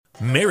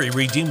Mary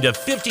redeemed a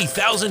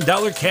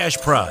 $50,000 cash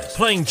prize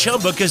playing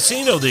Chumba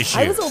Casino this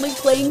year. I was only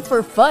playing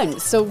for fun,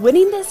 so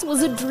winning this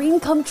was a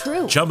dream come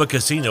true. Chumba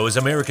Casino is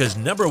America's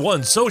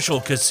 #1 social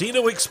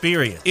casino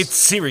experience. It's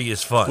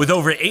serious fun. With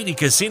over 80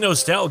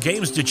 casino-style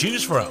games to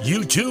choose from,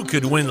 you too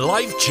could win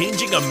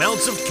life-changing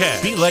amounts of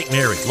cash. Be like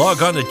Mary.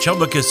 Log on to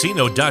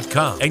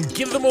ChumbaCasino.com and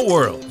give them a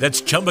whirl.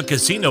 That's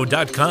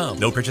ChumbaCasino.com.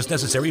 No purchase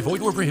necessary.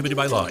 Void where prohibited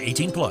by law.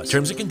 18 plus.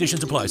 Terms and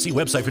conditions apply. See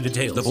website for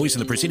details. The voice in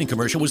the preceding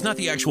commercial was not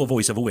the actual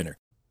voice of a winner.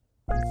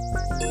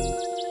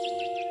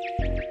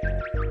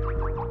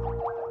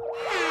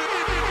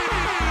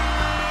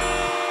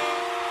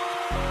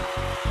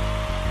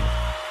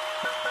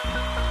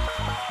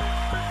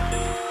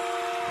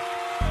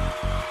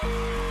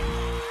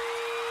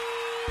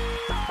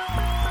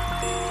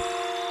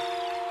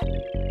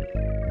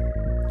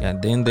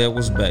 And then there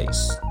was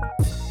bass.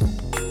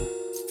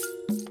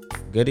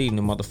 Good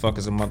evening,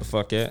 motherfuckers and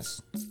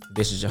motherfuckers.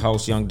 This is your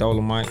host, Young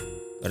Dolomite,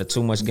 of the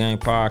Too Much Game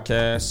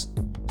podcast.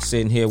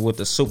 Sitting here with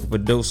the super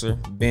producer,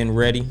 Ben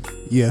Ready.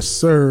 Yes,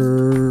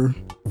 sir.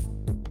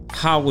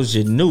 How was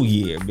your new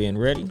year, Ben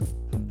Ready?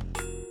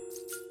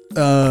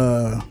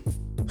 My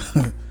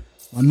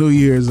new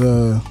year's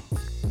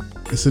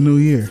it's a new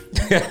year.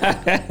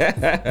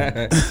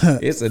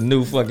 It's a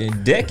new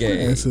fucking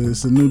decade. It's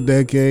a new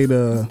decade.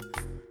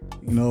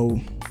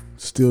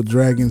 Still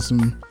dragging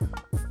some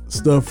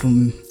stuff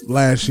from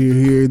last year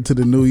here into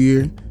the new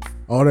year.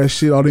 All that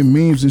shit, all the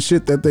memes and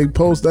shit that they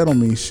post, that don't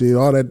mean shit.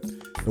 All that,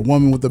 the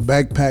woman with the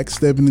backpack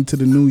stepping into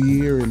the new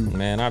year. And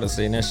man, I done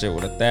seen that shit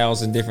with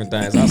 1,000 different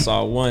things. I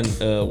saw one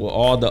with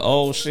all the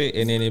old shit,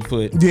 and then it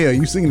put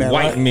you seen that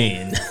white right?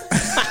 men.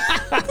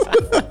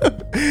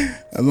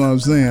 That's what I'm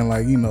saying.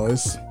 Like,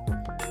 it's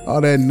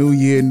all that new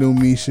year, new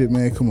me shit,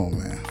 man. Come on,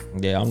 man.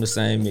 Yeah, I'm the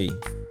same me.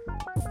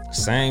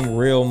 Same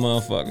real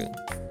motherfucker.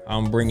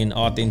 I'm bringing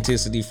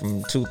authenticity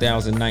from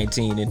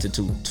 2019 into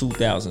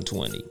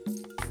 2020.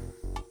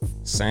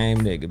 Same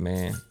nigga,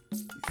 man.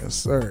 Yes,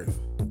 sir.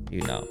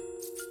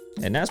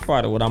 And that's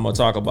part of what I'm gonna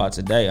talk about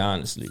today,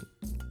 honestly.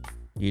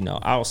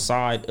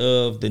 Outside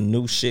of the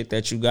new shit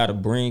that you gotta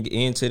bring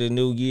into the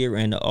new year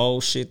and the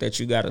old shit that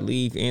you gotta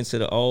leave into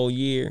the old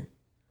year,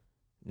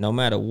 no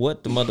matter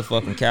what the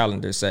motherfucking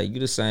calendar say, you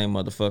the same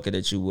motherfucker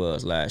that you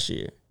was last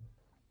year.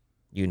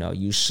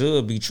 You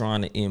should be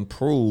trying to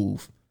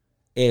improve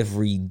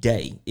every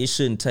day. It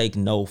shouldn't take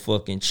no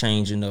fucking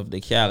changing of the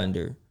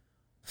calendar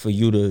for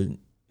you to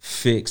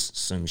fix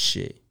some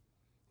shit.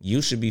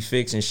 You should be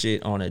fixing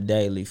shit on a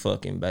daily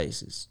fucking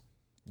basis.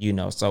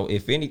 So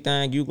if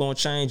anything you gonna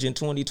change in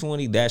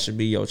 2020, that should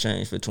be your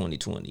change for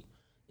 2020.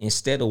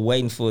 Instead of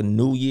waiting for a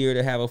new year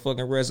to have a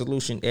fucking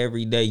resolution,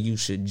 every day you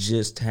should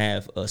just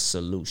have a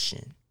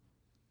solution.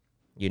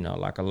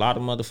 Like a lot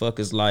of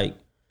motherfuckers like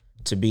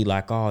to be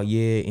like, oh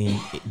yeah, in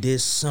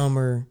this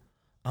summer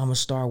I'm gonna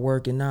start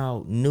working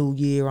out. New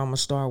year, I'm gonna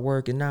start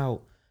working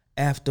out.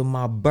 After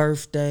my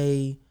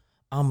birthday,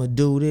 I'm gonna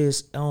do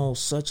this. Oh,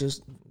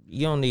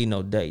 you don't need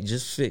no date.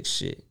 Just fix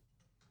shit.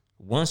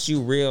 Once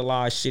you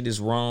realize shit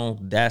is wrong,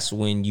 that's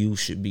when you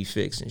should be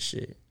fixing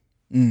shit.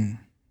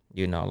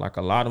 Like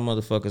a lot of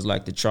motherfuckers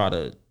like to try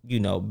to,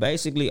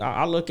 basically,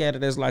 I look at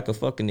it as like a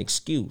fucking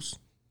excuse.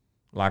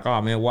 Like,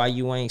 oh man, why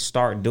you ain't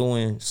start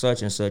doing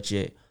such and such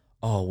yet?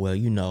 Oh,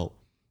 well,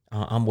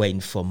 I'm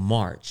waiting for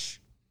March.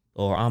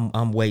 Or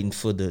I'm waiting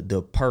for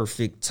the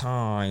perfect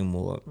time.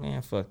 Or,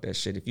 man, fuck that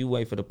shit. If you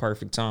wait for the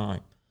perfect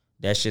time,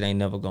 that shit ain't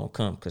never gonna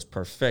come, because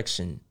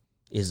perfection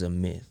is a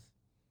myth.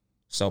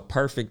 So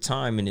perfect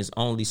timing is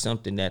only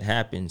something that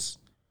happens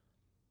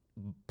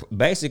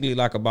basically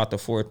like about the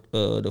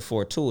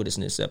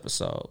fortuitousness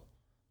episode.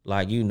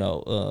 Like,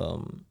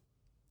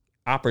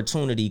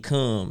 opportunity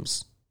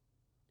comes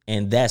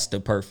and that's the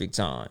perfect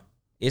time.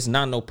 It's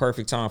not no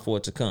perfect time for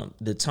it to come.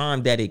 The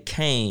time that it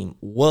came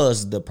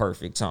was the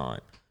perfect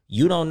time.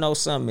 You don't know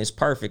something is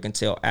perfect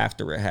until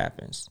after it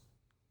happens.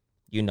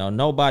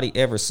 Nobody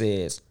ever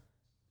says,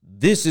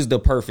 this is the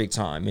perfect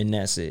time, and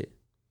that's it.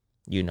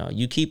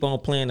 You keep on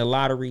playing the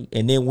lottery,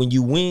 and then when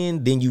you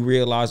win, then you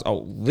realize,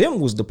 oh,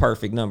 them was the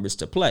perfect numbers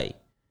to play.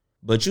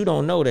 But you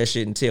don't know that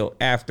shit until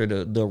after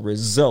the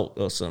result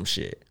of some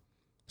shit.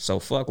 So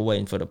fuck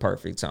waiting for the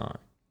perfect time.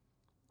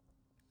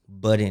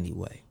 But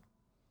anyway,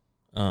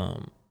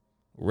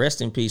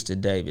 rest in peace to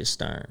David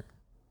Stern.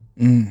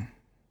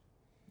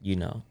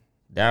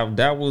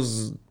 That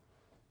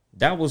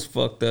was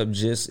fucked up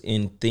just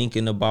in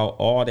thinking about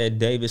all that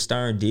David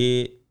Stern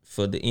did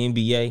for the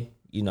NBA.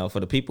 For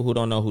the people who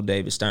don't know who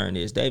David Stern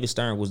is, David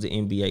Stern was the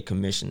NBA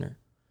commissioner.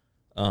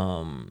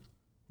 Now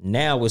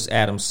it's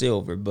Adam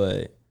Silver,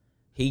 but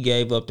he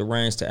gave up the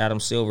reins to Adam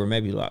Silver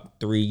maybe like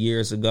 3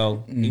 years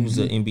ago. Mm-hmm. He was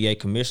the NBA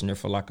commissioner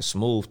for like a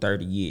smooth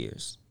 30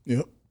 years.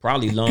 Yep.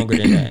 Probably longer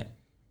than that.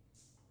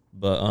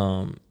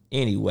 But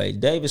anyway,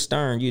 David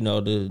Stern,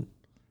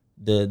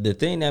 the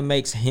thing that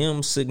makes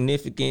him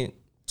significant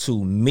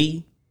to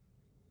me,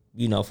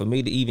 for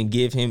me to even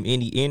give him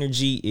any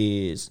energy,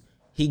 is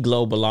he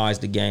globalized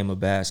the game of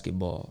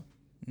basketball.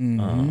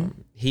 Mm-hmm.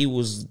 He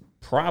was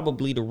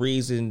probably the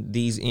reason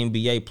these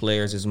NBA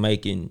players is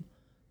making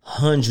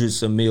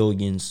hundreds of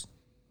millions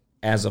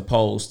as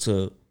opposed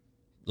to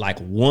like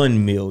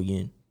 1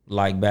 million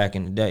like back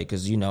in the day.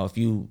 Because, you know, if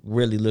you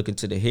really look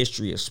into the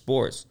history of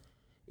sports,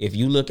 if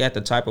you look at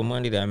the type of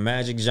money that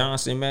Magic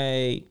Johnson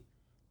made,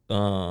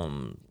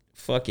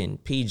 fucking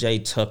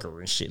PJ Tucker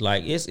and shit,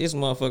 like it's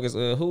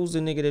motherfuckers. Who's the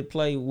nigga that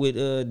played with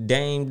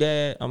Dame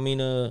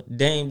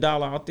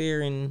Dollar out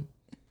there and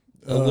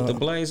with the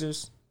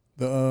Blazers?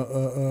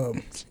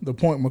 The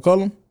Point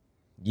McCollum.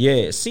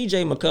 Yeah,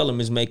 CJ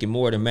McCollum is making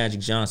more than Magic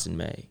Johnson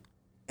made.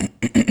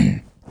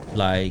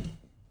 Like,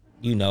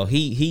 you know,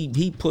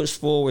 he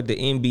pushed forward the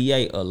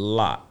NBA a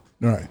lot.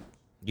 Right.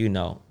 You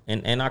know,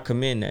 and I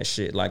commend that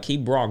shit. Like, he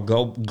brought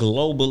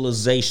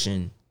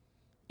globalization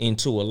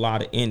into a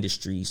lot of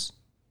industries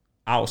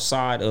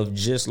outside of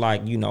just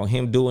like, you know,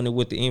 him doing it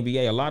with the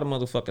NBA. A lot of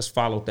motherfuckers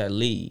followed that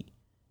lead.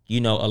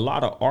 You know, a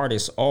lot of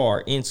artists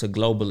are into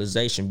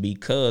globalization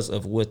because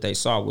of what they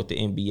saw with the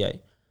NBA.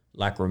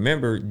 Like,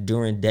 remember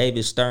during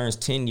David Stern's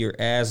tenure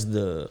as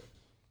the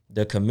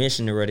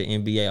commissioner of the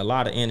NBA, a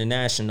lot of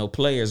international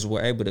players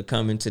were able to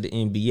come into the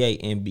NBA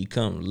and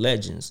become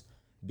legends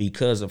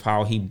because of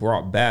how he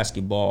brought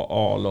basketball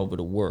all over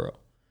the world.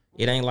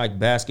 It ain't like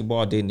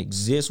basketball didn't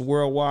exist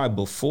worldwide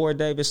before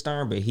David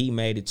Stern, but he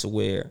made it to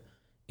where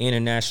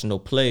international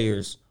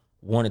players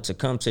wanted to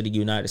come to the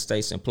United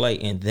States and play,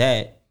 and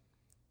that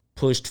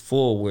pushed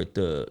forward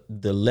the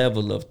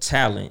level of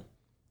talent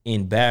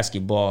in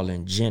basketball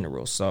in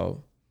general.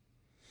 So,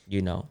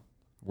 you know,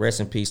 rest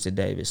in peace to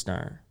David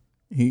Stern.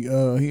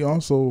 He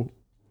also,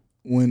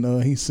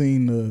 when he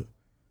seen the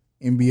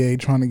NBA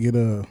trying to get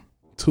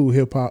to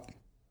hip hop.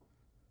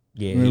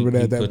 Yeah, remember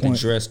he that put point? The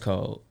dress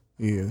code.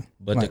 Yeah,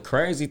 but the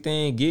crazy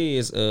thing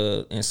is,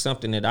 and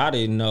something that I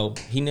didn't know,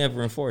 he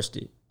never enforced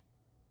it.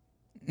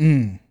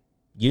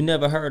 You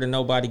never heard of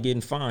nobody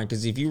getting fined,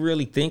 because if you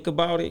really think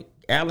about it,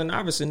 Allen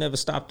Iverson never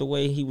stopped the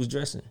way he was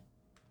dressing.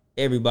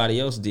 Everybody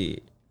else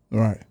did.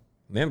 Right.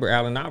 Remember,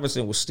 Allen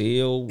Iverson was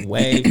still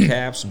wave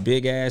caps,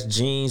 big ass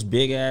jeans,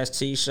 big ass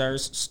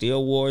t-shirts,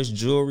 still wore his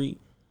jewelry,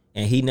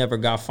 and he never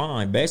got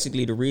fined.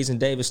 Basically, the reason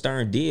David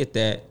Stern did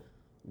that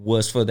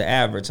was for the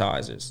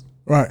advertisers.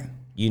 Right.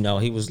 You know,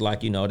 he was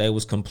like, you know, they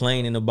was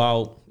complaining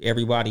about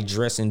everybody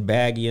dressing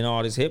baggy and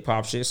all this hip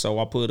hop shit. So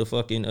I put a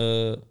fucking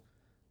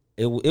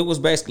it was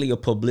basically a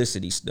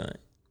publicity stunt.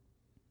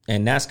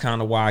 And that's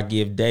kind of why I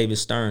give David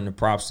Stern the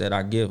props that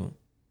I give him.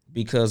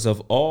 Because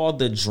of all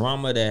the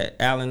drama that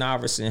Allen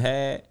Iverson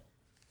had,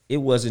 it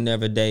wasn't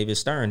ever David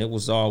Stern. It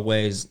was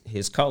always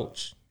his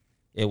coach.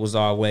 It was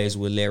always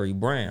with Larry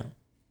Brown.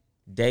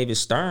 David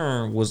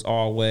Stern was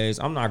always,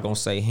 I'm not going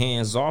to say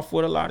hands off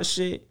with a lot of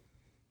shit,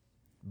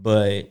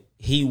 but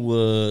he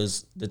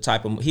was the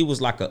type of, he was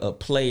like a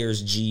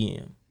player's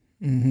GM.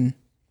 Mm-hmm.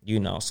 You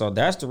know, so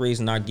that's the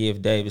reason I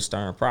give David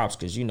Stern props,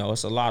 because, you know,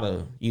 it's a lot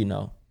of, you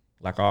know,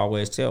 like I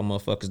always tell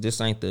motherfuckers, this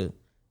ain't the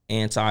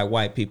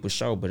anti-white people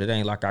show, but it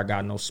ain't like I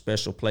got no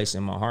special place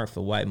in my heart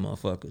for white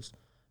motherfuckers.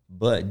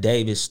 But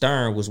David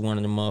Stern was one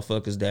of the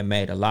motherfuckers that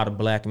made a lot of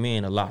black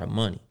men a lot of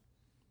money.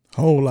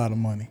 Whole lot of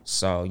money.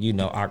 So, you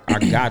know, I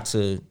got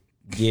to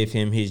give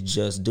him his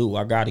just due.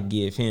 I got to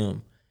give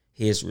him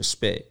his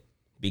respect.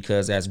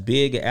 Because as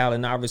big an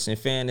Allen Iverson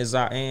fan as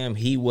I am,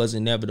 he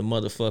wasn't ever the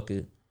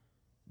motherfucker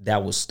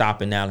that was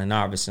stopping Allen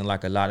Iverson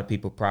like a lot of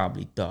people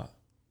probably thought.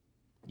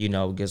 You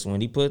know, because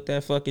when he put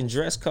that fucking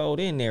dress code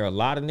in there, a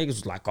lot of niggas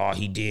was like, oh,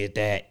 he did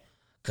that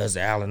because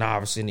of Allen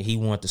Iverson and he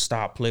wanted to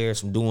stop players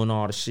from doing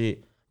all the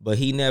shit. But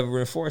he never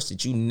enforced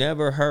it. You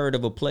never heard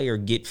of a player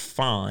get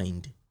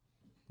fined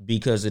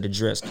because of the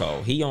dress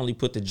code. He only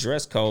put the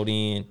dress code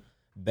in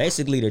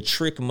basically to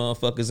trick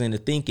motherfuckers into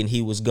thinking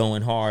he was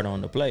going hard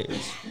on the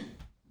players.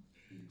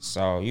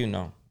 So, you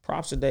know,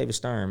 props to David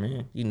Stern,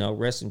 man. You know,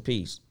 rest in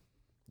peace.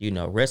 You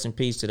know, rest in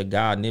peace to the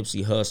guy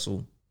Nipsey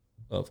Hussle.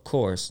 Of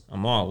course,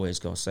 I'm always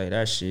going to say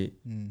that shit.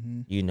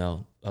 Mm-hmm. You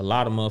know, a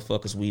lot of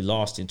motherfuckers we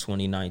lost in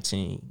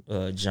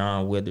 2019.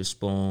 John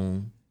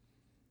Witherspoon,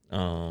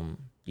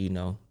 you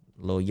know,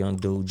 little young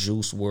dude,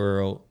 Juice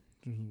WRLD.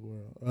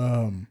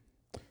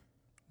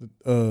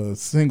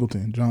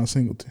 Singleton, John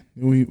Singleton.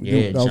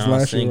 That was John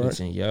last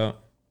Singleton, year, right?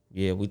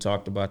 Yeah, we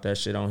talked about that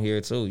shit on here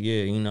too.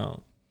 Yeah, you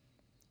know.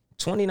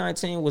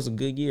 2019 was a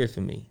good year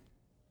for me.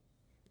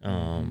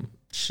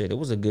 Shit, it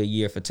was a good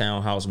year for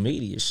Townhouse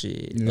Media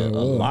shit. Yeah, a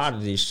lot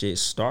of this shit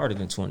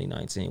started in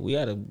 2019. We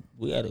had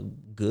a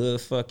good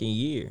fucking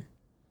year.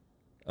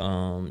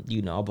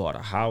 You know, I bought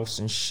a house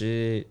and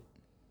shit.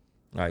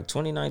 Like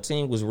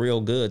 2019 was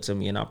real good to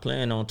me, and I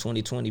plan on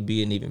 2020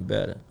 being even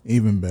better.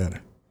 Even better.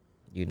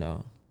 You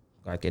know,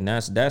 like, and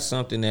that's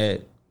something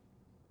that,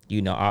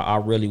 you know, I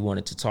really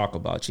wanted to talk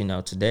about. You know,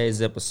 today's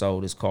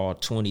episode is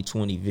called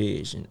 2020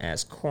 Vision,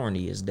 as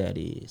corny as that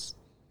is.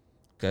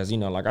 Because, you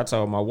know, like I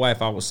told my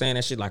wife, I was saying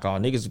that shit like, oh,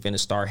 niggas finna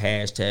start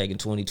hashtagging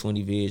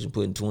 2020 Vision,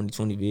 putting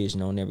 2020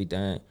 Vision on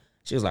everything.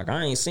 She was like,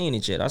 I ain't seen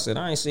it yet. I said,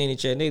 I ain't seen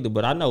it yet neither,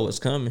 but I know it's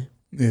coming.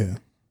 Yeah.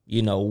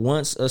 You know,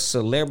 once a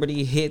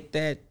celebrity hit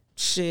that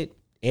shit,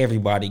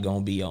 everybody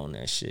gonna be on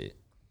that shit.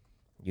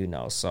 You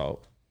know,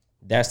 so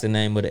That's the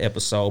name of the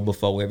episode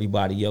before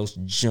everybody else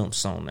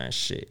jumps on that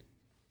shit.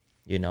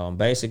 You know, and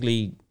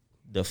basically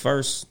the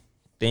first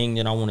thing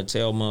that I want to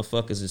tell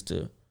motherfuckers is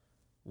to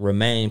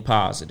remain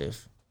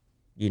positive.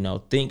 You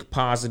know, think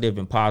positive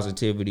and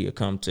positivity will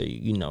come to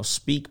you. You know,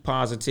 speak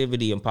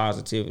positivity and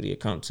positivity will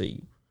come to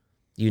you.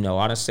 You know,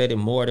 I done said it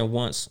more than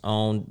once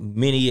on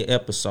many an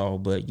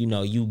episode, but, you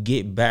know, you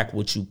get back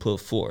what you put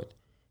forth.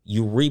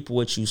 You reap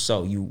what you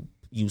sow.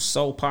 You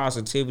sow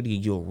positivity,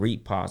 you'll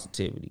reap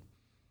positivity.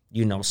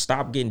 You know,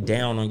 stop getting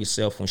down on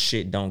yourself when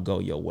shit don't go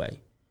your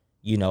way.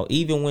 You know,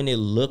 even when it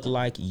look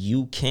like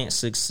you can't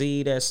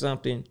succeed at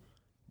something,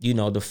 you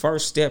know, the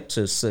first step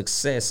to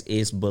success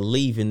is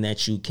believing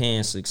that you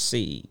can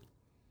succeed.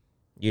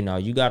 You know,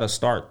 you got to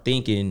start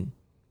thinking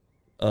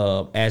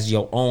as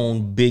your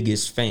own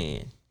biggest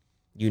fan.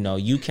 You know,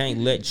 you can't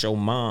let your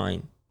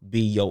mind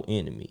be your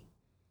enemy.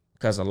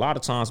 Because a lot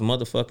of times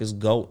motherfuckers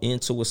go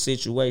into a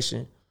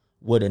situation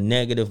with a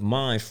negative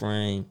mind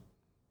frame,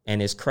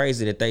 and it's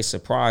crazy that they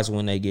surprised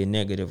when they get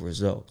negative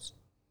results.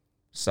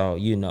 So,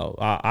 you know,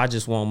 I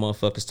just want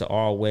motherfuckers to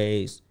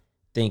always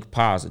think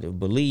positive,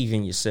 believe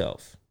in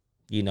yourself,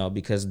 you know,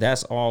 because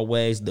that's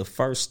always the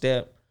first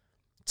step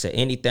to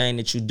anything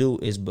that you do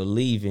is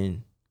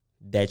believing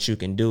that you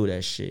can do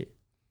that shit.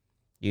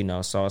 You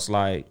know, so it's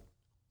like,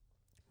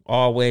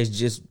 always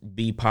just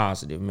be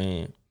positive,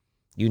 man,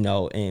 you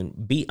know,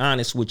 and be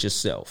honest with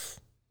yourself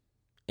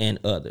and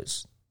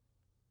others.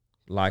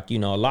 Like, you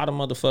know, a lot of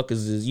motherfuckers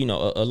is, you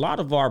know, a lot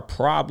of our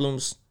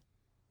problems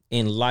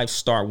in life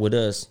start with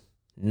us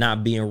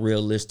not being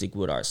realistic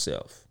with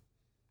ourselves.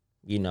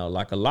 You know,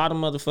 like a lot of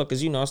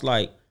motherfuckers, you know, it's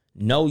like,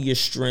 know your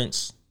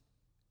strengths,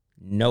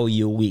 know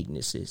your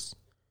weaknesses.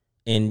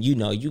 And, you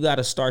know, you got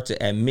to start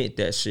to admit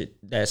that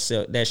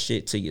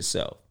shit to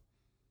yourself.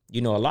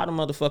 You know, a lot of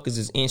motherfuckers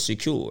is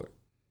insecure.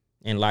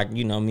 And like,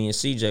 you know, me and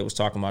CJ was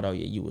talking about, oh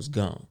yeah, you was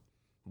gone.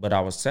 But I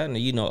was telling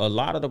you, you know, a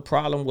lot of the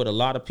problem with a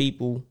lot of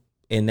people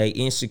and their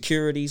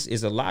insecurities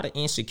is a lot of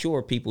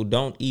insecure people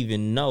don't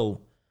even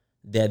know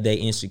that they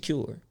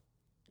insecure.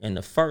 And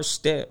the first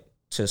step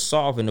to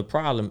solving the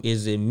problem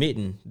is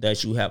admitting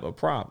that you have a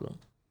problem.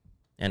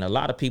 And a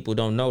lot of people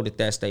don't know that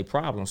that's their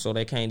problem, so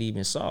they can't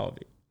even solve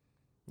it.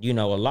 You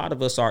know, a lot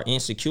of us are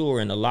insecure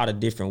in a lot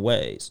of different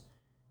ways.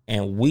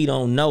 And we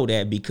don't know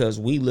that because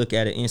we look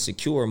at an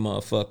insecure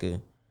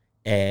motherfucker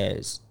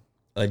as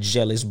a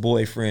jealous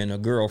boyfriend or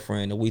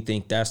girlfriend, and we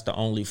think that's the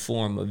only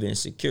form of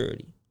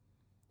insecurity.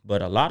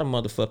 But a lot of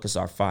motherfuckers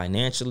are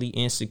financially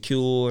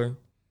insecure.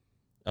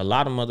 A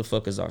lot of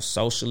motherfuckers are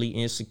socially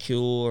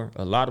insecure.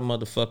 A lot of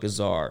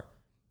motherfuckers are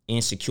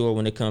insecure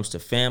when it comes to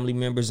family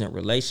members and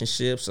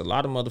relationships. A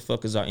lot of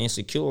motherfuckers are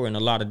insecure in a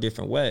lot of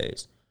different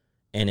ways.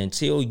 And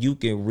until you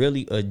can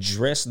really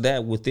address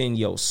that within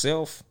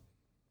yourself,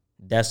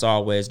 that's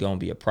always going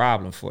to be a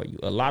problem for you.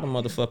 A lot of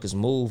motherfuckers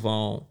move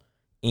on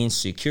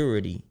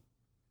insecurity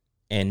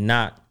and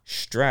not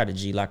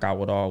strategy, like I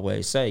would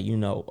always say. You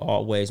know,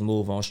 always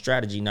move on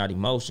strategy, not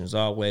emotions.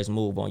 Always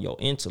move on your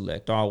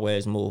intellect.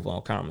 Always move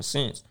on common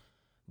sense.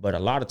 But a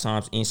lot of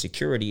times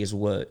insecurity is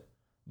what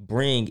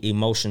bring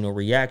emotional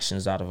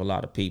reactions out of a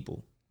lot of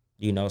people.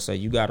 You know, so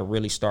you got to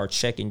really start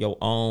checking your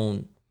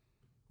own,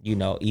 you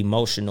know,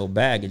 emotional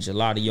baggage, a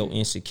lot of your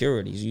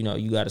insecurities. You know,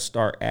 you got to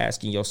start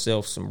asking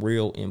yourself some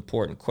real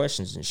important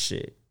questions and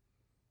shit.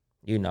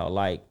 You know,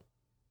 like,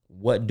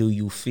 what do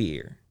you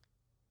fear?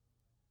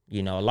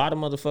 You know, a lot of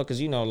motherfuckers,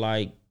 you know,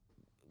 like,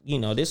 you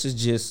know, this is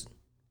just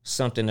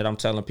something that I'm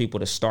telling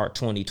people to start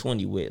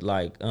 2020 with.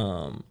 Like,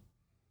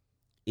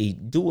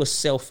 do a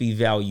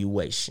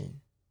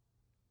self-evaluation.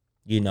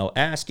 You know,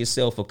 ask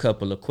yourself a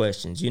couple of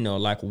questions. You know,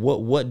 like,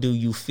 what do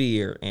you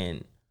fear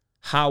and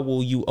how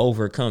will you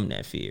overcome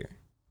that fear?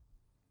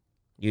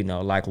 You know,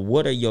 like,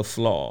 what are your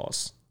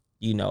flaws?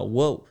 You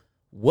know,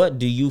 what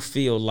do you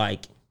feel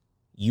like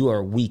you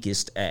are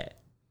weakest at?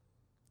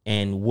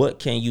 And what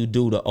can you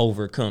do to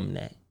overcome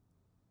that?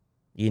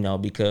 You know,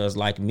 because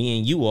like me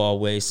and you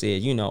always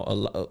said, you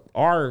know,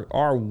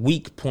 our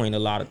weak point a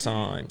lot of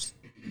times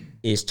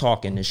is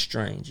talking to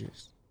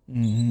strangers.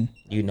 Mm-hmm.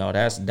 You know,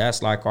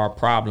 that's like our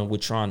problem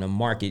with trying to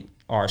market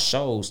our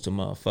shows to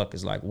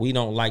motherfuckers. Like, we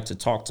don't like to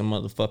talk to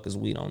motherfuckers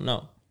we don't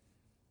know.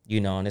 You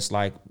know, and it's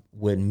like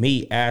with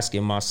me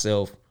asking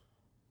myself,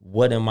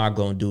 what am I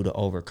going to do to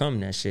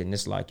overcome that shit? And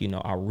it's like, you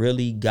know, I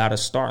really got to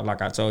start,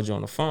 like I told you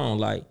on the phone,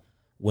 like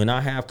when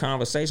I have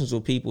conversations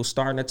with people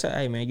starting to tell,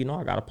 hey man, you know,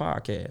 I got a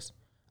podcast.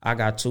 I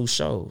got 2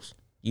 shows.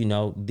 You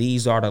know,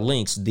 these are the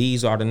links.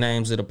 These are the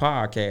names of the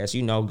podcast.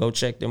 You know, go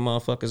check them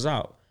motherfuckers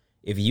out.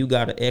 If you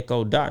got an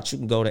Echo Dot, you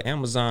can go to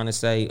Amazon and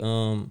say,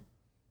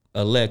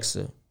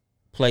 Alexa,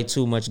 play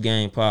Too Much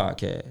Game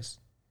podcast.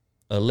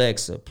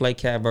 Alexa, play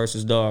Cat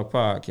vs. Dog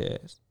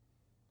podcast.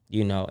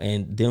 You know,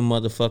 and them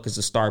motherfuckers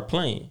will start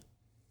playing.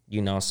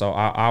 You know, so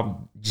I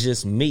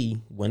just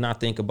me, when I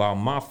think about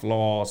my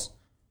flaws,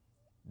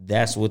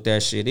 that's what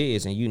that shit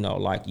is. And, you know,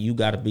 like, you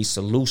got to be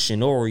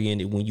solution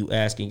oriented when you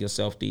asking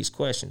yourself these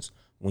questions.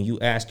 When you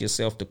ask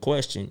yourself the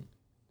question,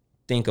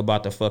 think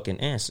about the fucking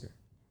answer.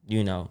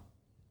 You know,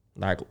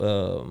 like,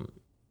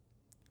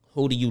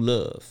 who do you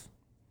love?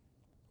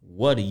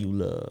 What do you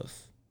love?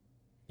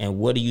 And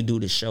what do you do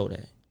to show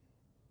that?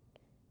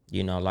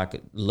 You know, like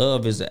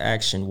love is an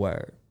action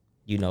word.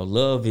 You know,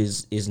 love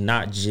is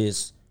not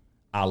just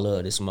I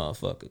love this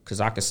motherfucker.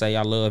 Because I could say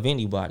I love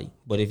anybody.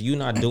 But if you're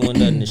not doing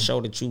nothing to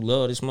show that you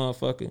love this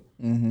motherfucker,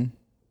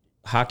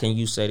 how can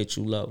you say that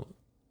you love him?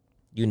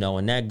 You know,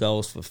 and that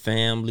goes for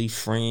family,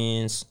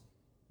 friends,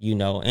 you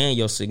know, and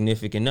your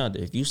significant other.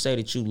 If you say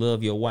that you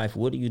love your wife,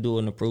 what are you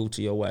doing to prove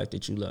to your wife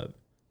that you love her?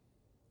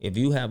 If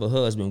you have a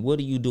husband, what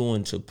are you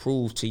doing to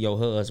prove to your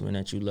husband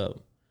that you love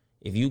him?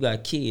 If you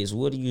got kids,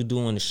 what are you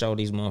doing to show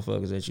these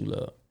motherfuckers that you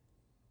love?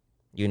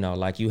 You know,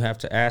 like you have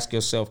to ask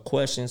yourself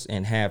questions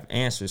and have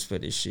answers for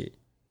this shit.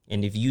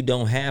 And if you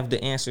don't have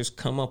the answers,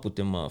 come up with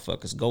them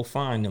motherfuckers. Go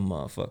find them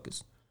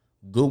motherfuckers.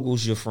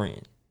 Google's your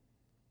friend.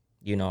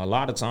 You know, a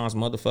lot of times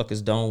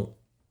motherfuckers don't,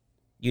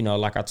 you know,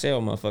 like I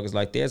tell motherfuckers,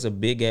 like there's a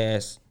big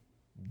ass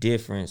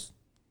difference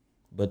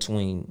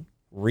between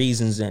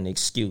reasons and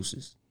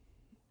excuses,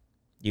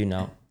 you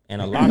know,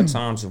 and a lot of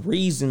times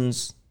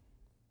reasons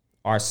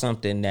are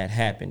something that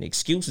happened.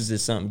 Excuses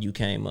is something you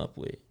came up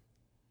with,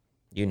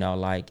 you know,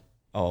 like,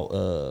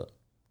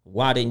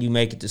 why didn't you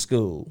make it to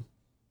school?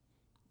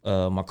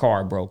 My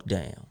car broke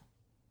down.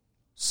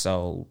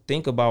 So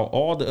think about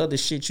all the other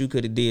shit you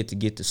could have did to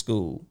get to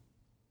school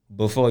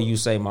before you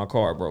say my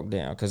car broke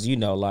down. Cause you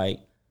know, like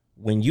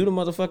when you the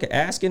motherfucker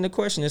asking the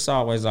question, it's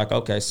always like,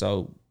 okay,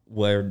 so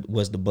where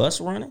was the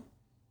bus running?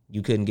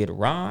 You couldn't get a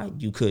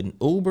ride. You couldn't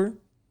Uber.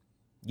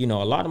 You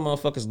know, a lot of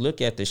motherfuckers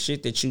look at the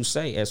shit that you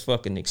say as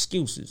fucking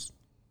excuses.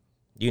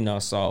 You know,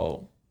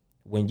 so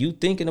when you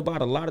thinking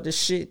about a lot of this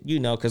shit, you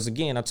know, cause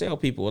again, I tell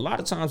people a lot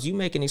of times you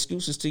making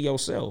excuses to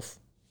yourself.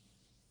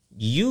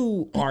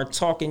 You are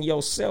talking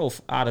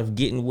yourself out of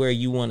getting where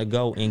you want to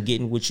go and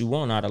getting what you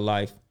want out of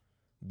life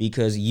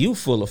because you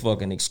full of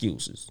fucking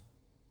excuses.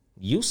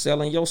 You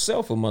selling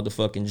yourself a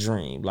motherfucking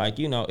dream. Like,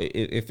 you know,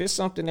 if it's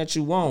something that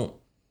you want,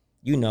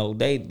 you know,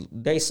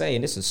 they say,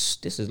 and this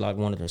is like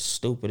one of the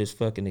stupidest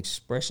fucking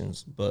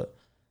expressions, but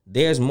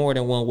there's more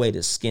than one way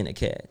to skin a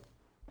cat.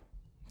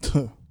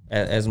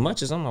 As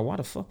much as I'm like, why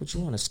the fuck would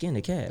you want to skin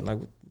a cat? Like,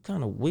 what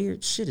kind of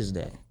weird shit is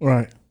that?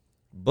 Right.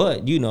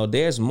 But, you know,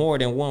 there's more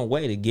than one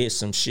way to get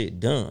some shit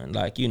done.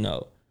 Like, you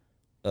know,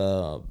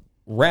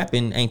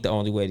 rapping ain't the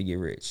only way to get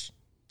rich.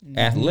 Mm-hmm.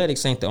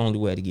 Athletics ain't the only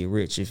way to get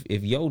rich.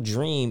 If your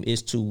dream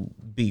is to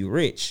be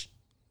rich,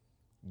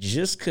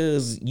 just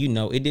because, you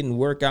know, it didn't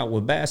work out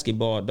with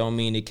basketball don't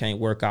mean it can't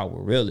work out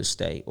with real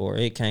estate or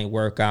it can't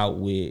work out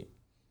with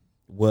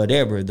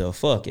whatever the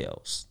fuck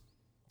else.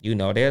 You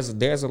know, there's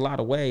a lot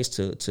of ways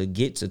to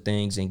get to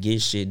things and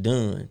get shit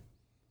done.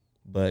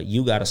 But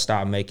you got to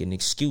stop making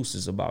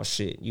excuses about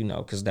shit, you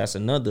know, because that's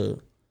another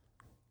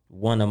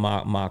one of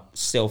my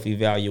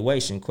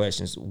self-evaluation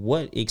questions.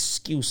 What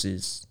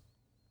excuses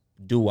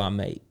do I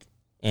make?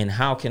 And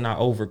how can I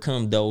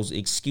overcome those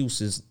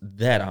excuses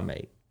that I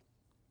make?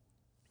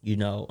 You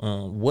know,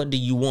 what do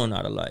you want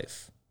out of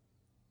life?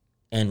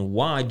 And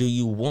why do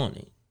you want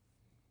it?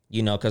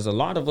 You know, because a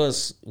lot of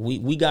us,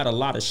 we got a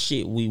lot of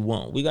shit we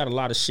want. We got a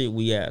lot of shit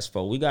we ask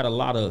for. We got a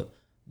lot of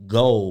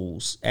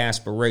goals,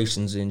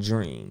 aspirations, and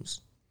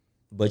dreams.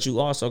 But you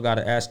also got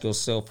to ask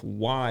yourself,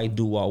 why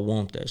do I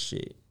want that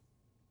shit?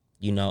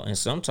 You know, and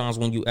sometimes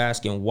when you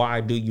asking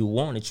why do you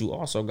want it, you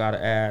also got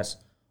to ask,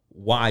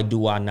 why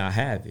do I not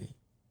have it?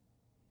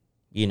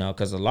 You know,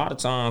 because a lot of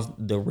times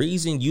the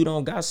reason you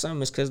don't got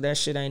something is because that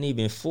shit ain't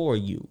even for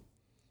you.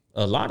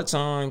 A lot of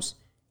times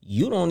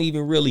you don't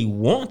even really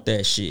want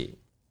that shit.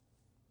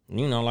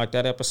 You know, like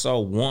that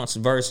episode, Wants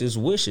versus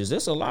Wishes.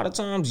 There's a lot of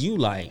times you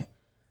like,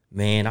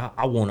 man,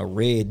 I want a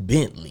red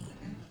Bentley.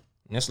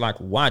 And it's like,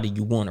 why do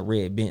you want a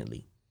red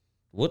Bentley?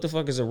 What the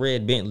fuck is a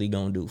red Bentley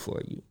gonna do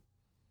for you?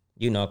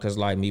 You know, because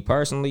like me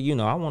personally, you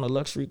know, I want a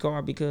luxury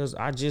car because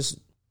I just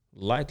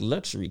like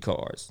luxury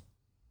cars.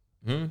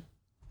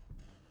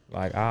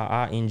 Like,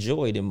 I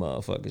enjoy them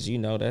motherfuckers. You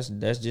know, that's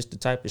just the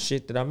type of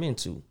shit that I'm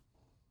into.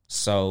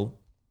 So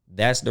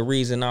that's the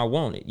reason I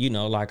want it. You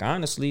know, like,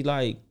 honestly,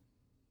 like,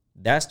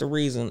 that's the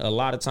reason a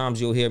lot of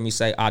times you'll hear me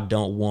say, I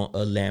don't want a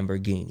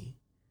Lamborghini.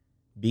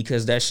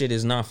 Because that shit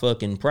is not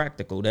fucking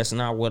practical. That's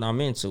not what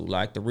I'm into.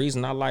 Like, the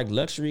reason I like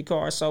luxury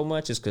cars so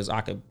much is because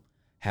I could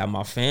have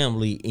my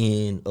family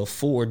in a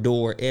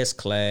 4-door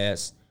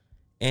S-Class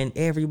and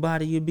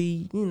everybody would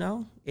be, you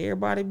know,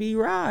 everybody be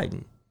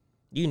riding.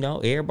 You know,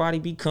 everybody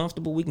be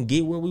comfortable. We can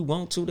get where we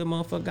want to. That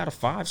motherfucker got a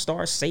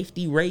 5-star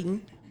safety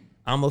rating.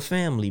 I'm a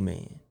family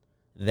man.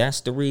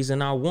 That's the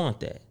reason I want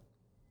that.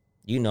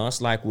 You know,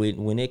 it's like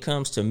when it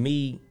comes to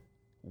me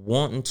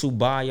wanting to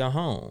buy a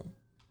home,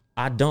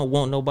 I don't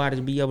want nobody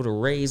to be able to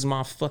raise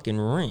my fucking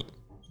rent.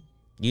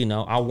 You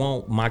know, I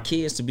want my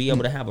kids to be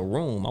able to have a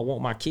room. I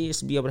want my kids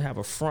to be able to have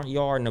a front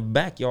yard and a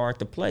backyard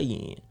to play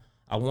in.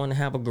 I want to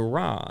have a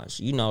garage.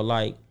 You know,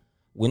 like,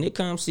 when it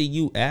comes to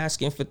you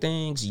asking for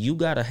things, you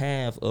got to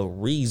have a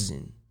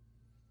reason.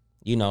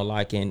 You know,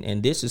 like,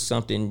 and this is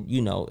something,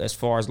 you know, as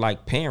far as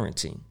like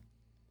parenting.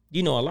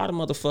 You know, a lot of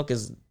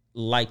motherfuckers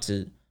like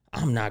to,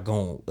 I'm not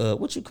going,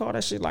 what you call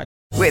that shit? Like,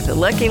 With the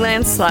Lucky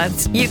Land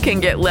Slots, you can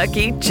get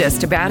lucky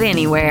just about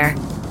anywhere.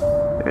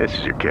 This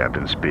is your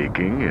captain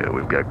speaking.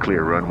 We've got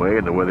clear runway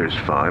and the weather's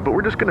fine, but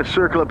we're just going to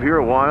circle up here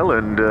a while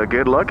and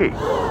get lucky.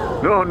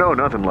 No,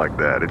 nothing like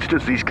that. It's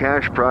just these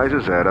cash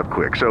prizes add up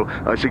quick. So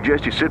I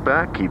suggest you sit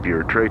back, keep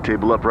your tray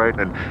table upright,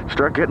 and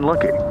start getting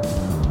lucky.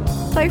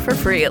 Play for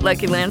free at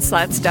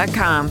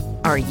LuckyLandSlots.com.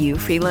 Are you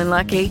feeling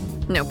lucky?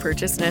 No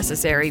purchase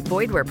necessary.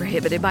 Void where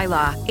prohibited by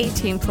law.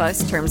 18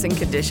 plus terms and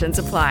conditions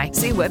apply.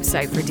 See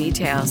website for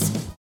details.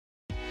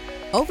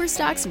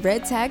 Overstock's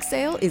Red Tag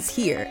Sale is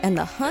here, and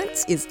the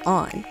hunt is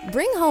on.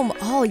 Bring home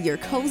all your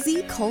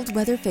cozy, cold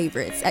weather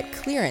favorites at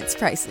clearance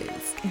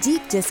prices.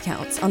 Deep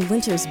discounts on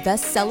winter's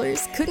best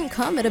sellers couldn't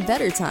come at a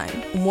better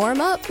time.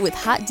 Warm up with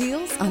hot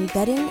deals on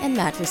bedding and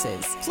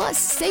mattresses. Plus,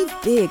 save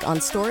big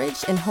on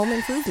storage and home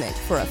improvement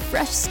for a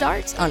fresh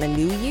start on a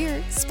new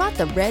year. Spot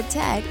the red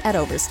tag at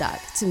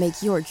Overstock to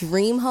make your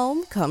dream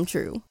home come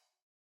true.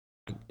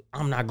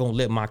 I'm not going to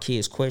let my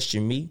kids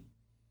question me.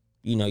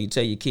 You know, you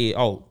tell your kid,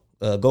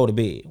 go to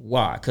bed.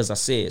 Why? Because I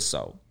said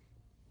so.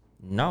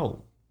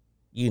 No.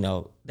 You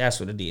know, that's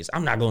what it is.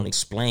 I'm not going to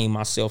explain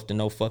myself to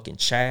no fucking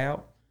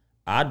child.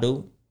 I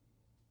do.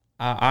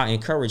 I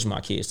encourage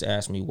my kids to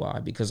ask me why,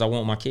 because I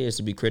want my kids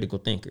to be critical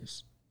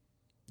thinkers.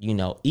 You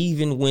know,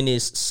 even when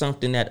it's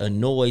something that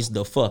annoys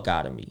the fuck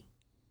out of me.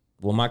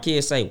 When my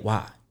kids say,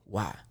 why?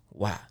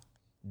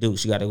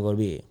 Dude, you got to go to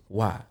bed.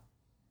 Why?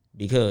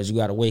 Because you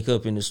got to wake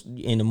up in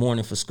the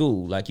morning for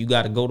school. Like, you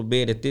got to go to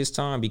bed at this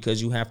time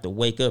because you have to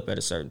wake up at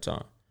a certain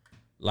time.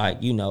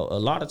 Like, you know, a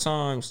lot of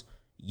times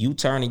you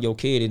turning your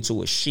kid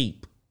into a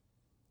sheep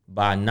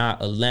by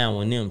not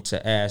allowing them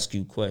to ask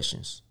you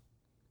questions.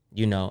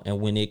 You know,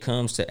 and when it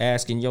comes to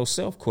asking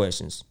yourself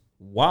questions,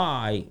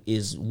 why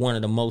is one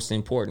of the most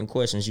important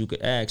questions you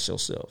could ask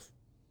yourself.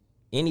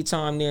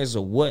 Anytime there's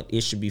a what,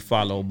 it should be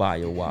followed by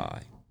a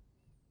why.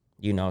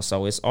 You know,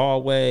 so it's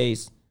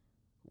always,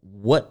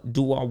 what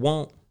do I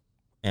want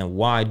and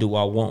why do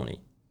I want it?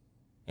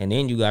 And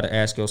then you got to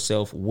ask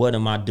yourself, what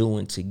am I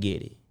doing to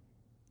get it?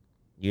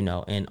 You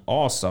know, and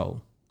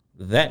also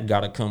that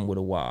got to come with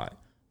a why.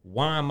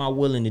 Why am I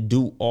willing to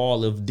do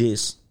all of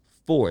this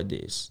for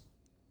this?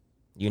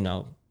 You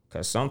know,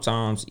 because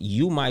sometimes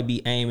you might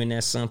be aiming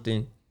at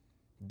something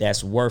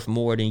that's worth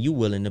more than you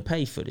willing to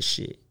pay for the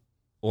shit.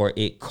 Or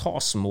it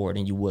costs more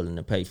than you willing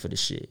to pay for the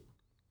shit.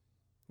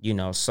 You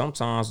know,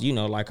 sometimes, you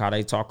know, like how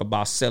they talk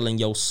about selling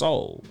your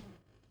soul.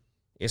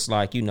 It's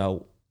like, you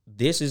know,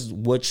 this is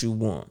what you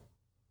want.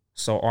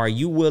 So are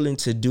you willing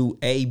to do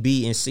A,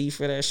 B, and C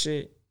for that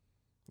shit?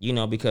 You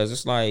know, because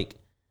it's like,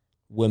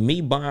 with me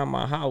buying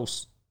my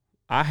house,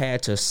 I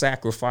had to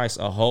sacrifice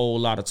a whole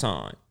lot of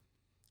time.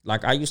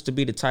 Like, I used to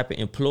be the type of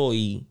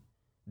employee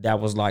that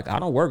was like, I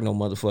don't work no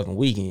motherfucking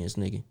weekends,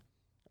 nigga.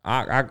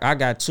 I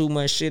got too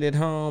much shit at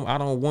home. I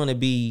don't want to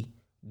be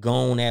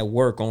gone at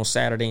work on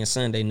Saturday and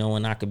Sunday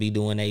knowing I could be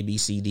doing A, B,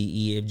 C, D,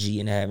 E, F,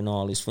 G and having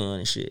all this fun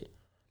and shit.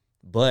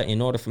 But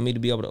in order for me to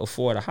be able to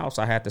afford a house,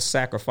 I had to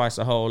sacrifice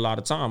a whole lot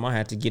of time. I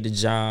had to get a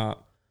job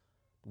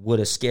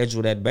with a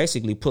schedule that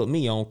basically put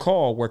me on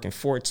call working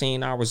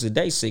 14 hours a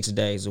day, 6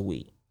 days a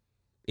week.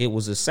 It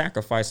was a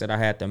sacrifice that I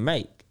had to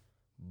make,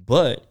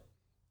 but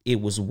it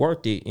was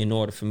worth it in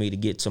order for me to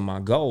get to my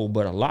goal.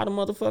 But a lot of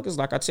motherfuckers,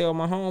 like I tell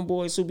my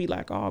homeboys who be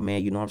like, oh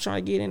man, you know, I'm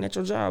trying to get in at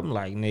your job. I'm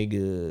like,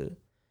 nigga,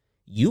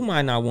 you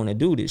might not want to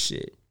do this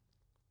shit.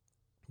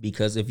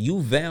 Because if you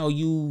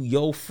value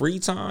your free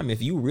time,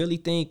 if you really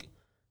think,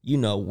 you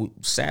know,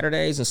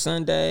 Saturdays and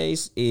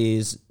Sundays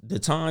is the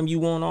time you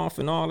want off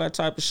and all that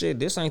type of shit,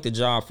 this ain't the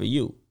job for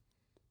you.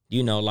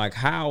 You know, like,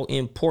 how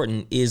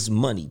important is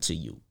money to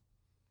you?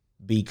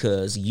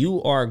 Because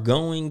you are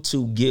going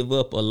to give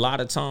up a lot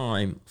of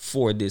time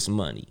for this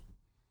money.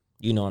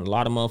 You know, and a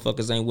lot of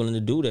motherfuckers ain't willing to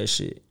do that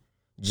shit.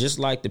 Just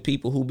like the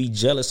people who be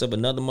jealous of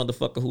another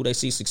motherfucker who they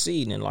see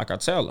succeeding. And like I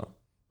tell them,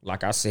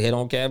 like I said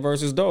on Cat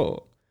vs.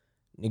 Dog,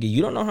 nigga,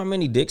 you don't know how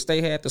many dicks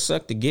they had to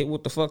suck to get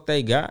what the fuck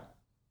they got.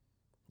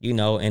 You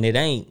know, and it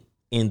ain't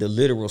in the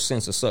literal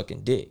sense of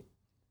sucking dick.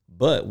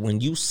 But when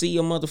you see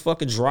a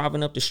motherfucker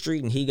driving up the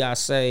street and he got,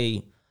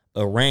 say,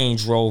 a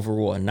Range Rover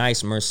or a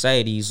nice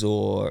Mercedes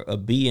or a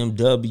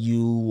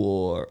BMW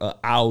or a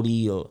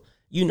Audi or,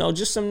 you know,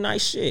 just some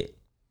nice shit.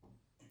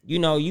 You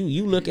know,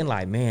 you looking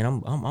like,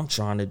 man, I'm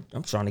trying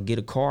to get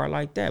a car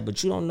like that,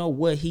 but you don't know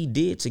what he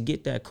did to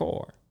get that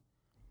car.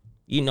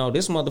 You know,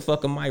 this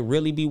motherfucker might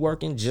really be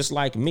working just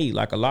like me,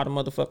 like a lot of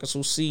motherfuckers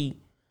who see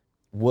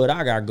what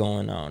I got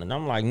going on, and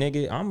I'm like,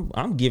 nigga,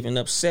 I'm giving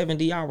up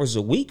 70 hours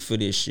a week for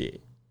this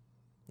shit.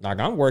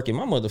 Like, I'm working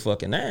my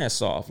motherfucking ass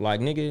off.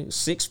 Like, nigga,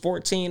 6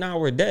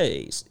 14-hour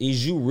days.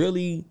 Is you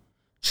really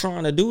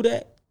trying to do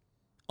that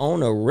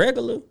on a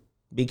regular?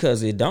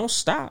 Because it don't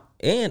stop.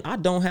 And I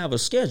don't have a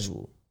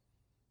schedule.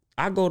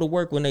 I go to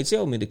work when they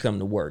tell me to come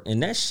to work.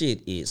 And that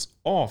shit is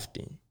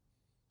often.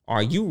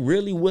 Are you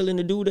really willing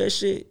to do that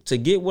shit to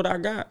get what I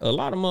got? A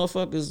lot of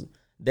motherfuckers,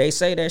 they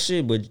say that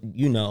shit, but,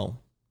 you know,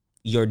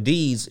 your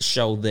deeds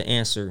show the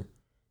answer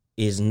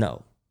is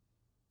no.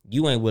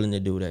 You ain't willing to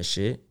do that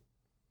shit.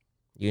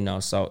 You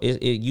know, so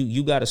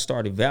you got to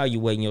start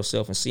evaluating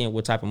yourself and seeing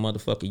what type of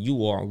motherfucker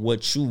you are and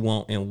what you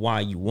want and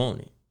why you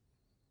want it.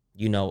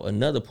 You know,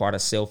 another part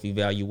of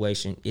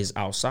self-evaluation is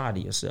outside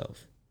of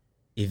yourself.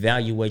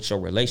 Evaluate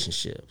your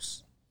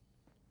relationships.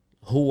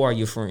 Who are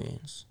your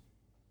friends?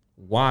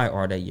 Why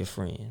are they your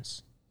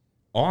friends?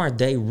 Are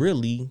they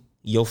really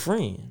your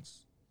friends?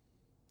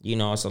 You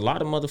know, it's a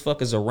lot of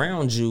motherfuckers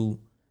around you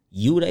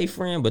they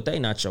friend, but they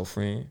not your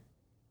friend.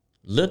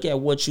 Look at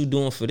what you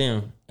doing for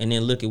them and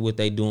then look at what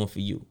they doing for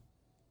you.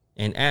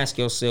 And ask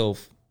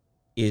yourself,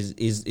 is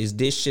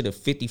this shit a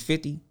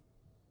 50-50?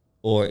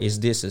 Or is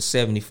this a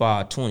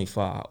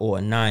 75-25 or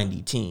a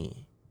 90-10?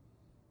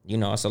 You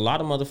know, it's a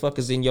lot of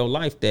motherfuckers in your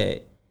life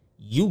that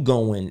you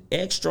going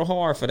extra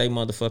hard for they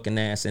motherfucking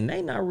ass and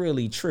they not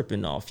really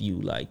tripping off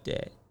you like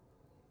that.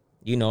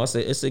 You know,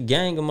 it's a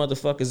gang of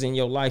motherfuckers in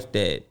your life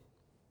that,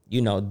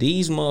 you know,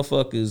 these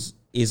motherfuckers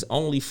is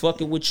only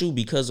fucking with you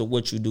because of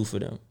what you do for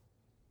them.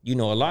 You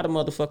know, a lot of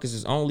motherfuckers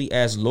is only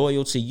as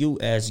loyal to you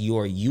as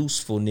your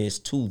usefulness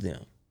to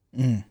them.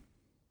 Mm.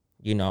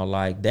 You know,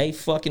 like they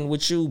fucking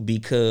with you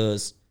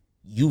because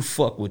you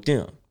fuck with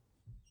them.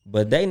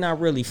 But they not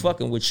really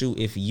fucking with you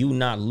if you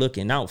not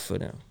looking out for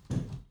them.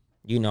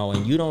 You know,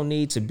 and you don't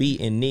need to be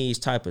in these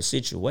type of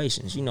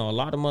situations. You know, a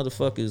lot of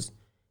motherfuckers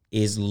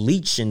is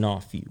leeching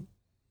off you.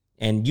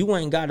 And you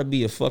ain't got to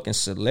be a fucking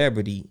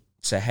celebrity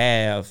to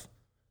have,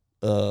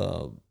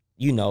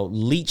 you know,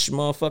 leech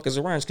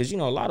motherfuckers around. Because, you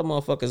know, a lot of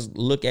motherfuckers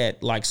look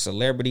at like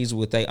celebrities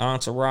with their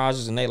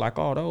entourages and they like,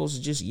 oh, those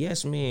are just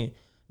yes men.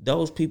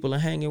 Those people are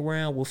hanging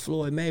around with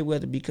Floyd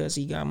Mayweather because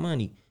he got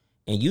money.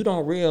 And you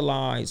don't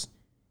realize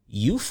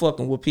you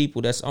fucking with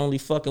people that's only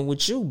fucking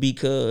with you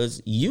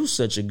because you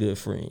such a good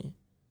friend.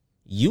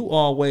 You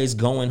always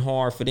going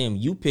hard for them.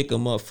 You pick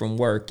them up from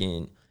work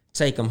and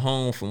take them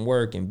home from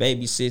work and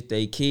babysit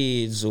their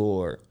kids,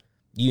 or,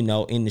 you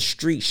know, in the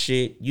street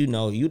shit. You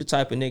know, you the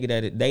type of nigga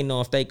that they know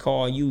if they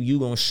call you, you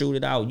gonna shoot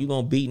it out. You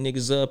gonna beat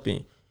niggas up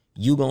and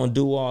you gonna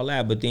do all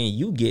that. But then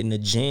you get in a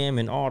jam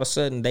and all of a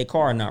sudden they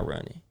car not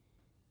running.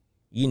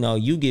 You know,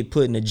 you get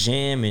put in a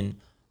jam and,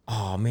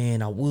 oh,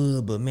 man, I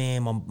would, but,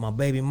 man, my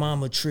baby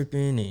mama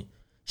tripping and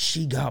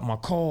she got my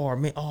car.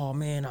 Man, oh,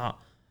 man, I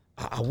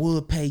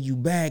would pay you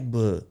back,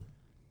 but,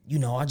 you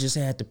know, I just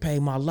had to pay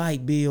my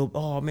light bill.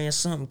 Oh, man,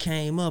 something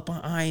came up.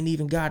 I ain't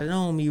even got it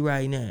on me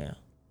right now.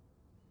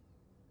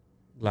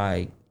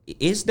 Like,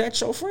 is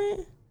that your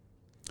friend?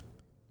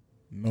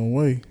 No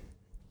way.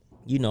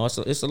 You know,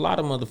 it's a lot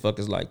of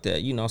motherfuckers like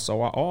that, you know,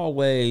 so I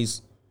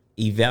always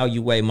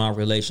evaluate my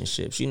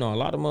relationships. You know, a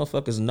lot of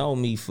motherfuckers know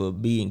me for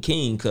being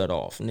king cut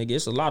off. Nigga,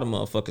 it's a lot of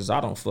motherfuckers I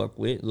don't fuck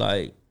with.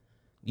 Like,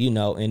 you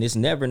know, and it's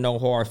never no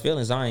hard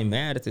feelings. I ain't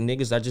mad at the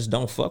niggas. I just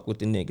don't fuck with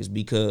the niggas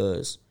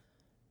because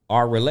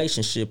our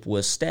relationship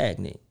was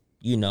stagnant.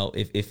 You know,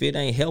 if it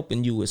ain't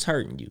helping you, it's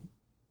hurting you.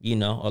 You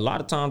know, a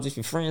lot of times if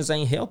your friends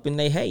ain't helping,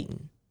 they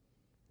hating.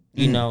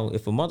 You know,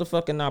 if a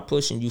motherfucker not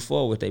pushing you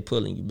forward, they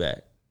pulling you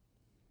back.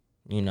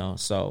 You know,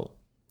 so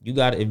you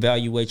got to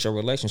evaluate your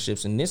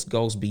relationships, and this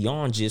goes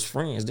beyond just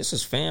friends. This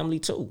is family,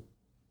 too.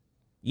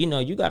 You know,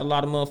 you got a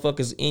lot of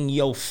motherfuckers in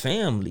your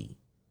family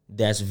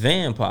that's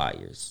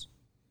vampires.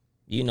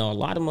 You know, a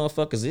lot of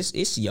motherfuckers,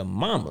 it's your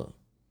mama.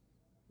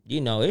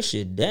 You know, it's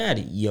your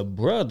daddy, your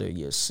brother,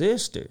 your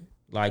sister.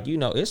 Like, you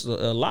know, it's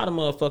a lot of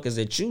motherfuckers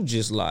that you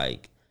just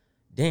like,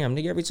 damn,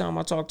 nigga, every time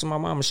I talk to my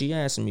mama, she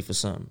asking me for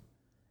something.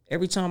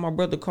 Every time my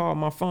brother called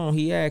my phone,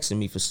 he asking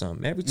me for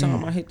something. Every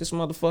time I hit this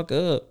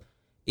motherfucker up,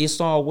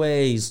 it's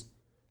always,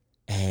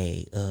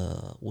 hey,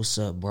 what's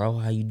up, bro?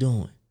 How you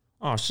doing?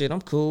 Oh, shit, I'm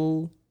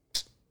cool.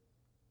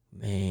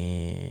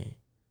 Man,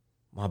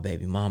 my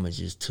baby mama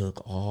just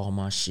took all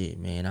my shit,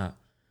 man.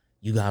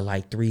 You got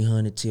like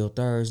 300 till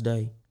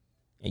Thursday.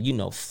 And you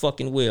know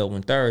fucking well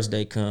when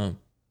Thursday come,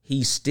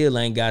 he still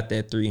ain't got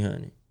that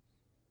 300.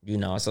 You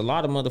know, it's a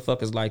lot of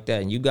motherfuckers like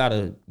that. And you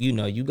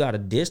gotta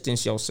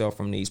distance yourself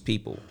from these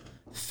people,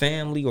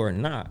 family or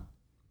not.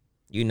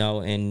 You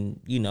know, and,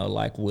 you know,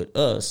 like with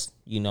us,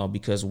 you know,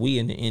 because we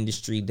in the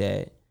industry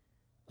that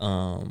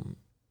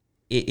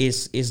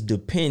it's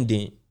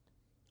dependent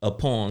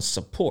upon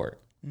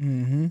support.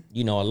 Mm-hmm.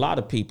 You know, a lot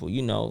of people,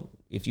 you know,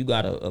 if you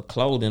got a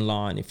clothing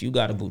line, if you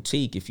got a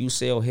boutique, if you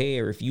sell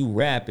hair, if you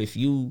rap, if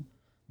you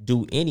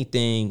do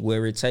anything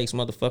where it takes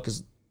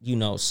motherfuckers, you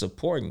know,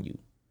 supporting you.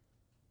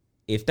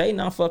 If they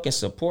not fucking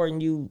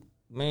supporting you,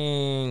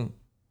 man,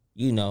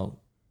 you know,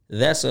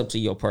 that's up to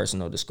your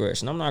personal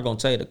discretion. I'm not going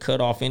to tell you to cut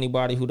off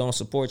anybody who don't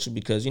support you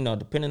because, you know,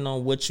 depending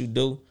on what you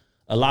do,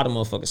 a lot of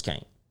motherfuckers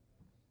can't.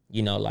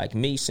 You know, like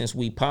me, since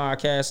we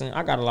podcasting,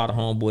 I got a lot of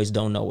homeboys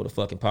don't know what a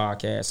fucking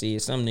podcast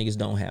is. Some niggas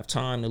don't have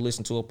time to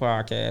listen to a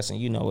podcast, and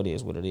you know it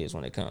is what it is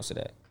when it comes to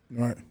that.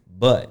 Right.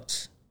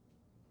 But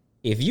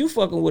if you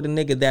fucking with a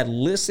nigga that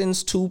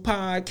listens to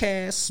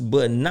podcasts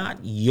but not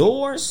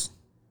yours,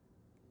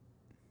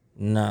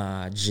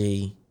 nah,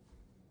 G.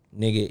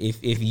 Nigga,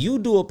 if you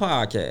do a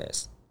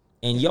podcast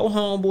and your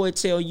homeboy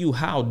tell you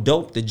how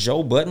dope the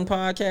Joe Budden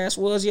podcast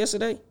was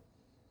yesterday,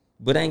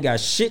 but ain't got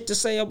shit to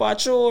say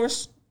about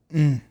yours,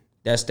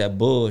 that's that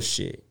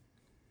bullshit.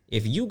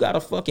 If you got a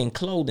fucking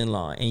clothing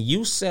line and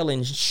you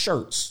selling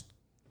shirts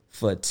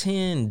for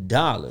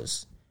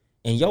 $10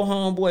 and your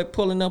homeboy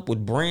pulling up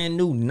with brand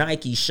new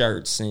Nike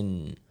shirts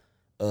and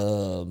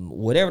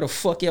whatever the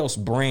fuck else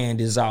brand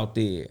is out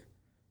there,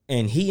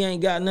 and he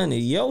ain't got none of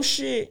your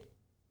shit,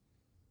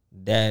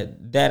 that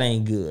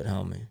ain't good,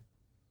 homie.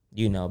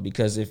 You know,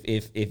 because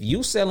if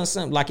you selling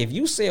something, like if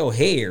you sell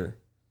hair,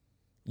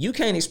 you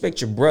can't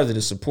expect your brother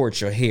to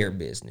support your hair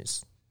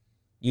business.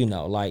 You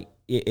know, like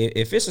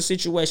if it's a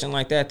situation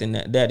like that, then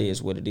that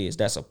is what it is.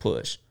 That's a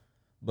push.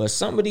 But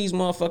some of these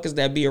motherfuckers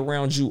that be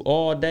around you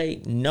all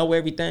day, know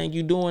everything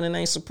you doing and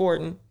ain't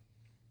supporting,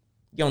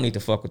 you don't need to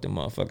fuck with them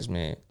motherfuckers,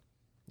 man.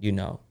 You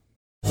know.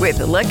 With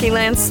the Lucky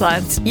Land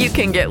Slots, you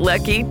can get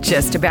lucky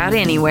just about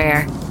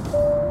anywhere.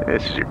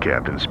 This is your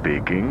captain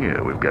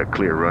speaking. We've got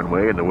clear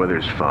runway and the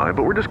weather's fine,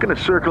 but we're just going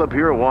to circle up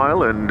here a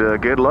while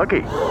and get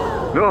lucky.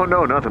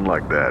 No, nothing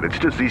like that. It's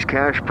just these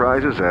cash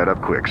prizes add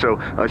up quick. So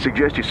I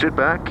suggest you sit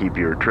back, keep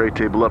your tray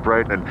table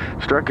upright, and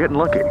start getting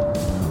lucky.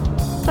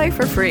 Play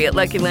for free at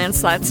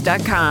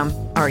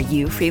LuckyLandSlots.com. Are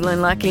you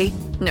feeling lucky?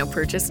 No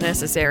purchase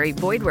necessary.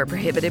 Void where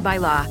prohibited by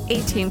law.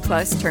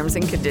 18+ terms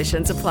and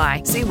conditions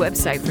apply. See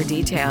website for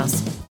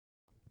details.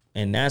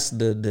 And that's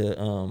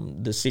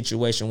the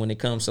situation when it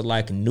comes to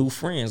like new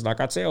friends. Like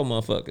I tell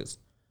motherfuckers,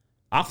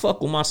 I fuck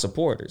with my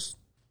supporters.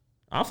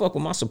 I fuck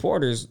with my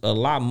supporters a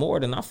lot more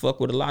than I fuck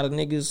with a lot of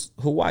niggas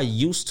who I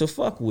used to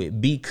fuck with,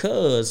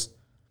 because,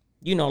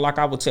 you know, like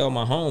I would tell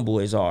my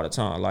homeboys all the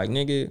time, like,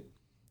 nigga,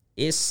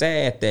 it's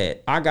sad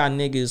that I got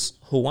niggas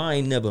who I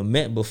ain't never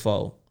met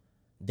before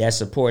that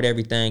support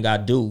everything I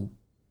do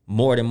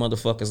more than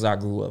motherfuckers I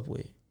grew up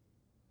with.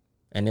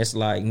 And it's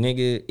like,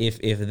 nigga,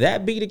 if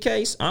that be the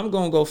case, I'm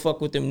going to go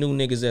fuck with them new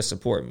niggas that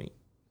support me.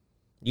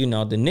 You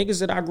know, the niggas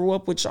that I grew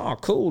up with, y'all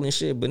cool and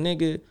shit, but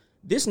nigga,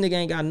 this nigga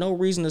ain't got no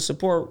reason to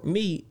support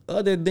me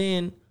other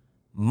than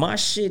my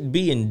shit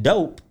being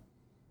dope,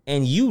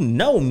 and you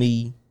know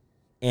me,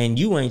 and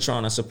you ain't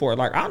trying to support.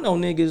 Like, I know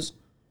niggas,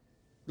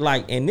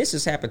 like, and this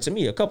has happened to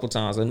me a couple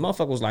times, and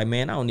motherfucker was like,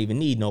 man, I don't even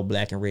need no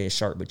black and red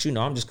shirt, but you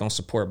know, I'm just going to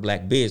support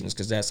black business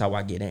because that's how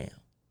I get down.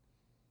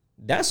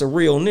 That's a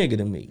real nigga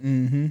to me.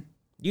 Mm-hmm.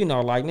 You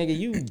know, like, nigga,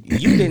 you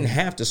didn't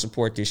have to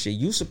support this shit.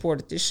 You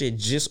supported this shit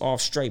just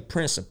off straight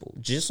principle,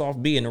 just off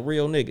being a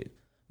real nigga.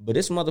 But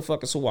it's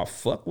motherfuckers who I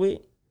fuck with,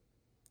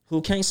 who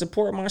can't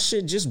support my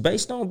shit just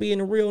based on being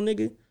a real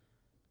nigga.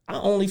 I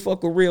only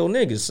fuck with real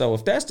niggas. So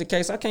if that's the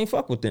case, I can't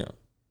fuck with them.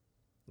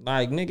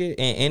 Like, nigga,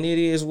 and it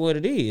is what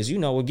it is. You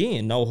know,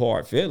 again, no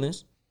hard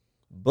feelings.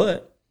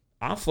 But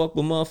I fuck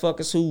with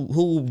motherfuckers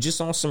who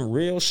just on some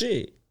real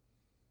shit.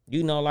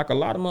 You know, like a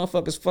lot of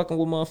motherfuckers fucking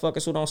with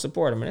motherfuckers who don't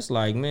support them. And it's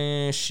like,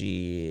 man,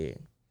 shit,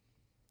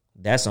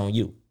 that's on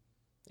you.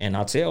 And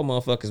I tell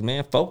motherfuckers,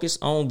 man, focus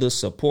on the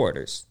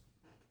supporters.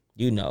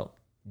 You know,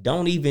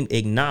 don't even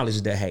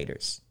acknowledge the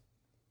haters.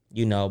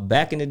 You know,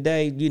 back in the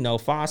day, you know,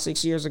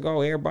 5-6 years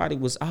ago, everybody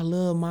was, I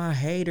love my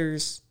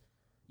haters.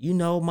 You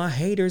know, my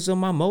haters are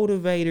my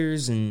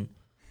motivators and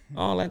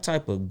all that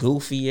type of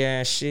goofy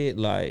ass shit.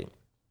 Like,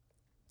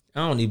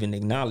 I don't even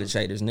acknowledge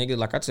haters, nigga.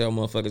 Like I tell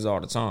motherfuckers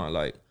all the time,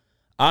 like,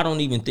 I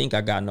don't even think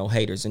I got no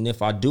haters. And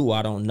if I do,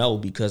 I don't know,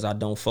 because I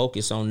don't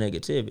focus on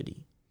negativity.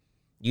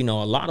 You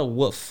know, a lot of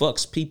what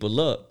fucks people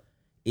up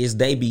is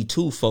they be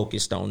too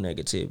focused on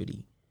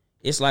negativity.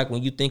 It's like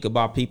when you think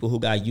about people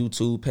who got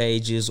YouTube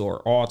pages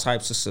or all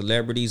types of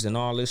celebrities and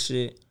all this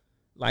shit.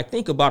 Like,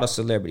 think about a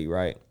celebrity,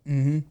 right?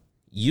 Mm-hmm.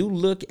 You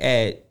look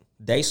at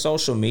their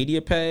social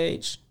media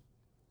page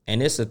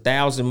and it's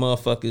 1,000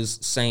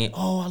 motherfuckers saying,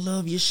 oh, I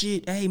love your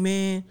shit. Hey,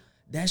 man,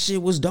 that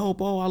shit was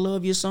dope. Oh, I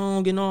love your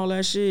song and all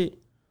that shit.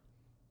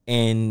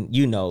 And,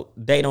 you know,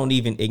 they don't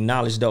even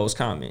acknowledge those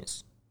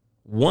comments.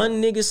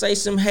 One nigga say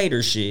some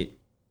hater shit,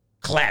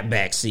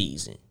 clapback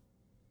season.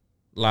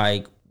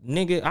 Like,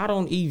 nigga, I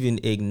don't even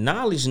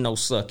acknowledge no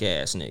suck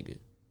ass nigga.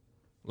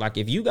 Like,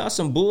 if you got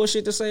some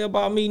bullshit to say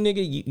about me,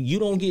 nigga, you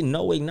don't get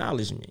no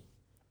acknowledgement.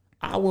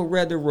 I would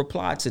rather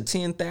reply to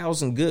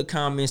 10,000 good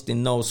comments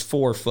than those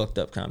 4 fucked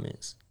up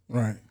comments.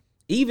 Right.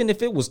 Even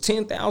if it was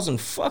 10,000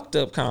 fucked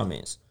up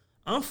comments,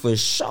 I'm for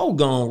sure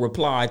gonna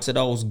reply to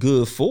those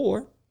good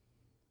 4,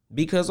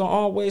 because I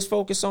always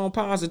focus on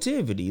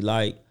positivity.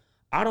 Like,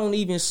 I don't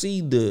even see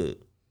the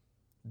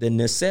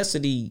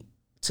necessity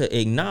to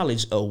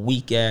acknowledge a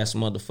weak ass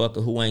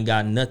motherfucker who ain't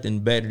got nothing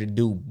better to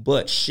do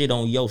but shit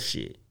on your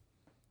shit.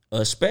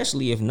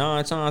 Especially if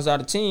 9 times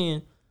out of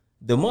 10,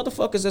 the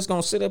motherfuckers that's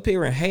gonna sit up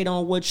here and hate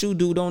on what you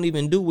do don't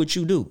even do what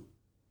you do.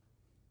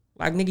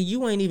 Like, nigga,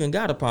 you ain't even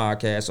got a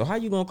podcast, so how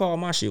you gonna call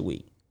my shit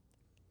weak?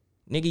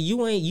 Nigga,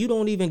 you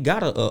don't even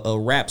got a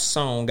rap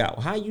song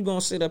out. How you gonna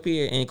sit up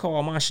here and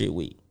call my shit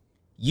weak?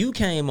 You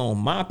came on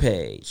my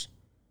page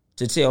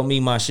to tell me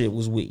my shit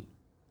was weak.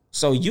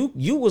 So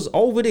you was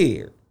over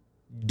there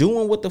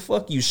doing what the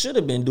fuck you should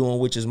have been doing,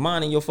 which is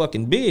minding your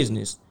fucking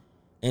business,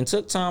 and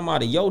took time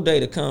out of your day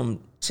to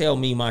come tell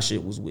me my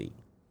shit was weak.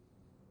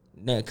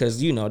 Now,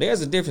 because, you know,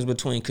 there's a difference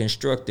between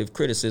constructive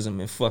criticism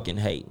and fucking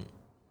hating.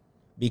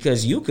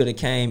 Because you could have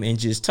came and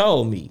just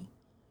told me,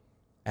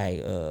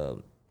 hey,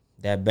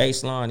 That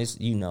bass line is,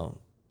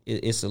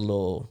 it's a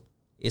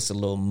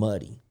little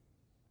muddy.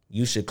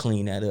 You should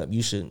clean that up.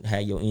 You should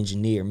have your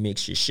engineer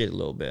mix your shit a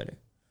little better.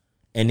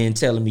 And then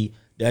telling me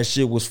that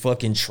shit was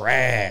fucking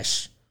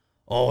trash.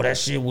 Oh, that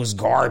shit was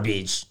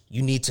garbage.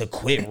 You need to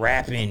quit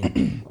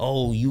rapping.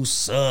 Oh, you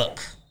suck.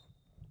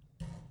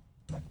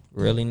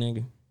 Really,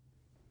 nigga?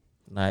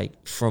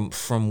 Like,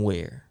 from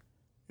where?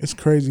 It's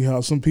crazy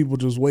how some people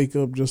just wake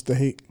up just to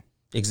hate.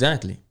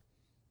 Exactly.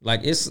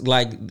 Like, it's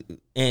like,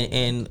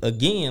 and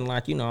again,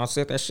 like, I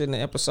said that shit in the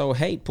episode,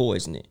 hate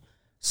poisoning.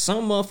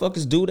 Some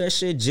motherfuckers do that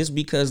shit just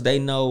because they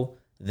know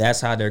that's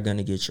how they're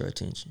gonna get your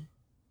attention.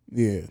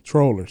 Yeah,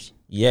 trollers.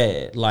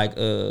 Yeah, like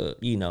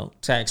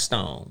Tax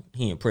Stone,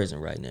 he in prison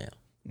right now.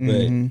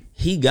 But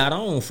he got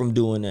on from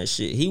doing that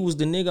shit. He was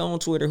the nigga on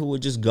Twitter who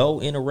would just go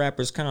in a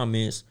rapper's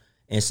comments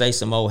and say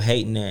some old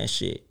hating ass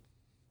shit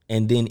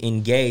and then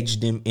engage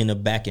them in a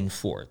back and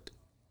forth.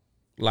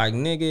 Like,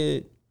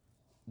 nigga,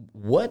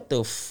 what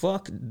the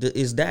fuck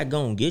is that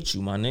gonna get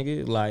you, my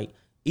nigga? Like,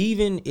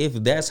 even if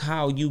that's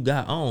how you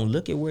got on,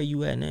 look at where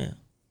you at now.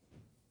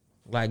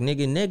 Like,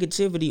 nigga,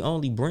 negativity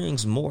only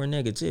brings more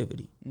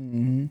negativity.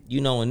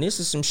 And this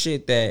is some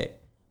shit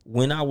that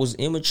when I was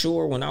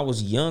immature, when I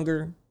was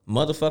younger,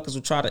 motherfuckers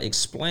would try to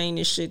explain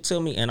this shit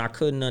to me and I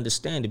couldn't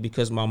understand it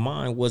because my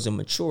mind wasn't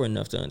mature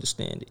enough to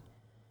understand it.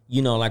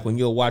 Like when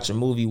you'll watch a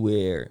movie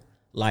where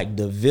like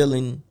the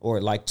villain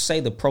or like say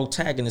the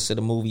protagonist of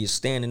the movie is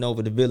standing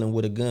over the villain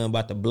with a gun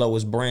about to blow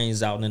his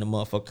brains out and then the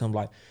motherfucker come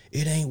like,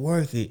 it ain't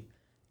worth it.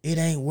 It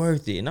ain't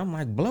worth it. And I'm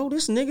like, blow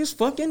this nigga's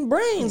fucking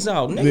brains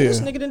out. Nigga, This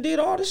nigga done did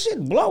all this shit.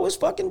 Blow his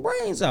fucking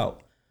brains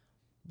out.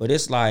 But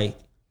it's like,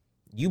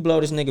 you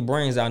blow this nigga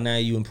brains out, now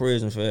you in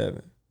prison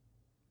forever.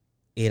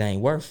 It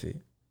ain't worth it.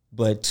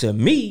 But to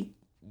me,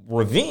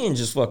 revenge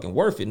is fucking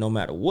worth it no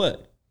matter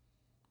what.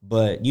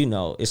 But,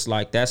 it's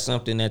like that's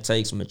something that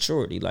takes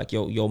maturity. Like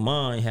your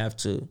mind have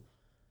to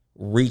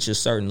reach a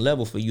certain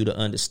level for you to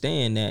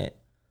understand that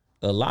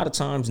a lot of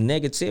times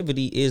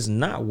negativity is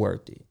not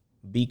worth it.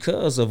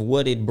 Because of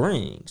what it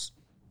brings.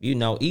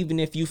 Even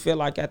if you feel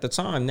like at the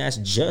time that's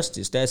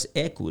justice, that's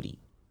equity.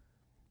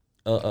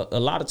 A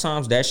lot of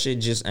times that shit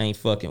just ain't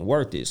fucking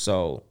worth it.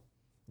 So,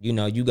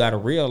 you got to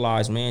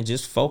realize, man,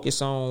 just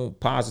focus on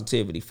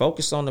positivity.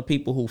 Focus on the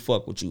people who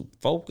fuck with you.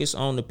 Focus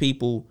on the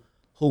people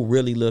who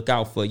really look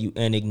out for you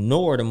and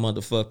ignore the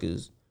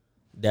motherfuckers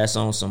that's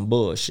on some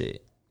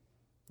bullshit.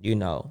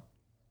 And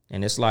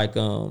it's like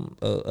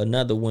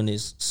another one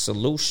is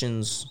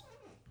solutions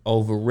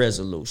over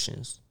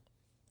resolutions.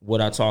 What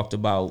I talked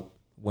about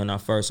when I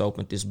first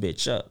opened this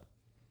bitch up.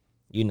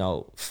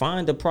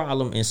 Find a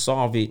problem and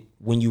solve it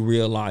when you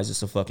realize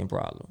it's a fucking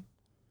problem.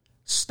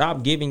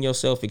 Stop giving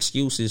yourself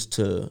excuses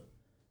to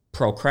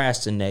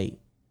procrastinate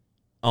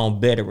on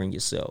bettering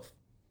yourself.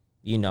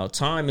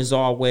 Time is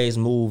always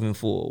moving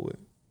forward.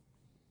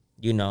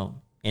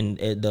 And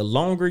the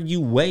longer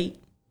you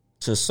wait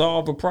to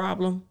solve a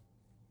problem,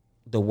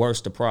 the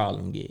worse the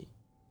problem get.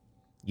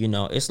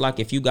 It's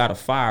like if you got a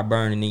fire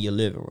burning in your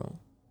living room.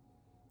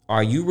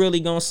 Are you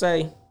really gonna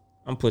say, I'm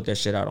gonna put that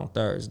shit out on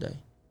Thursday?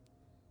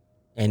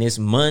 And it's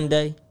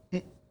Monday?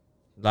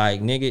 Like,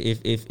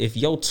 nigga, if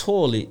your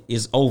toilet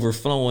is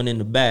overflowing in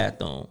the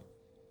bathroom,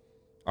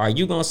 are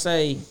you gonna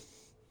say,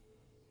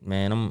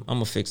 man, I'm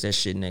gonna fix that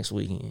shit next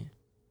weekend?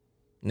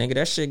 Nigga,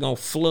 that shit gonna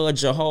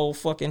flood your whole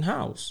fucking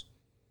house.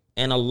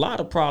 And a lot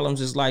of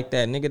problems is like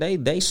that,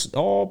 nigga. They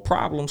all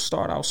problems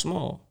start out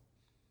small.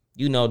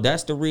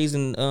 That's the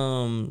reason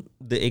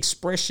the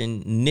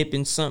expression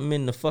nipping something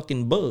in the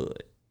fucking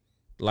bud.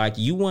 Like,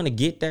 you want to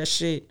get that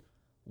shit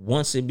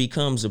once it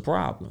becomes a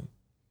problem.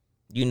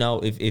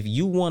 If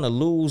you want to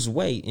lose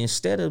weight,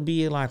 instead of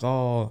being like,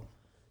 oh,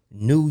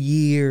 new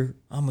year,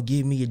 I'm going to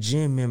give me a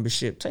gym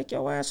membership. Take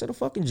your ass to the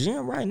fucking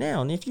gym right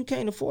now. And if you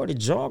can't afford to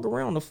jog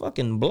around the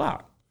fucking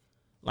block,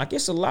 like,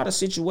 it's a lot of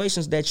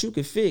situations that you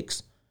could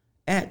fix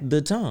at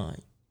the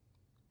time.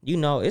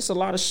 It's a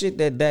lot of shit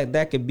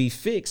that could be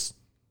fixed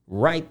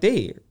right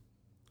there.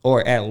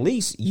 Or at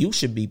least you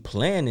should be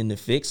planning to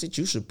fix it.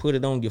 You should put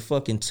it on your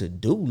fucking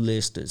to-do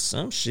list or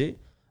some shit.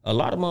 A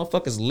lot of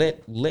motherfuckers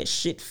let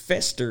shit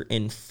fester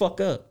and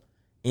fuck up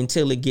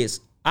until it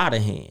gets out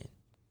of hand.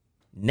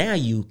 Now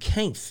you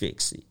can't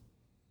fix it.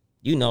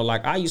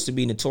 Like I used to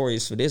be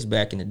notorious for this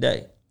back in the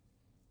day.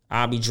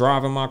 I'll be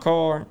driving my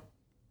car.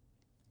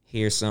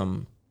 Here's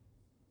some,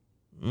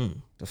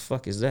 the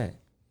fuck is that?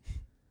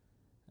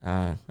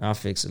 I'll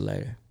fix it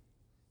later.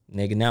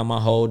 Nigga, now my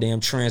whole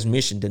damn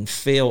transmission done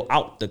fell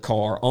out the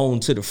car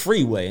onto the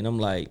freeway. And I'm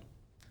like,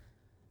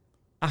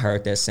 I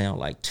heard that sound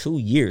like 2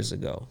 years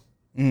ago.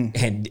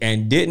 And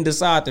didn't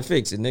decide to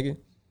fix it, nigga.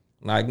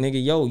 Like,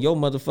 nigga, your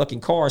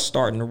motherfucking car's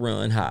starting to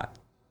run hot.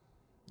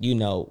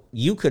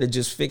 You could have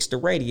just fixed the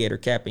radiator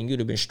cap and you'd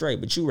have been straight,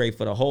 but you ready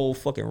for the whole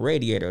fucking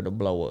radiator to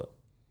blow up.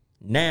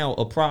 Now,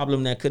 a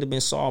problem that could have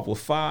been solved with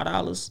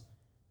 $5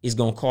 is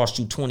going to cost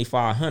you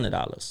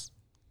 $2,500.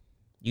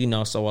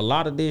 So a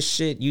lot of this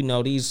shit,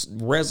 these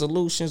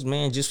resolutions,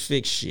 man, just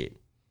fix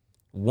shit.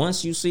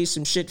 Once you see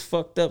some shit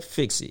fucked up,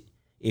 fix it.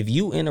 If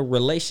you in a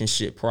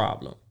relationship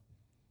problem,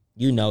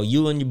 You know,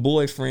 you and your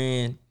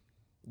boyfriend,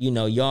 you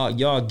know,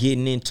 y'all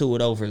getting into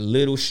it over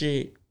little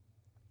shit.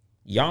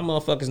 Y'all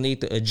motherfuckers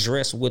need to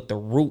address what the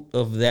root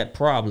of that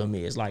problem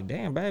is. Like,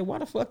 damn, babe, why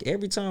the fuck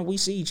every time we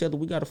see each other,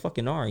 we gotta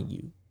fucking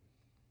argue?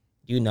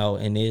 You know,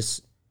 and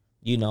it's,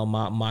 you know,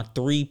 my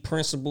 3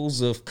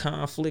 principles of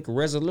conflict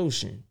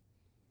resolution.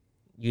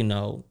 You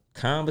know,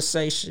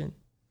 conversation,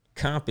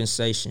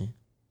 compensation,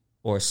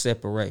 or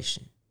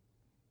separation.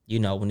 You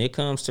know, when it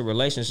comes to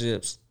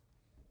relationships,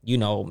 you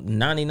know,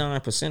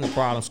 99% of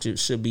problems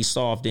should be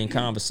solved in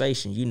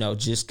conversation, you know,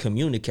 just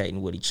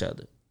communicating with each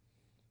other.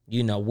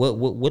 You know,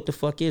 what the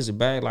fuck is it,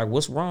 babe? Like,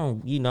 what's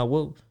wrong? You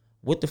know,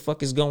 what the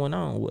fuck is going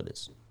on with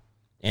us?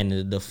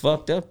 And the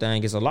fucked up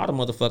thing is a lot of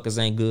motherfuckers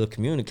ain't good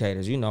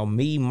communicators. You know,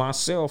 me,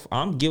 myself,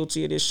 I'm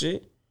guilty of this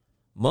shit.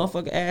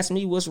 Motherfucker ask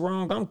me what's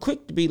wrong, I'm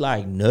quick to be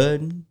like,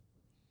 nothing.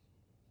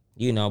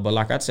 You know, but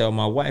like I tell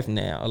my wife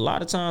now, a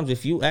lot of times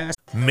if you ask...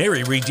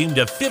 Mary redeemed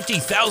a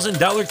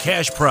 $50,000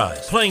 cash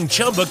prize playing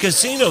Chumba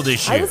Casino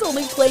this year. I was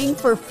only playing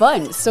for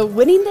fun, so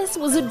winning this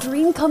was a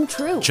dream come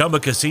true. Chumba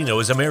Casino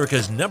is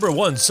America's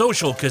 #1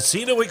 social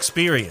casino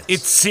experience.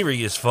 It's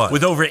serious fun.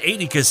 With over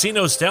 80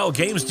 casino-style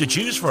games to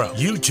choose from,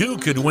 you too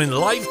could win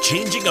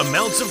life-changing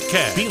amounts of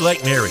cash. Be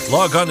like Mary.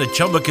 Log on to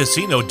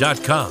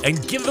ChumbaCasino.com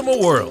and give them a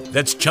whirl.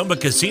 That's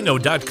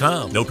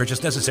ChumbaCasino.com. No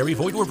purchase necessary.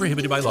 Void where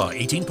prohibited by law.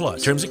 18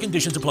 plus. Terms and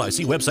conditions apply.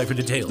 See website for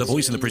details. The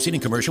voice in the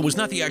preceding commercial was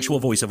not the actual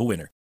voice of a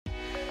winner.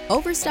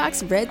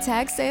 Overstock's Red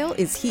Tag Sale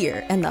is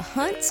here and the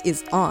hunt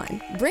is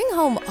on. Bring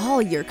home all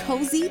your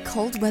cozy,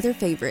 cold weather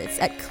favorites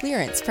at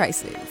clearance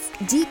prices.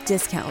 Deep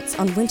discounts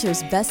on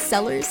winter's best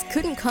sellers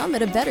couldn't come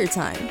at a better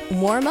time.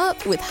 Warm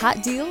up with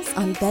hot deals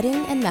on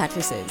bedding and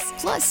mattresses.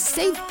 Plus,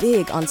 save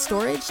big on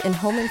storage and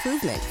home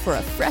improvement for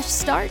a fresh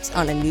start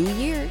on a new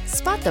year.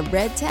 Spot the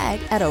red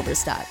tag at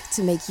Overstock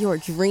to make your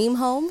dream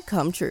home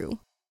come true.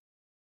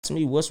 Ask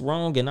me what's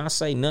wrong and I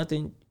say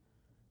nothing,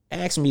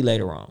 ask me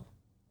later on.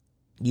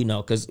 You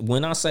know, because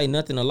when I say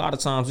nothing, a lot of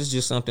times it's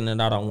just something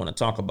that I don't want to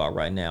talk about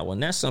right now.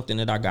 And that's something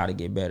that I got to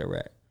get better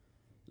at.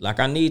 Like,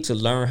 I need to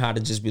learn how to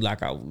just be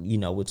like,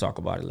 we'll talk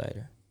about it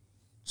later.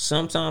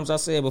 Sometimes I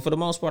say it, but for the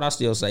most part, I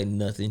still say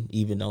nothing,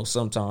 even though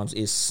sometimes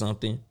it's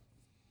something,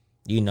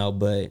 you know,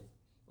 but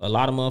a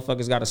lot of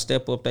motherfuckers got to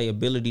step up their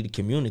ability to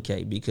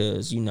communicate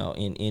because, you know,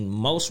 in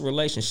most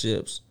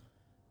relationships,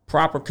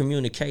 proper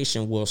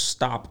communication will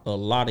stop a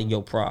lot of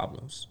your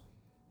problems.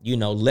 You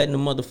know, letting the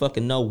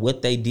motherfucker know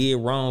what they did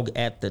wrong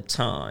at the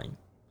time,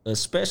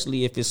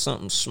 especially if it's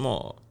something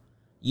small,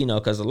 you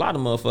know, because a lot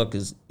of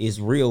motherfuckers is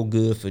real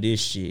good for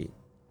this shit,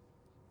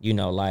 you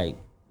know, like,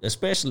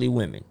 especially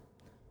women.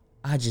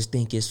 I just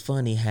think it's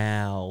funny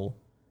how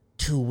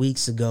 2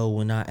 weeks ago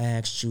when I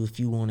asked you if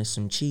you wanted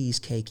some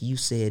cheesecake, you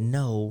said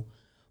no,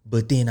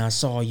 but then I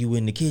saw you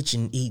in the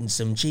kitchen eating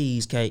some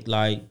cheesecake.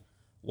 Like,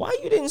 why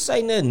you didn't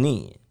say nothing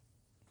then?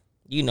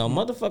 You know,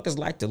 motherfuckers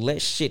like to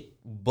let shit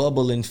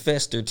bubble and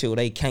fester till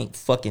they can't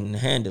fucking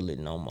handle it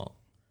no more.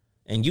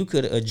 And you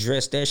could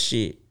address that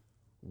shit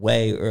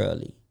way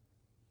early.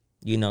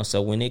 You know,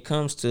 so when it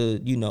comes to,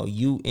 you know,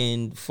 you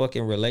in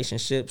fucking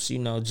relationships, you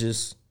know,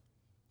 just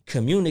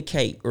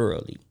communicate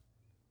early.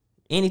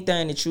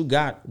 Anything that you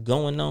got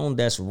going on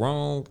that's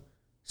wrong,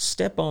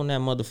 step on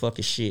that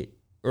motherfucking shit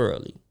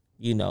early.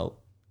 You know,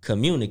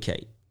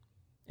 communicate.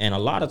 And a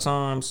lot of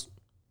times,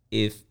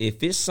 if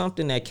it's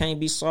something that can't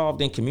be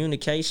solved in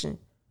communication,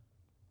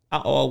 I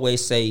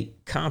always say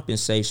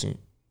compensation,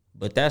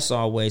 but that's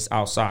always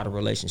outside of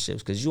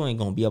relationships because you ain't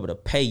going to be able to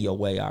pay your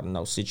way out of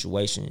no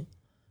situation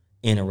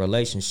in a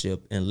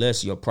relationship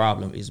unless your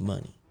problem is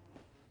money.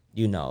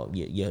 You know,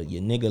 your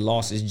nigga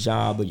lost his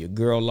job or your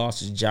girl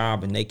lost his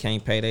job and they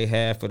can't pay their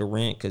half of the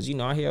rent because, you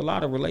know, I hear a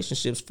lot of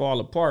relationships fall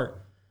apart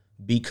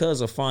because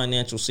of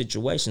financial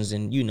situations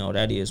and, you know,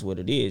 that is what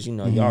it is. You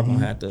know, y'all going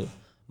to have to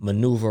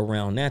maneuver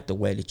around that the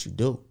way that you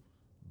do.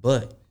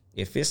 But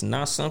if it's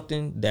not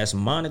something that's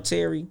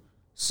monetary,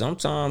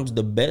 sometimes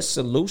the best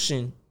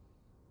solution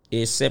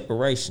is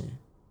separation.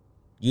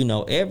 You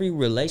know, every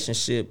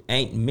relationship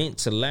ain't meant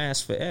to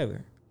last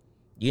forever.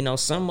 You know,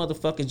 some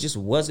motherfuckers just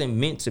wasn't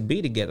meant to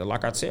be together.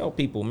 Like I tell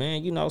people,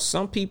 man, you know,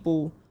 some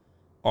people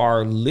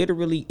are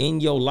literally in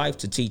your life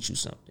to teach you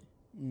something.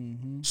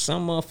 Mm-hmm.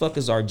 Some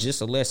motherfuckers are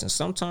just a lesson.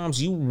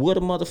 Sometimes you would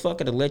a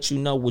motherfucker to let you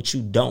know what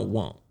you don't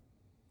want.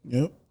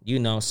 Yep. You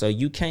know, so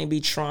you can't be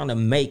trying to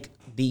make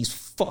these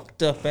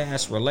fucked up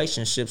ass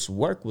relationships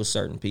work with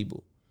certain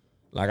people.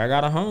 Like I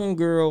got a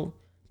homegirl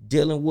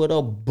dealing with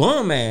a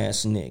bum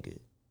ass nigga.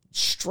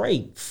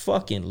 Straight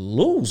fucking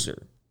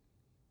loser.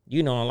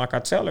 You know, like I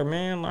tell her,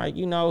 man, like,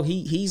 you know,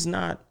 he's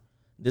not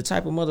the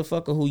type of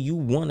motherfucker who you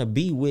want to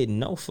be with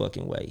no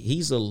fucking way.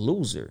 He's a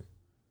loser.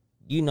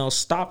 You know,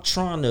 stop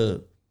trying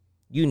to,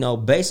 you know,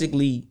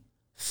 basically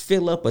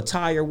fill up a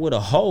tire with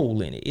a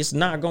hole in it. It's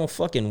not gonna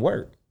fucking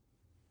work.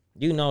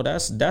 You know,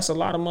 that's a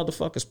lot of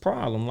motherfuckers'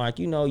 problem. Like,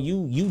 you know,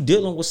 you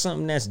dealing with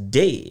something that's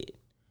dead.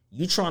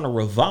 You trying to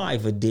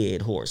revive a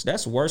dead horse.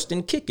 That's worse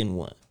than kicking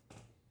one.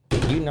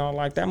 You know,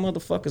 like that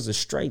motherfucker's a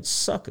straight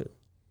sucker.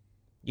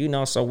 You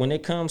know, so when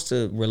it comes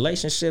to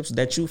relationships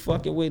that you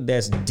fucking with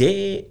that's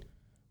dead,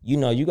 you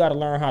know, you got to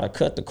learn how to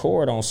cut the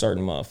cord on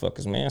certain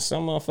motherfuckers, man.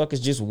 Some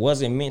motherfuckers just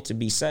wasn't meant to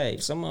be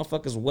saved. Some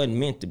motherfuckers wasn't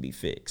meant to be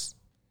fixed.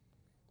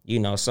 You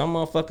know, some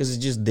motherfuckers is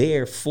just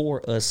there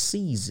for a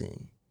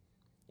season.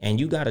 And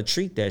you got to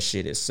treat that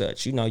shit as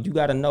such. You know, you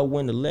got to know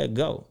when to let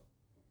go,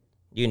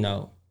 you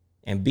know,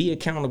 and be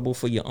accountable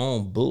for your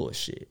own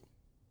bullshit.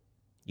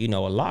 You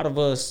know, a lot of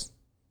us,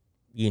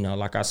 you know,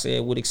 like I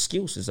said, with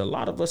excuses, a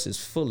lot of us is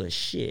full of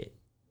shit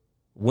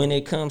when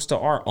it comes to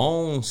our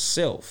own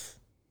self.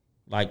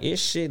 Like,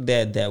 it's shit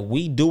that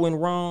we doing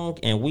wrong,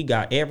 and we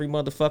got every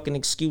motherfucking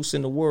excuse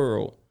in the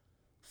world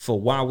for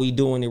why we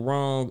doing it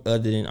wrong,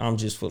 other than I'm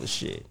just full of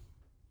shit.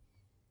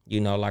 You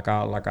know, like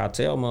I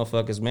tell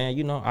motherfuckers, man,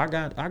 you know, I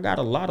got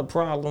a lot of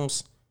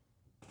problems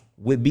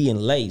with being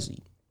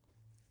lazy.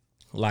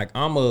 Like,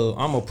 I'm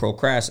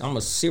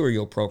a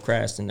serial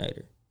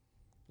procrastinator.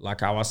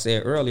 Like how I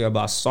said earlier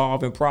about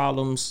solving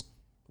problems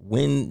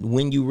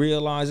when you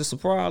realize it's a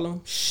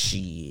problem,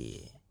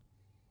 shit.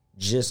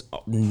 Just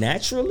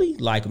naturally,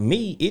 like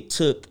me, it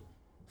took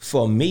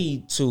for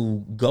me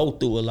to go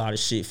through a lot of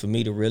shit for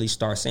me to really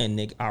start saying,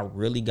 nigga, I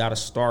really gotta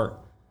start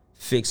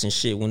fixing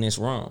shit when it's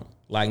wrong.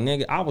 Like,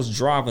 nigga, I was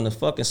driving a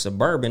fucking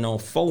Suburban on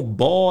 4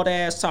 bald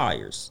ass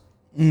tires.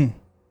 I'm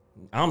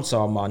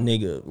talking about,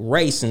 nigga,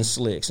 racing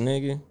slicks,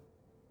 nigga.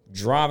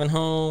 Driving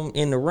home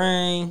in the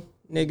rain,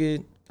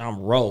 nigga, I'm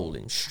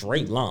rolling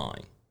straight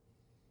line.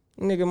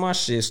 Nigga, my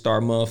shit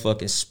start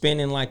motherfucking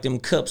spinning like them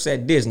cups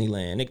at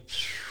Disneyland, nigga.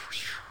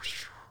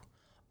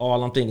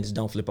 All I'm thinking is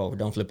don't flip over,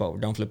 don't flip over,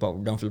 don't flip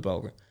over, don't flip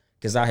over.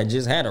 Because I had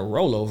just had a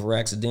rollover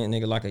accident,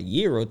 nigga, like a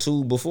year or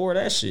two before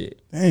that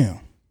shit. Damn.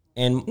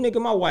 And,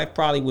 nigga, my wife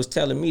probably was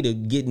telling me to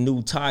get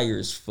new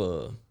tires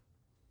for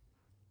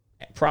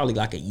probably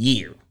like a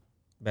year.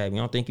 Baby,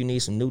 you don't think you need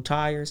some new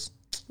tires?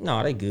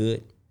 No, they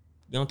good.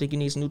 You don't think you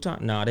need some new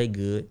tires? No, they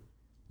good.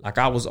 Like,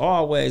 I was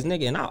always,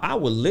 nigga, and I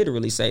would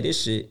literally say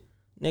this shit,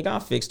 nigga, I'll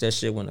fix that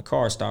shit when the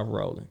car stop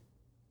rolling.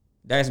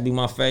 That's be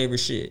my favorite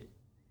shit.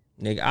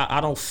 Nigga,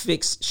 I don't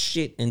fix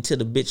shit until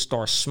the bitch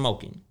starts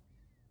smoking.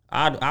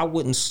 I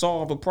wouldn't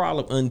solve a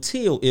problem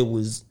until it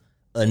was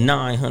a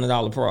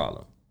 $900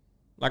 problem.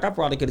 Like, I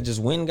probably could have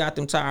just went and got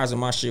them tires and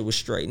my shit was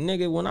straight.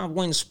 Nigga, when I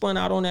went and spun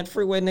out on that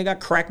freeway, nigga, I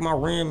cracked my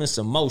rim and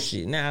some more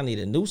shit. Now I need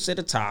a new set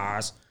of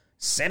tires,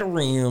 set of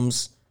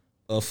rims,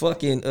 a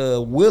fucking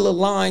wheel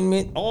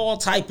alignment, all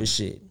type of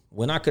shit.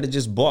 When I could have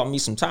just bought me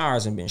some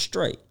tires and been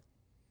straight.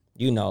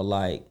 You know,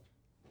 like,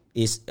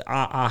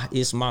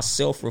 it's my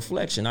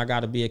self-reflection. I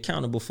got to be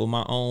accountable for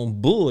my own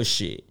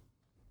bullshit.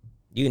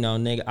 You know,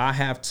 nigga, I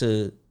have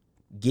to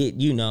get,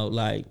 you know,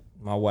 like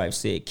my wife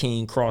said,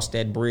 King, cross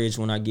that bridge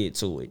when I get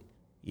to it.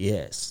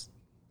 Yes.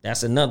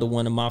 That's another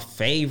one of my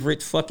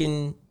favorite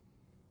fucking...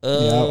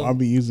 yeah, I'll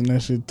be using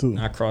that shit too.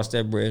 I cross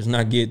that bridge when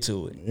I get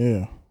to it.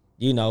 Yeah.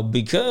 You know,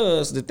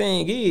 because the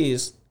thing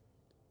is,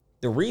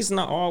 the reason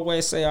I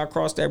always say I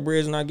cross that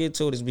bridge when I get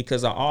to it is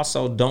because I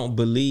also don't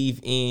believe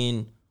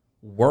in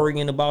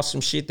worrying about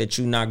some shit that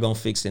you're not gonna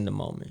fix in the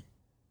moment.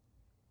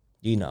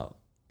 You know,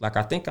 like,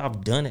 I think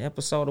I've done an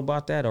episode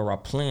about that, or I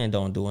planned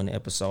on doing an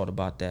episode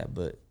about that.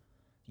 But,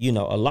 you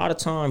know, a lot of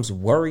times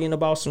worrying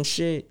about some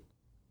shit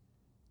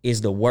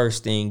is the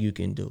worst thing you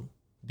can do,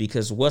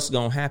 because what's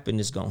gonna happen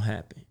is gonna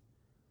happen.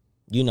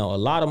 You know, a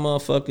lot of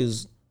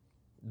motherfuckers,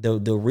 the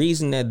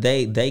reason that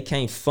they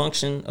can't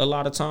function a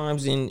lot of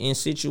times in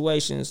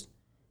situations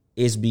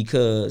is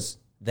because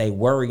they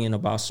worrying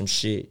about some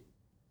shit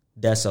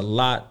that's a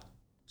lot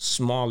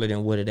smaller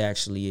than what it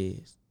actually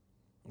is.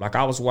 Like,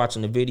 I was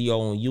watching a video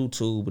on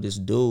YouTube with this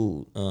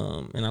dude,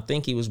 and I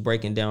think he was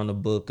breaking down the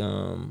book,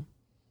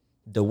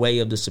 The Way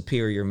of the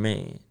Superior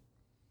Man.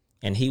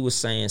 And he was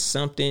saying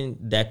something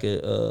that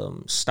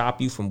could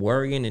stop you from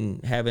worrying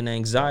and having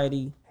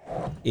anxiety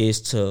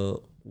is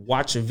to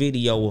watch a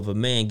video of a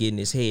man getting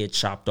his head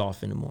chopped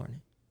off in the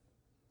morning.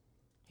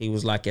 He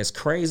was like, as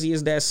crazy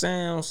as that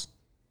sounds,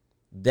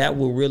 that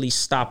will really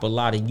stop a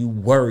lot of you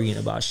worrying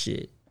about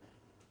shit.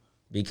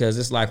 Because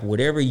it's like,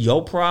 whatever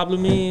your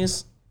problem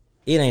is,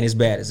 it ain't as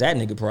bad as that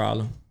nigga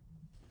problem.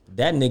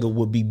 That nigga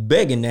would be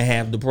begging to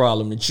have the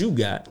problem that you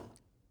got.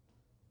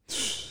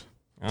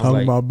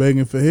 Talking about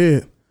begging for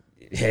head.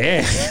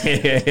 Yeah.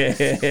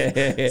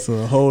 So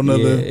a whole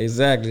nother. Yeah,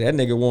 exactly. That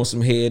nigga wants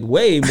some head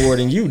way more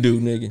than you do,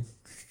 nigga.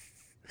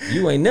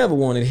 You ain't never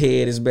wanted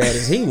head as bad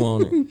as he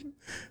wanted.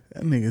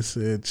 That nigga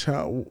said,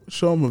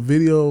 show him a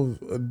video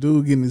of a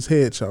dude getting his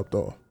head chopped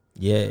off.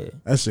 Yeah.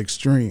 That's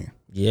extreme.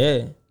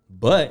 Yeah.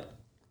 But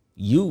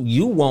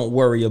you won't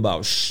worry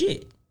about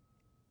shit.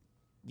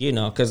 You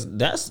know, because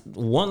that's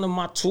one of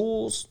my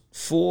tools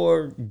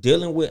for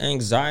dealing with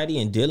anxiety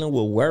and dealing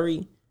with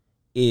worry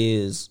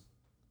is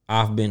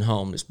I've been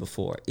homeless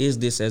before. Is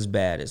this as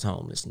bad as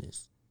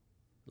homelessness?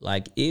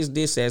 Like, is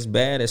this as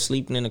bad as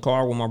sleeping in the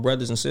car with my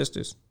brothers and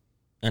sisters?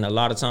 And a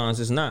lot of times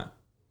it's not.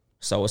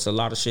 So it's a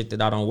lot of shit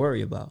that I don't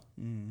worry about.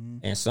 Mm-hmm.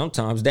 And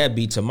sometimes that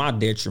be to my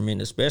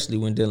detriment, especially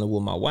when dealing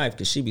with my wife,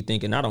 because she be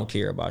thinking I don't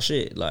care about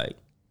shit. Like,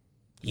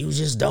 you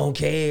just don't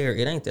care.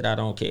 It ain't that I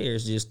don't care.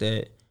 It's just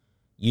that,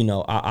 you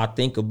know, I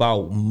think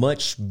about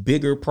much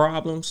bigger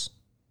problems.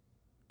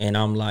 And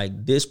I'm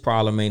like, this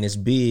problem ain't as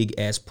big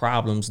as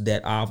problems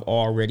that I've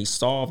already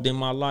solved in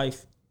my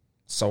life.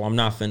 So I'm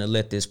not finna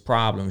let this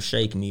problem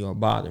shake me or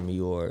bother me,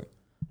 or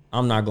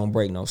I'm not gonna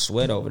break no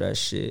sweat over that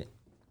shit.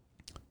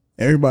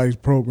 Everybody's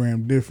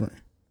programmed different.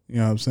 You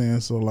know what I'm saying?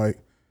 So like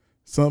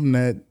something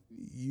that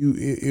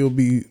it'll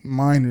be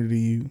minor to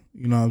you,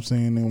 you know what I'm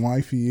saying? And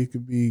wifey, it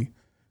could be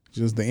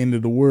just the end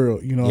of the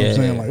world. You know what I'm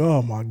saying? Like,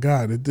 oh my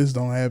God, if this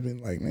don't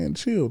happen, like, man,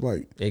 chill.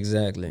 Like,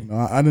 exactly. You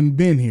know, I done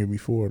been here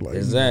before. Like,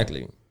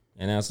 exactly. You know.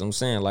 And that's what I'm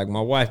saying. Like,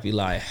 my wife be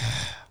like,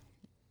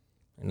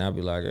 and I'll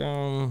be like,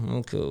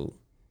 I'm cool.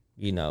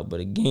 You know, but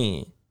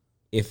again,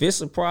 if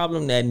it's a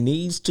problem that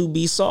needs to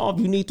be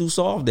solved, you need to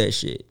solve that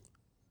shit.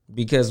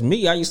 Because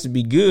me, I used to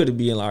be good at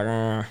being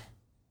like,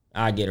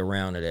 I get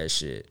around to that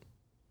shit.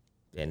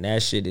 And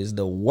that shit is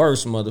the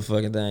worst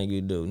motherfucking thing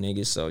you do,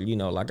 nigga. So, you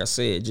know, like I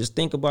said, just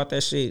think about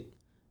that shit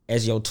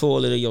as your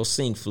toilet or your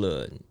sink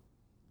flooding.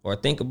 Or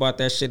think about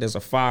that shit as a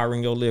fire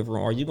in your living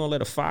room. Are you going to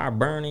let a fire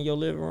burn in your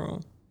living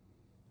room?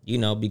 You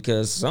know,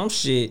 because some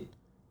shit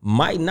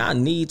might not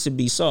need to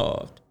be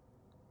solved.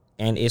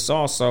 And it's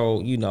also,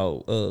 you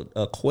know,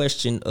 a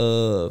question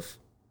of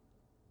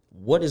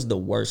what is the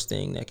worst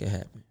thing that can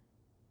happen?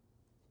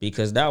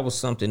 Because that was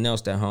something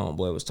else that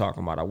homeboy was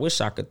talking about. I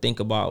wish I could think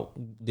about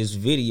this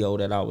video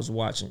that I was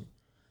watching.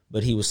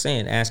 But he was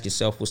saying, ask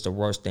yourself what's the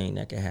worst thing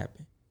that can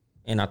happen.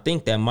 And I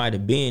think that might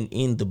have been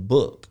in the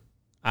book.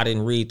 I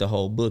didn't read the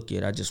whole book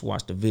yet. I just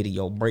watched the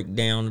video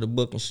breakdown of the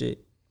book and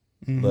shit.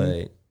 Mm-hmm.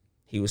 But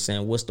he was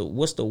saying, what's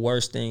the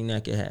worst thing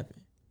that could happen?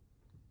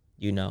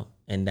 You know?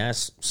 And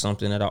that's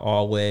something that I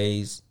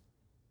always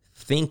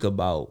think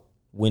about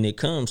when it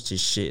comes to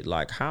shit.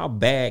 Like, how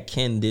bad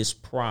can this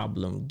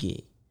problem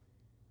get?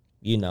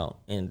 You know,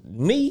 and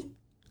me,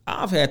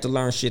 I've had to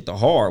learn shit the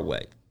hard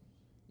way.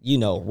 You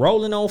know,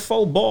 rolling on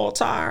 4-ball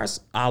tires,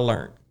 I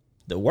learned.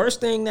 The worst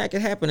thing that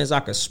could happen is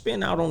I could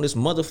spin out on this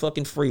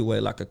motherfucking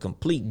freeway like a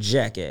complete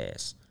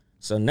jackass.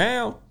 So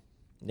now,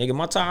 nigga,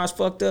 my tires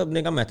fucked up,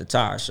 nigga, I'm at the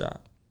tire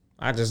shop.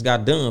 I just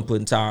got done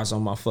putting tires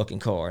on my fucking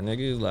car.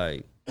 Nigga,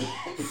 like,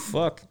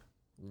 fuck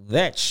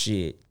that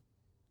shit.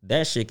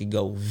 That shit could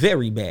go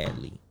very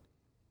badly.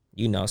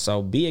 You know,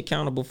 so be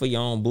accountable for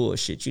your own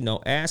bullshit. You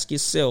know, ask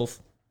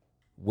yourself,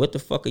 what the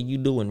fuck are you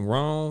doing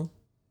wrong?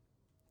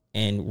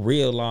 And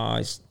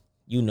realize,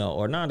 you know,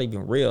 or not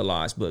even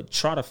realize, but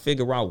try to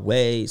figure out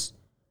ways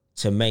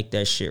to make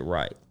that shit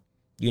right.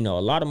 You know,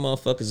 a lot of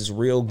motherfuckers is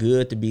real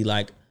good to be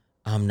like,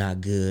 I'm not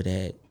good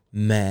at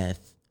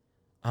math.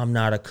 I'm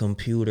not a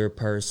computer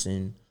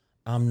person.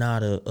 I'm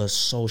not a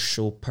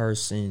social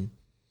person.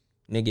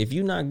 Nigga, if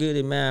you're not good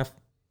at math,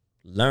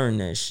 learn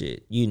that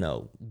shit. You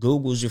know,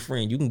 Google's your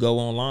friend. You can go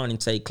online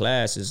and take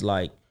classes.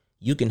 Like,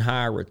 you can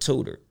hire a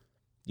tutor.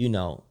 You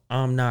know,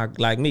 I'm not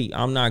like me.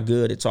 I'm not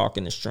good at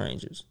talking to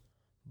strangers.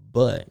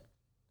 But,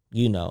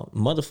 you know,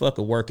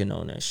 motherfucker working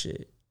on that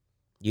shit.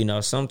 You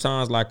know,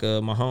 sometimes like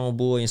my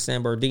homeboy in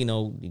San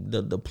Bernardino,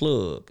 the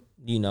plug,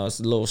 you know, it's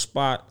a little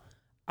spot.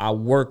 I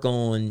work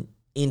on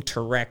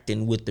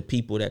interacting with the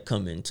people that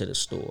come into the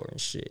store and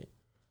shit.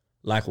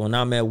 Like when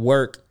I'm at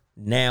work,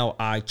 now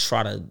I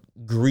try to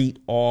greet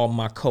all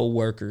my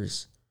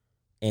coworkers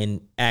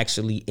and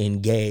actually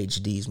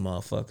engage these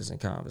motherfuckers in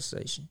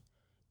conversation.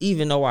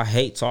 Even though I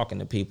hate talking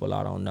to people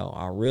I don't know,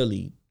 I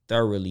really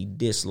thoroughly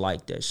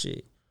dislike that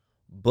shit.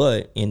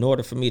 But in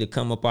order for me to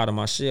come up out of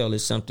my shell,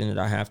 it's something that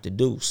I have to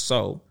do.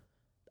 So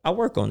I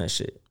work on that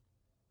shit,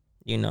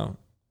 you know.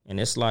 And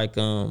it's like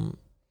a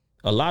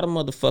lot of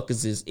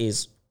motherfuckers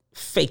is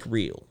fake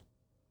real.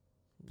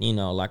 You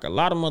know, like a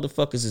lot of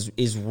motherfuckers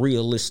is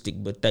realistic,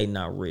 but they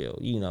not real.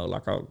 You know,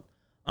 like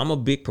I'm a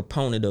big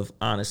proponent of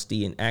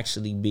honesty and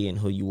actually being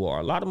who you are.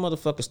 A lot of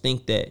motherfuckers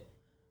think that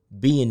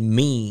being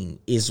mean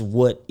is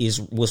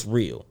what's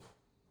real.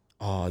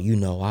 Oh, you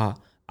know,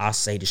 I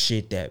say the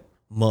shit that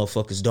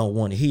motherfuckers don't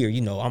want to hear.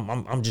 You know,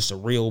 I'm just a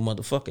real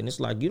motherfucker. And it's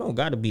like, you don't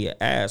got to be an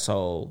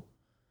asshole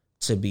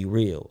to be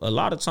real. A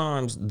lot of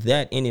times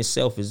that in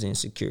itself is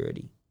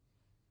insecurity.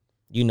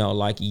 You know,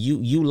 like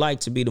you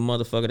like to be the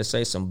motherfucker to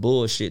say some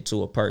bullshit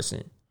to a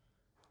person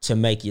to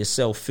make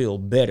yourself feel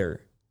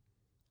better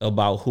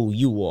about who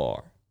you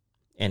are.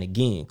 And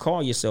again,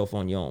 call yourself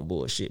on your own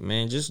bullshit,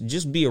 man.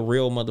 Just be a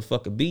real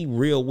motherfucker. Be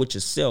real with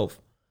yourself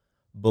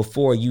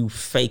before you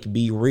fake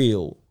be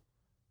real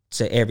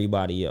to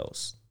everybody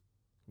else,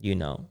 you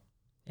know.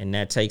 And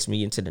that takes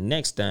me into the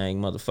next thing,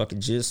 motherfucker.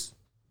 Just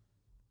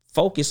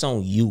focus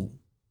on you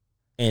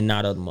and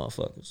not other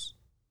motherfuckers.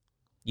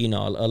 You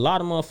know, a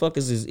lot of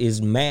motherfuckers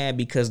is mad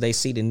because they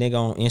see the nigga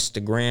on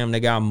Instagram,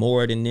 they got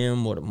more than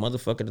them, or the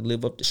motherfucker that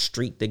live up the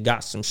street that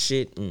got some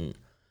shit, and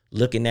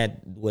looking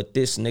at what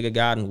this nigga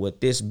got and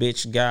what this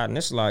bitch got. And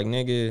it's like,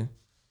 nigga,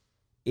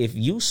 if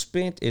you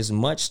spent as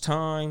much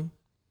time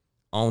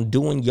on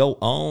doing your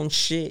own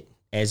shit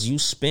as you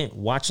spent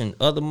watching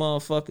other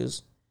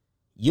motherfuckers,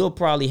 you'll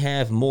probably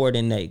have more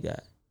than they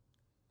got.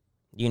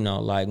 You know,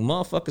 like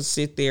motherfuckers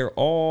sit there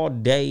all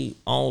day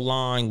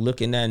online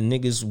looking at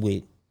niggas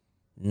with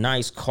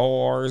nice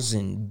cars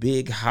and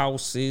big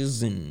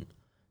houses and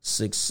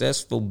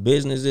successful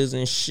businesses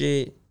and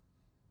shit,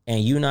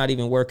 and you not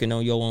even working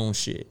on your own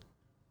shit.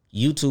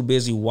 You too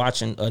busy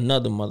watching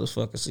another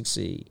motherfucker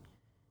succeed.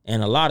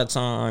 And a lot of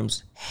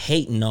times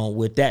hating on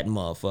what that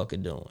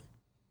motherfucker doing.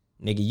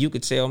 Nigga, you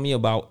could tell me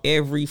about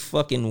every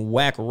fucking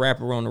whack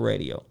rapper on the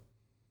radio,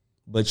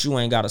 but you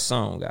ain't got a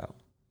song out.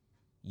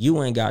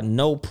 You ain't got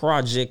no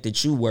project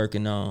that you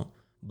working on,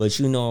 but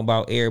you know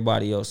about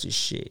everybody else's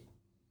shit.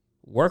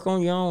 Work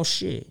on your own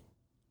shit.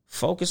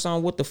 Focus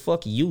on what the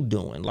fuck you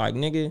doing. Like,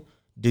 nigga,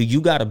 do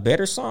you got a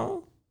better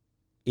song?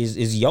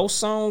 Is your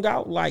song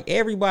out? Like,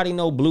 everybody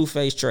know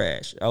Blueface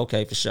trash.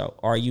 Okay, for sure.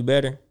 Are you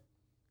better?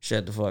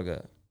 Shut the fuck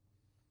up.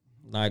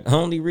 Like,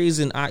 only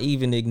reason I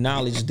even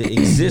acknowledge the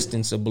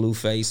existence of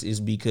Blueface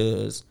is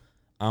because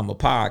I'm a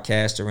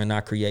podcaster and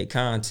I create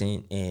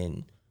content,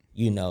 and,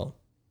 you know,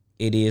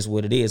 it is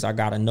what it is. I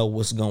got to know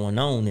what's going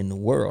on in the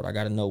world. I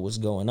got to know what's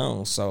going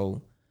on.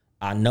 So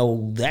I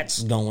know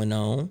that's going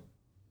on,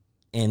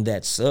 and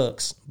that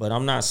sucks. But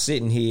I'm not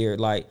sitting here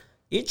like,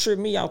 it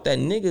tripped me out that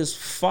niggas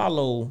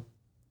follow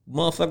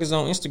motherfuckers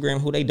on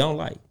Instagram who they don't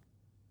like.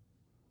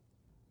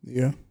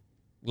 Yeah.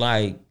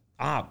 Like,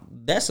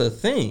 that's a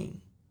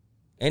thing.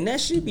 And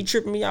that shit be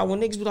tripping me out when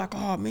niggas be like,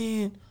 oh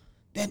man,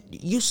 that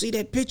you see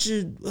that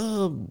picture,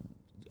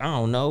 I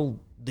don't know,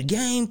 the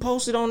game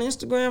posted on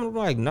Instagram? I'm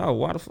like, no,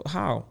 why the fuck?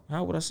 How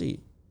would I see it?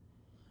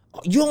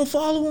 You don't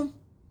follow him?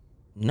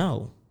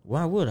 No.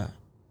 Why would I?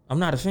 I'm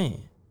not a fan.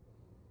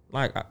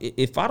 Like,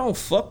 if I don't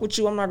fuck with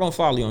you, I'm not gonna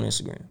follow you on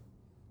Instagram.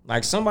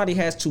 Like, somebody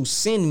has to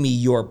send me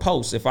your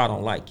post if I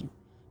don't like you.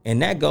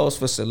 And that goes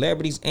for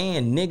celebrities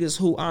and niggas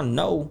who I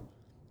know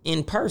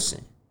in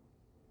person.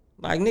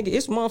 Like, nigga,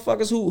 it's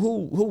motherfuckers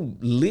who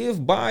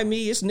live by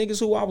me. It's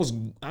niggas who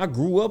I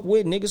grew up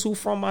with, niggas who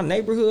from my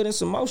neighborhood and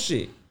some more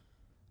shit.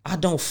 I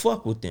don't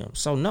fuck with them.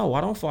 So no,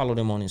 I don't follow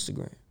them on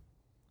Instagram.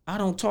 I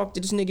don't talk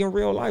to this nigga in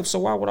real life, so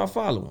why would I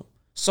follow him?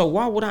 So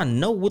why would I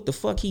know what the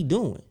fuck he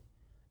doing?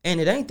 And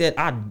it ain't that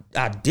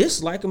I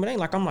dislike him. It ain't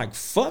like I'm like,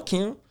 fuck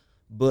him,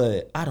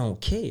 but I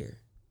don't care.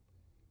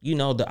 You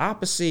know, the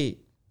opposite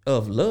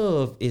of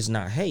love is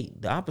not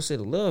hate. The opposite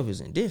of love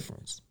is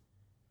indifference.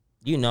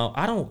 You know,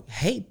 I don't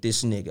hate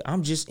this nigga.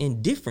 I'm just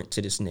indifferent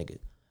to this nigga.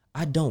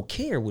 I don't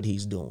care what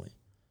he's doing.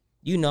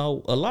 You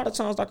know, a lot of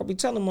times, like I be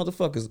telling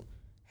motherfuckers,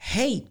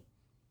 hate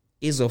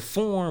is a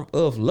form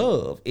of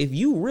love. If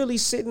you really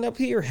sitting up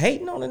here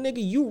hating on a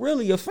nigga, you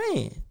really a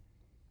fan.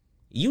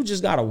 You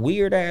just got a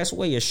weird ass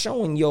way of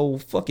showing your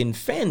fucking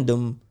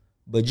fandom,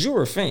 but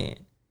you're a fan.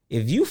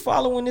 If you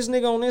following this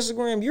nigga on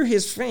Instagram, you're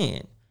his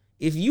fan.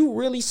 If you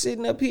really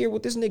sitting up here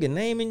with this nigga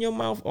name in your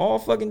mouth all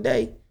fucking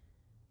day,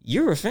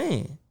 you're a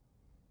fan.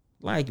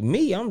 Like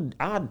me,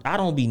 I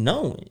don't be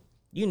knowing.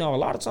 You know, a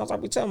lot of times I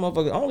be telling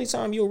motherfuckers, the only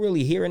time you'll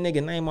really hear a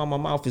nigga name on my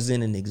mouth is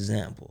in an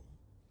example.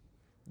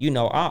 You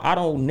know, I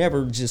don't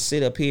never just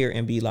sit up here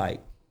and be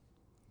like,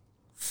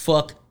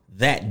 fuck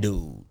that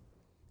dude.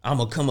 I'm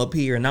going to come up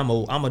here and I'm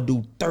going to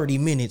do 30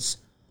 minutes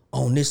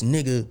on this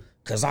nigga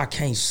because I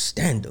can't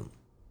stand him.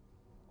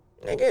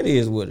 Nigga, it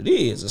is what it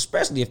is,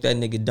 especially if that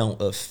nigga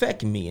don't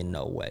affect me in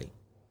no way.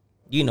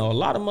 You know, a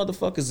lot of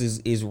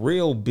motherfuckers is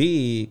real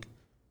big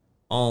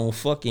on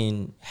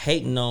fucking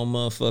hating on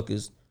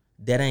motherfuckers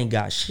that ain't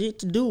got shit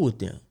to do with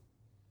them.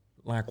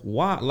 Like,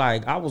 why?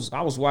 Like, I was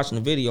watching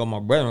a video,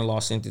 my brother-in-law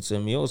sent it to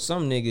me. It was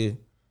some nigga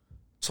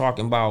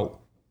talking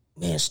about,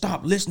 man,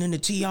 stop listening to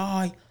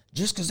T.I.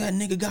 just because that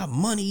nigga got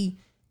money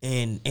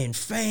and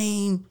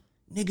fame.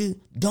 Nigga,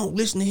 don't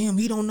listen to him.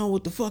 He don't know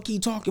what the fuck he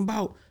talking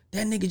about.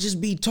 That nigga just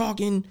be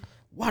talking.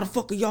 Why the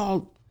fuck are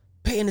y'all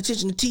paying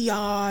attention to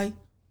T.I.?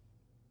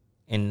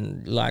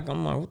 And, like,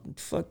 I'm like, what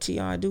the fuck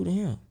T.I. do to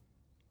him?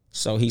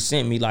 So he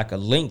sent me like a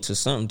link to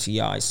something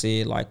T.I.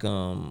 said, like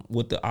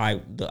with the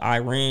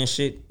Iran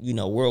shit, you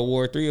know, World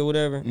War III or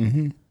whatever.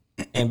 Mm-hmm.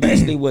 And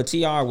basically what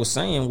T.I. was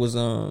saying was,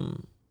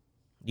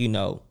 you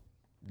know,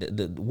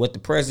 what the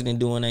president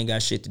doing ain't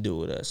got shit to do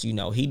with us. You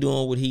know, he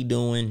doing what he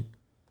doing.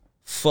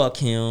 Fuck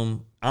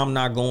him. I'm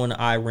not going to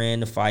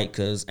Iran to fight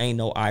because ain't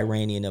no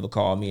Iranian ever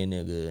called me a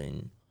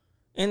nigga.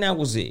 And that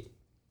was it.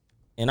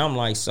 And I'm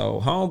like,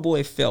 so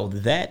homeboy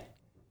felt that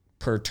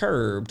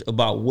perturbed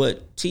about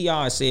what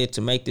T.I. said to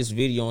make this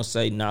video and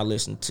say, nah,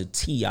 listen to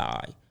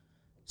T.I.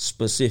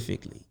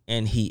 specifically.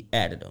 And he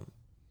added him.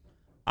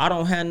 I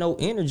don't have no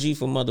energy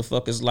for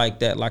motherfuckers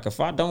like that. Like,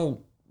 if I don't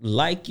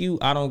like you,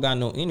 I don't got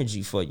no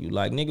energy for you.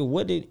 Like, nigga,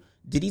 what did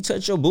he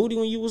touch your booty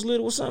when you was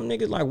little or something,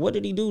 nigga? Like, what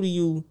did he do to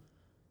you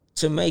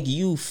to make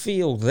you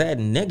feel that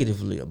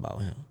negatively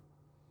about him?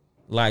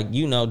 Like,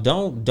 you know,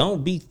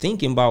 don't be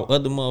thinking about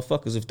other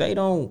motherfuckers.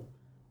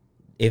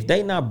 If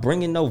they not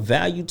bringing no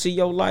value to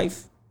your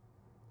life,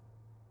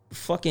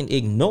 fucking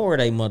ignore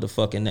they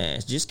motherfucking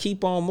ass. Just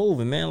keep on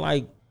moving, man.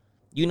 Like,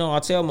 you know, I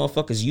tell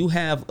motherfuckers, you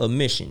have a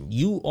mission.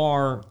 You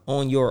are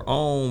on your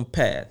own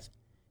path.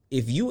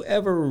 If you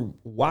ever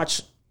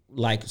watch,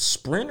 like,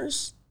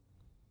 sprinters,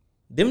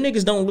 them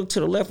niggas don't look to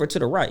the left or to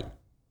the right.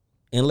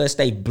 unless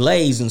they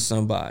blazing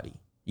somebody.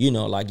 You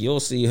know, like you'll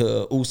see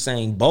her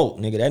Usain Bolt,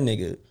 nigga, that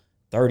nigga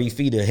 30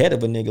 feet ahead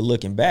of a nigga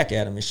looking back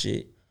at him and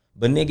shit.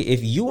 But nigga,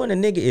 if you and a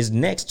nigga is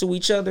next to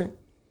each other,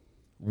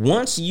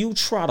 once you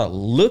try to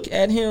look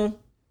at him,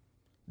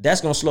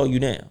 that's going to slow you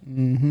down.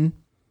 Mm-hmm.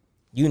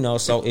 You know,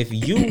 so if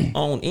you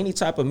on any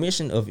type of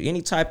mission of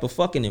any type of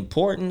fucking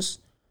importance,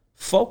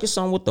 focus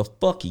on what the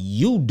fuck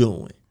you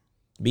doing.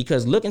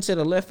 Because looking to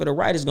the left or the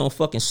right is going to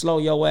fucking slow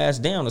your ass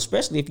down,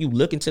 especially if you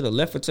looking to the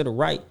left or to the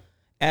right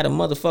at a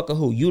motherfucker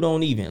who you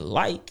don't even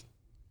like.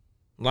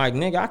 Like,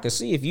 nigga, I could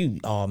see if you,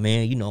 oh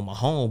man, you know, my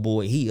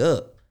homeboy, he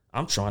up.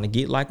 I'm trying to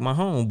get like my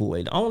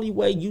homeboy. The only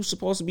way you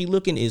supposed to be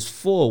looking is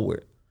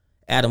forward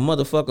at a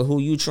motherfucker who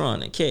you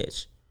trying to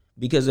catch.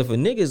 Because if a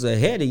nigga's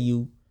ahead of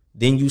you,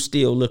 then you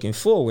still looking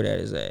forward at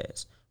his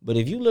ass. But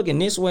if you looking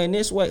this way and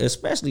this way,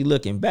 especially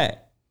looking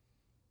back,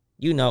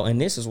 you know, and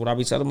this is what I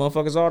be telling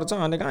motherfuckers all the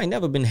time. Nigga, I ain't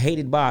never been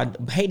hated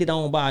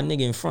on by a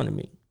nigga in front of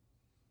me.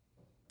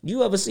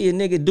 You ever see a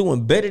nigga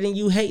doing better than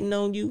you hating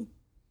on you?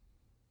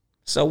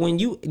 So when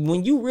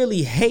you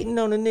really hating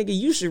on a nigga,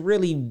 you should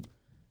really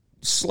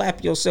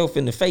slap yourself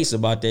in the face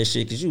about that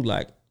shit. Cause you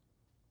like,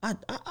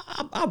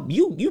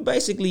 you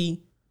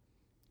basically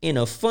in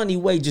a funny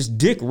way just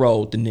dick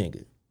rolled the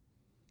nigga.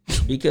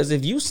 Because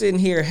if you sitting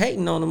here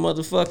hating on a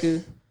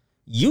motherfucker,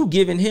 you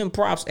giving him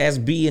props as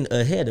being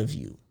ahead of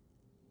you.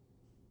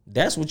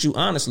 That's what you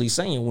honestly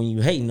saying when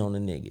you hating on a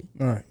nigga.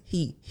 All right.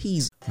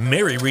 He's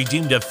Mary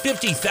redeemed a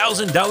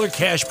 $50,000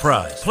 cash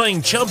prize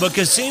playing Chumba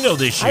Casino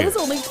this year. I was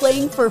only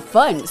playing for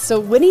fun, so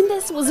winning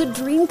this was a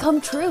dream come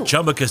true.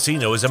 Chumba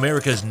Casino is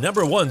America's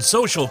 #1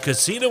 social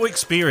casino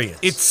experience.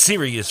 It's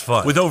serious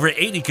fun. With over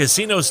 80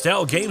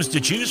 casino-style games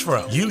to choose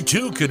from, you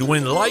too could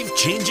win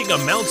life-changing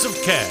amounts of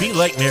cash. Be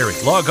like Mary.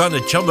 Log on to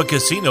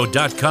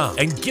ChumbaCasino.com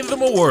and give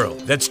them a whirl.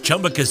 That's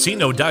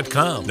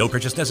ChumbaCasino.com. No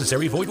purchase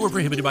necessary. Void where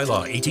prohibited by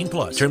law. 18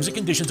 plus. Terms and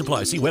conditions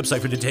apply. See website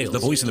for details. The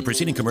voice in the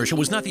preceding commercial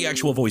was not the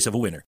actual voice of a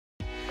winner.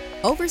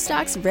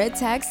 Overstock's Red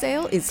Tag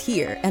Sale is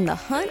here and the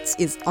hunt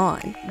is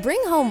on.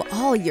 Bring home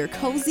all your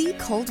cozy,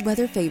 cold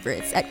weather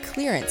favorites at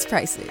clearance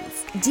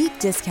prices. Deep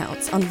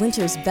discounts on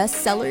winter's best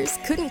sellers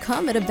couldn't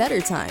come at a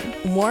better time.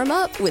 Warm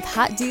up with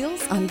hot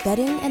deals on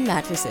bedding and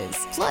mattresses.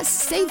 Plus,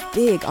 save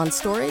big on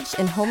storage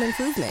and home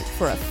improvement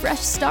for a fresh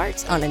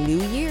start on a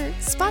new year.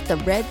 Spot the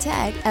red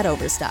tag at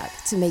Overstock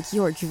to make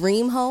your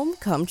dream home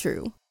come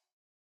true.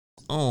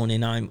 On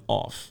and I'm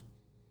off.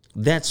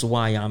 That's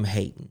why I'm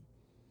hating.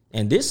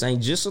 And this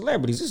ain't just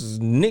celebrities. This is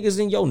niggas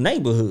in your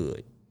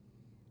neighborhood.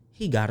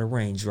 He got a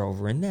Range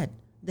Rover, and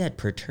that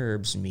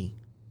perturbs me.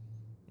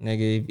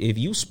 Nigga, if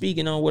you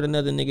speaking on what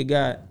another nigga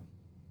got,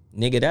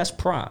 nigga, that's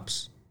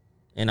props.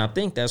 And I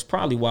think that's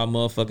probably why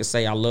motherfuckers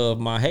say I love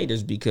my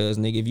haters, because,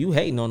 nigga, if you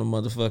hating on a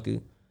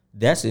motherfucker,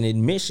 that's an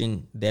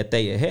admission that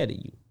they ahead of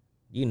you.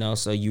 You know,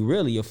 so you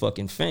really a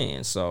fucking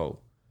fan. So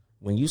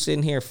when you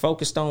sitting here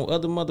focused on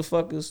other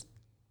motherfuckers,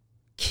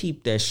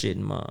 keep that shit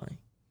in mind.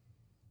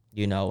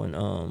 You know,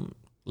 and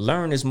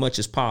learn as much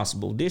as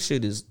possible. This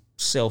shit is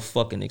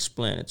self-fucking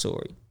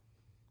explanatory.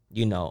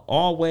 You know,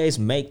 always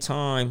make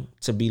time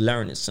to be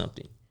learning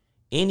something.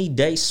 Any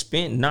day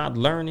spent not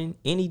learning,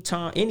 any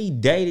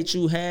day that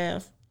you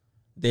have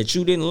that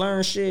you didn't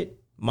learn shit,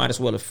 might as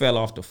well have fell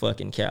off the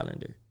fucking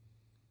calendar.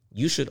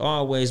 You should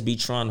always be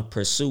trying to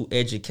pursue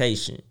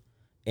education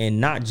and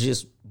not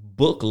just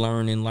book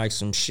learning like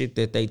some shit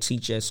that they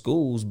teach at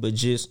schools, but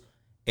just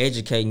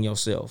educating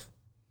yourself.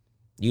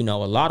 You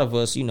know, a lot of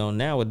us, you know,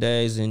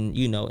 nowadays, and,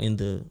 you know, in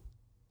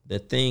the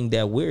thing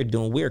that we're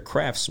doing, we're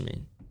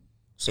craftsmen.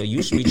 So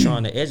you should be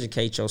trying to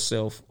educate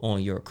yourself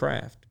on your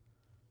craft.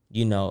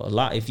 You know,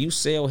 if you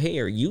sell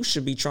hair, you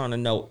should be trying to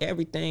know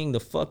everything the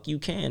fuck you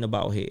can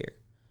about hair.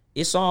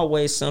 It's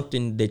always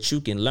something that you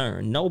can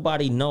learn.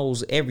 Nobody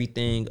knows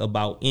everything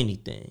about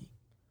anything.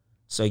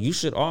 So you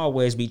should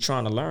always be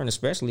trying to learn,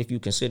 especially if you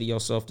consider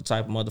yourself the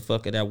type of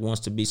motherfucker that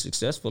wants to be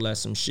successful at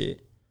some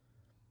shit.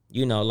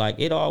 You know, like,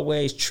 it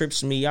always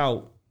trips me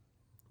out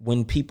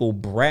when people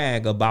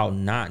brag about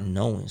not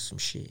knowing some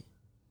shit.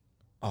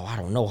 Oh, I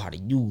don't know how to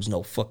use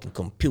no fucking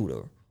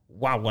computer.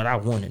 Why would I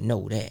want to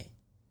know that?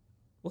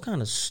 What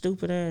kind of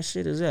stupid ass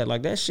shit is that?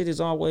 Like, that shit is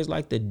always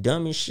like the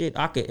dumbest shit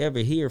I could ever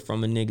hear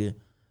from a nigga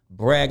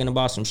bragging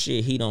about some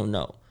shit he don't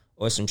know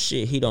or some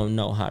shit he don't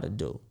know how to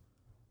do.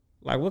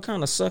 Like, what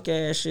kind of suck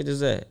ass shit is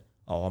that?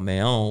 Oh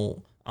man,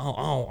 I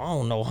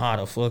don't know how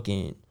to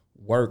fucking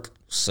work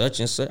such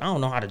and such. I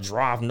don't know how to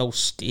drive no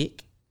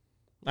stick.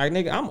 Like,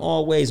 nigga, I'm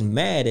always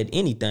mad at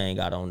anything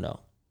I don't know.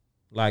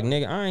 Like,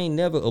 nigga, I ain't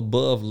never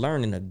above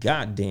learning a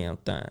goddamn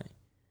thing.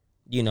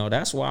 You know,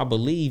 that's why I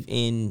believe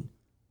in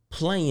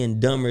playing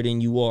dumber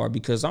than you are,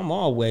 because I'm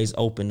always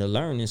open to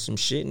learning some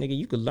shit. Nigga,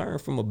 you could learn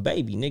from a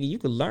baby. Nigga, you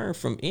could learn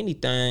from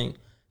anything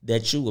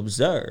that you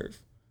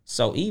observe.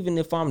 So even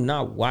if I'm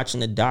not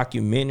watching a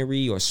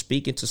documentary or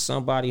speaking to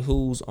somebody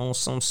who's on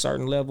some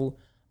certain level,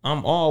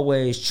 I'm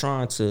always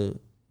trying to,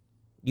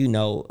 you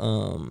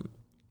know,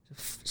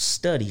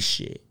 study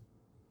shit.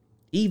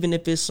 Even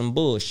if it's some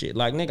bullshit.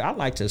 Like, nigga, I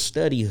like to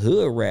study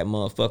hood rap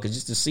motherfuckers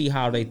just to see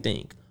how they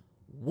think.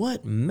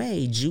 what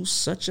made you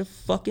such a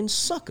fucking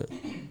sucker?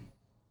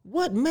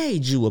 What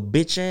made you a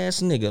bitch ass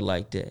nigga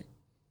like that?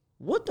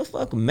 What the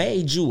fuck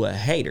made you a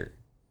hater?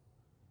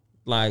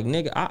 Like,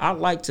 nigga, I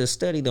like to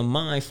study the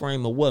mind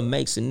frame of what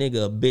makes a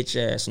nigga a bitch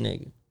ass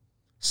nigga,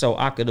 so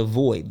I could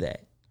avoid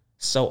that.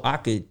 So I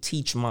could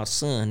teach my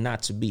son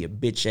not to be a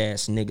bitch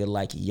ass nigga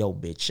like yo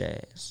bitch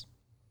ass.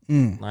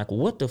 Like,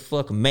 what the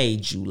fuck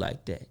made you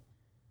like that?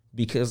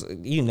 Because,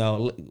 you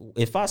know,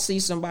 if I see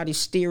somebody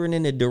steering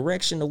in the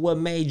direction of what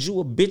made you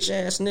a bitch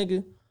ass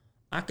nigga,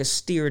 I could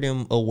steer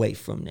them away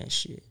from that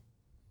shit.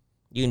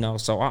 You know,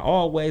 so I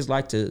always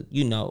like to,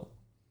 you know,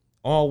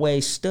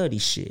 always study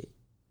shit.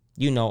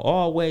 You know,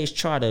 always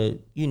try to,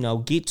 you know,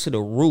 get to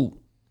the root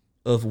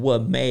of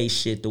what made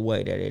shit the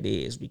way that it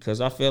is.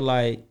 Because I feel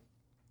like,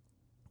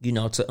 you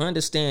know, to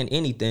understand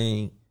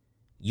anything,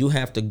 you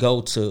have to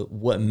go to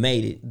what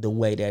made it the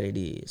way that it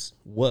is.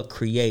 What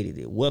created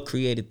it? What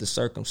created the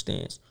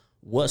circumstance?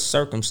 What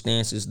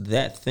circumstances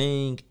that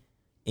thing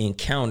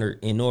encountered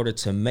in order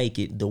to make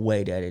it the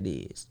way that it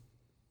is?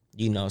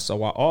 You know,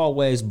 so I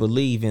always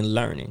believe in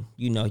learning.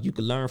 You know, you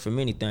can learn from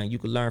anything. You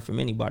can learn from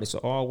anybody. So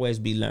always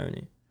be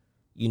learning.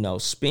 You know,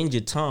 spend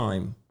your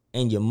time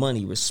and your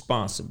money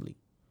responsibly,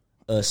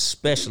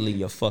 especially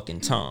your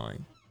fucking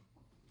time.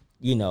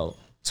 You know,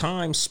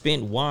 time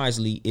spent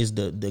wisely is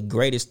the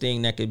greatest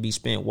thing that could be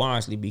spent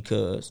wisely,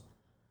 because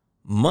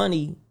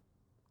money,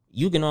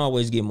 you can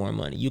always get more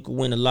money. You can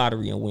win the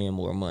lottery and win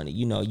more money.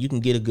 You know, you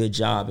can get a good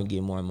job and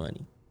get more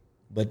money.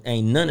 But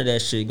ain't none of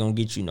that shit gonna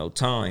get you no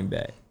time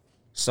back.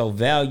 So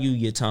value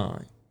your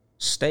time.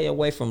 Stay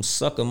away from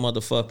sucker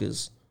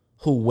motherfuckers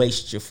who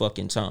waste your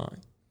fucking time.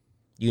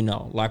 You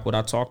know, like what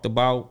I talked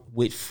about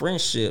with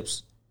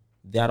friendships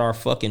that are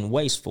fucking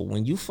wasteful.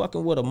 When you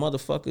fucking with a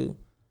motherfucker,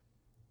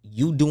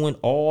 you doing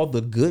all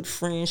the good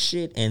friend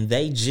shit and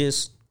they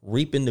just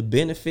reaping the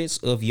benefits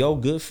of your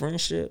good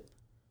friendship,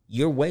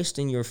 you're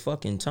wasting your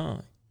fucking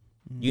time.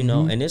 You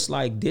know, and it's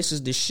like, this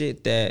is the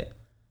shit that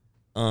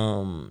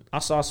I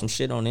saw some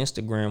shit on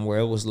Instagram where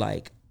it was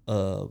like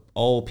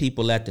old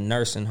people at the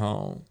nursing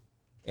home,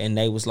 and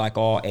they was like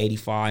all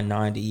 85,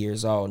 90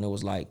 years old, and it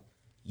was like,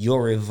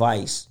 your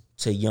advice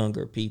to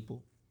younger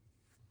people.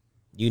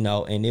 You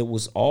know, and it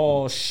was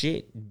all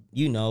shit,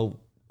 you know,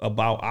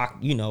 about,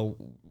 you know,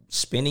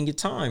 spending your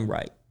time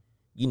right.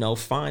 You know,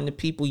 find the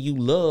people you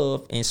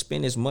love and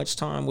spend as much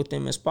time with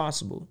them as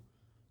possible.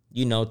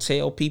 You know,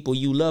 tell people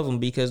you love them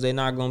because they're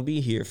not going to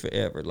be here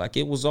forever. Like,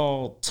 it was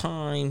all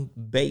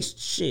time-based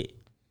shit.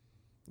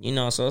 You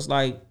know, so it's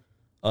like,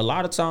 a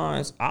lot of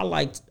times I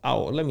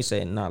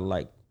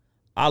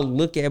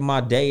look at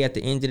my day at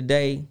the end of the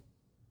day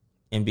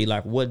and be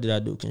like, what did I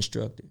do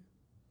constructive?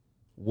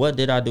 What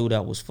did I do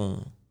that was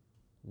fun?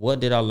 What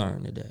did I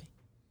learn today?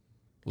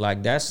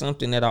 Like, that's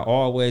something that I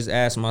always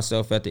ask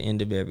myself at the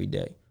end of every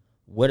day.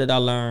 What did I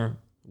learn?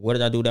 What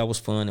did I do that was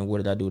fun? And what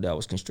did I do that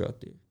was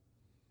constructive?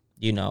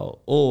 You know,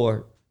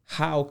 or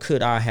how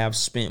could I have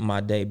spent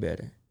my day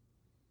better?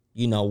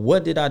 You know,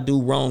 what did I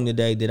do wrong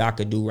today that I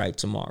could do right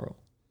tomorrow?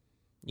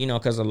 You know,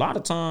 because a lot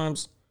of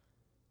times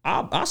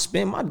I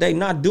spend my day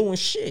not doing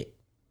shit,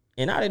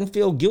 and I didn't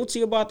feel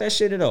guilty about that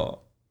shit at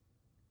all.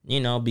 You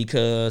know,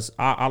 because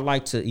I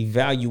like to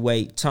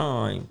evaluate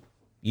time,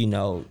 you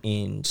know,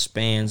 in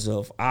spans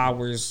of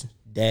hours,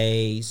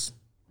 days,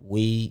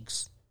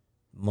 weeks,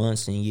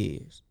 months, and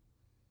years.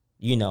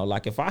 You know,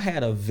 like if I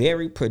had a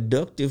very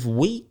productive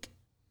week,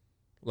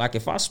 like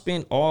if I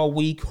spent all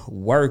week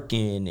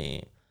working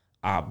and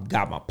I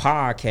got my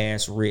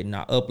podcast written,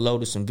 I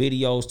uploaded some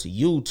videos to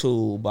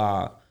YouTube,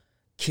 I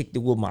kicked it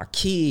with my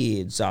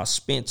kids, I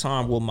spent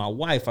time with my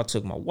wife, I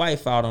took my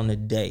wife out on a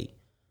date.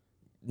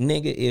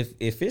 Nigga,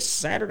 if it's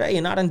Saturday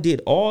and I done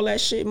did all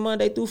that shit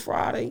Monday through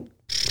Friday,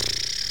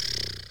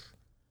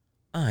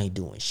 I ain't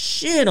doing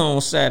shit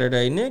on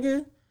Saturday,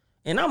 nigga.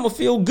 And I'ma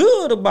feel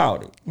good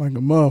about it. Like a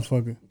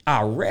motherfucker.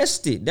 I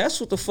rested. That's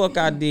what the fuck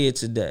I did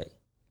today.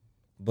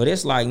 But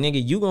it's like,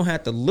 nigga, you gonna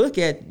have to look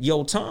at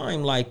your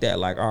time like that.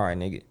 Like, all right,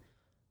 nigga,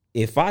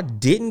 if I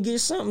didn't get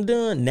something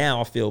done,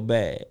 now I feel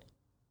bad.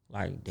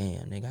 Like,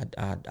 damn, nigga,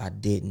 I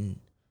didn't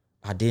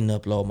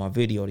upload my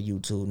video to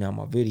YouTube. Now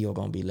my video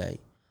gonna be late.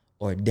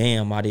 Or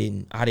damn, I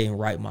didn't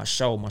write my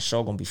show. My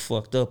show gonna be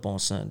fucked up on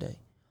Sunday.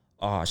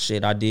 Oh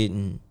shit, I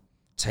didn't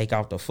take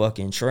out the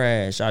fucking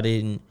trash. I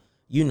didn't,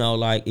 you know,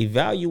 like,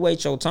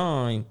 evaluate your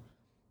time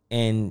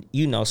and,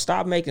 you know,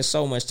 stop making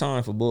so much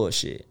time for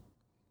bullshit.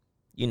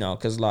 You know,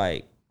 cause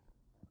like,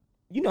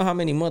 you know how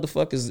many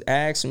motherfuckers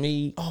ask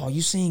me, oh,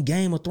 you seen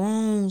Game of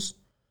Thrones?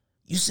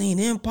 You seen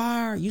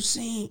Empire?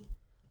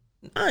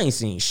 I ain't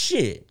seen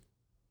shit.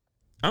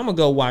 I'm gonna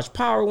go watch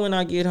Power when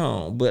I get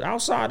home. But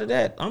outside of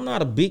that, I'm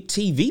not a big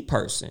TV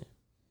person.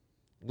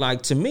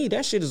 Like, to me,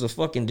 that shit is a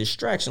fucking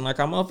distraction. Like,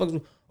 I'm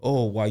motherfuckers,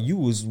 oh, while you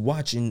was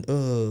watching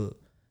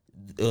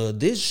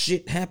this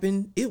shit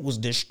happen, it was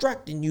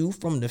distracting you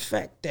from the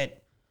fact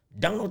that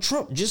Donald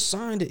Trump just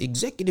signed an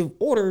executive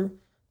order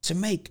to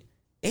make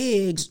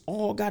eggs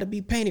all gotta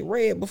be painted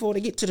red before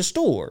they get to the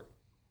store.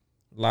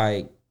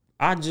 Like,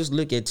 I just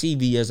look at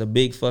TV as a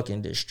big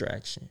fucking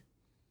distraction.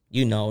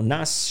 You know,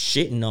 not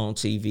shitting on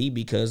TV,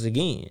 because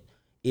again,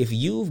 if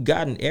you've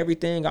gotten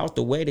everything out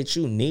the way that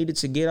you needed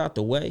to get out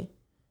the way,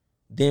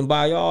 then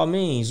by all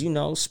means, you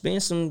know,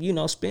 spend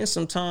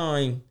some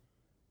time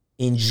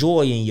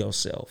enjoying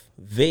yourself,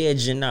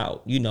 vegging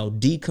out, you know,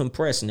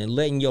 decompressing and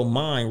letting your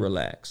mind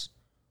relax.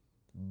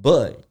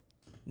 But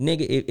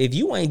nigga, if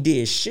you ain't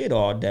did shit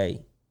all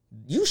day,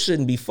 you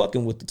shouldn't be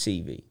fucking with the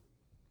TV.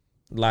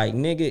 Like,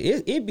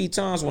 nigga, it be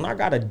times when I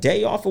got a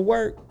day off of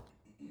work,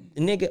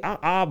 nigga,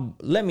 I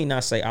let me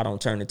not say I don't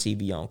turn the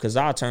TV on, because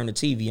I'll turn the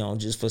TV on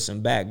just for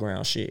some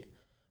background shit.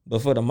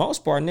 But for the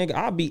most part, nigga,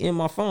 I'll be in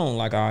my phone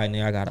like, all right,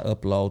 nigga, I gotta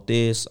upload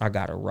this, I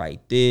gotta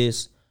write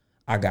this,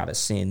 I gotta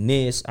send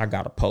this, I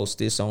gotta post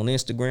this on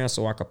Instagram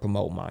so I can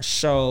promote my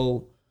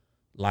show.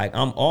 Like,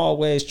 I'm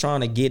always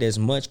trying to get as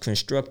much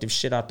constructive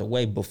shit out the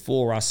way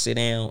before I sit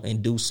down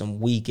and do some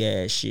weak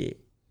ass shit.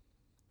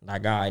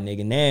 Like, all right,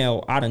 nigga,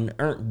 now I done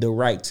earned the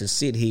right to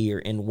sit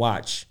here and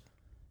watch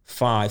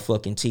 5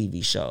 fucking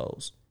TV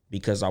shows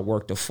because I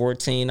worked a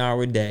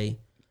 14-hour day.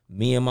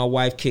 Me and my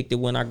wife kicked it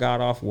when I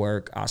got off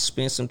work. I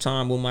spent some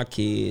time with my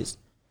kids.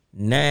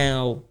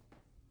 Now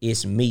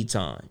it's me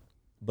time.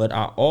 But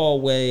I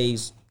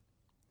always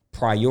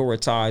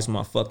prioritize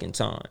my fucking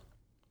time.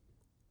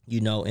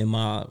 You know, and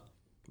my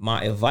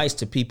advice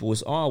to people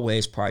is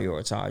always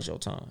prioritize your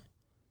time.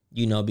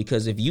 You know,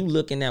 because if you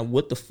looking at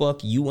what the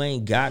fuck you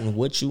ain't gotten,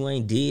 what you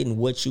ain't did, and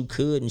what you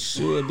could and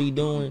should be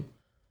doing,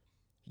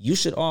 you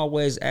should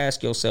always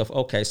ask yourself,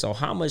 okay, so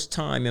how much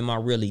time am I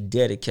really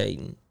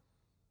dedicating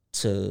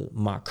to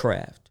my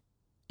craft?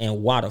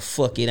 And why the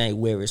fuck it ain't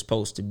where it's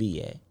supposed to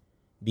be at?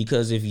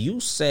 Because if you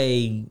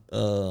say, I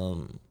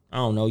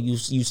don't know, you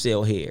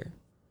sell hair,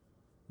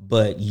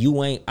 but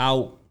you ain't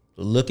out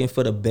looking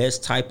for the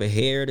best type of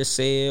hair to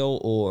sell,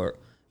 or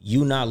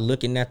you not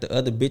looking at the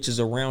other bitches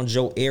around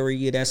your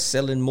area that's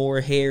selling more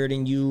hair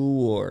than you,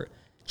 or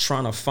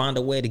trying to find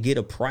a way to get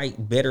a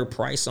better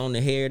price on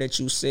the hair that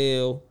you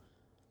sell,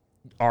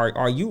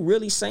 are you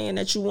really saying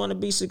that you want to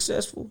be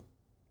successful?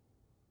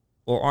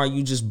 Or are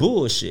you just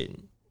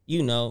bullshitting?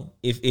 You know,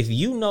 if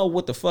you know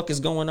what the fuck is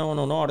going on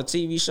all the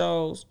TV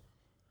shows,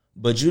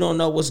 but you don't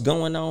know what's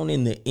going on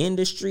in the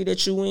industry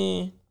that you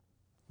in,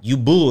 you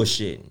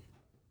bullshitting.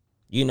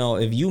 You know,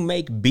 if you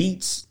make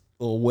beats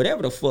or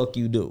whatever the fuck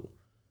you do,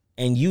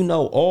 and you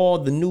know all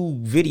the new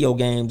video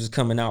games is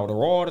coming out,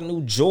 or all the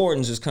new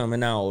Jordans is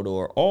coming out,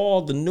 or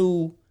all the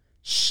new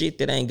shit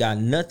that ain't got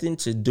nothing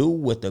to do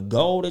with the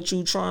goal that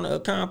you trying to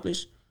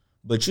accomplish,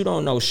 but you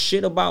don't know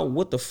shit about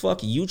what the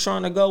fuck you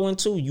trying to go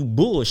into, you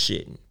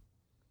bullshitting.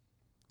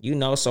 You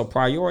know, so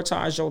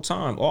prioritize your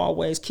time.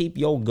 Always keep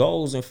your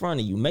goals in front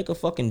of you. Make a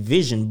fucking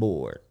vision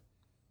board.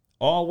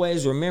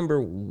 Always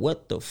remember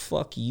what the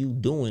fuck you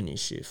doing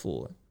this shit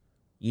for.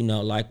 You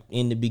know, like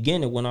in the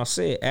beginning when I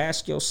said,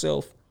 ask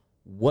yourself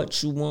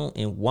what you want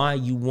and why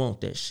you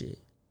want that shit.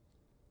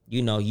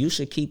 You know, you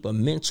should keep a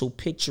mental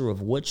picture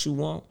of what you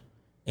want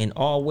and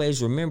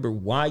always remember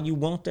why you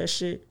want that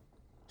shit,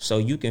 so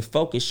you can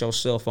focus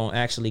yourself on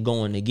actually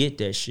going to get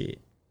that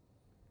shit.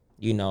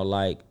 You know,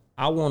 like,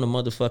 I want a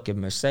motherfucking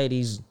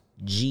Mercedes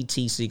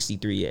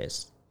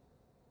GT63S.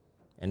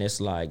 And it's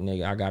like,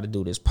 nigga, I got to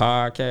do this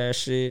podcast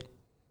shit.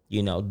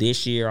 You know,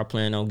 this year I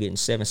plan on getting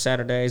 7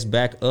 Saturdays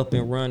back up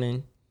and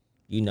running.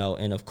 You know,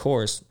 and of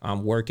course,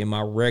 I'm working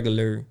my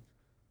regular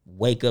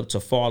wake up to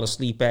fall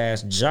asleep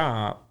ass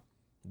job,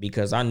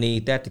 because I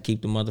need that to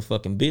keep the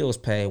motherfucking bills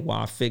paid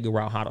while I figure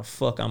out how the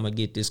fuck I'm going to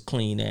get this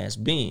clean ass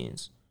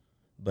Benz.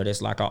 But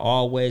it's like I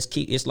always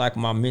keep, it's like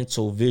my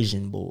mental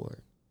vision board.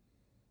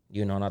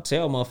 You know, and I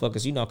tell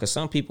motherfuckers, you know, because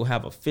some people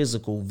have a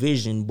physical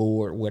vision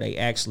board where they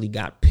actually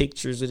got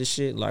pictures of the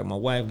shit. Like my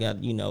wife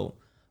got, you know,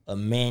 a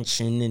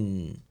mansion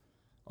and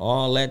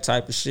all that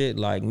type of shit.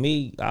 Like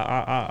me,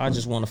 I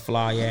just want a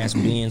fly ass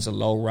Benz, a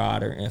low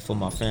rider, and for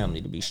my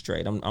family to be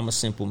straight. I'm a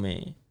simple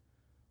man.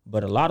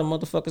 But a lot of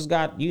motherfuckers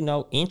got, you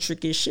know,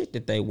 intricate shit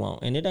that they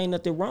want. And it ain't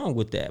nothing wrong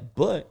with that.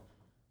 But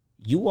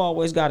you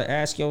always got to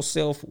ask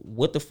yourself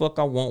what the fuck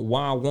I want,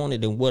 why I want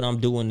it, and what I'm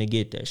doing to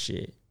get that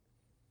shit.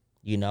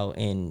 You know,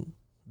 and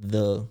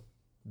the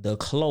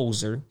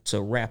closer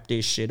to wrap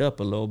this shit up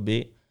a little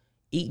bit,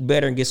 eat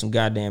better and get some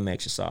goddamn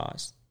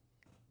exercise.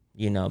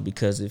 You know,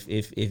 because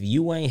if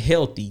you ain't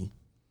healthy,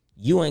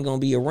 you ain't gonna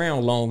be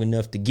around long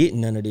enough to get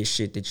none of this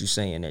shit that you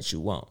saying that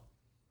you want.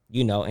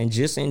 You know, and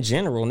just in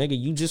general, nigga,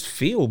 you just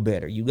feel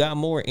better. You got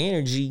more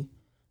energy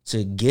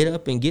to get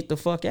up and get the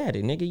fuck at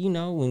it, nigga. You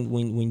know,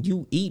 when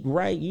you eat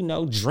right, you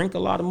know, drink a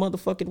lot of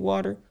motherfucking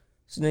water.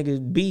 This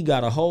nigga B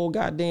got a whole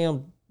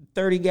goddamn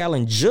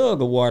 30-gallon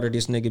jug of water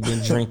this nigga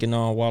been drinking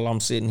on while I'm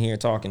sitting here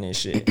talking this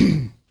shit.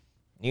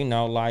 You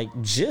know, like,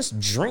 just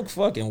drink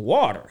fucking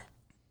water.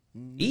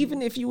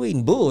 Even if you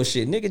eating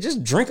bullshit, nigga,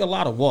 just drink a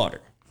lot of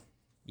water.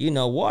 You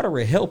know, water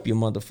will help your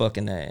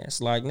motherfucking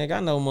ass. Like, nigga, I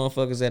know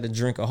motherfuckers that to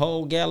drink a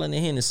whole gallon of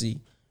Hennessy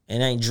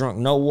and ain't drunk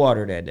no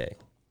water that day.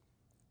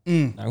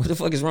 Like, what the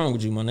fuck is wrong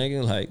with you, my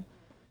nigga? Like,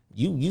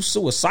 you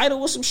suicidal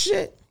with some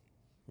shit?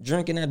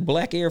 Drinking that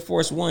black Air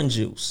Force One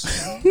juice.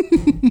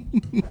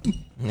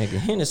 Nigga,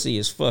 Hennessy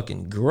is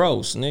fucking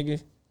gross,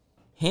 nigga.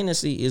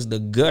 Hennessy is the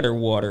gutter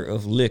water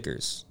of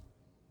liquors.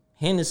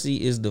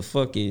 Hennessy is the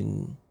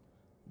fucking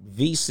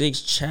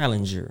V6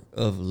 Challenger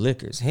of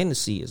liquors.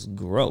 Hennessy is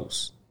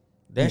gross.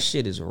 That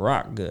shit is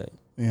rock good.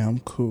 Yeah, I'm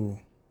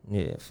cool.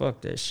 Yeah, fuck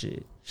that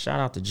shit.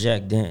 Shout out to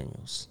Jack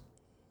Daniels.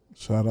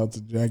 Shout out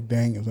to Jack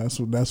Daniels.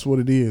 That's what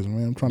it is,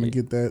 man. I'm trying to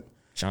get that.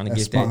 Trying to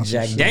get that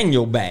Jack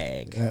Daniel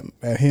bag.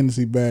 That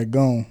Hennessy bag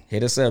gone.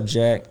 Hit us up,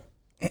 Jack.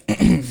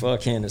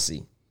 Fuck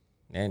Hennessy.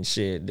 And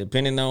shit,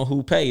 depending on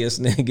who pay us,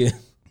 nigga.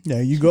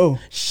 Yeah, you go.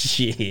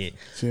 Shit.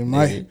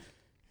 Might.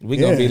 We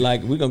gonna be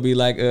like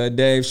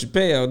Dave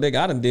Chappelle, nigga.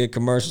 I done did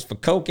commercials for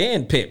Coke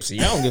and Pepsi.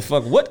 I don't give a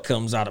fuck what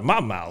comes out of my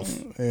mouth.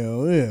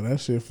 Hell yeah,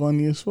 that shit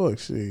funny as fuck.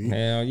 Shit.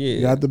 Hell yeah.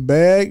 You got the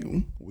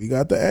bag, we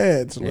got the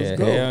ads. Let's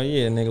go. Hell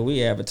yeah, nigga.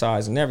 We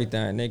advertising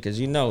everything, nigga. Cause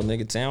you know,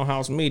 nigga,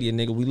 Townhouse Media,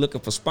 nigga, we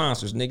looking for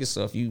sponsors, nigga.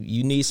 So if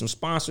you need some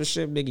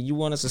sponsorship, nigga, you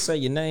want us to say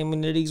your name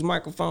into these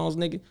microphones,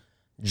 nigga,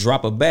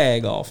 drop a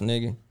bag off,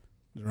 nigga.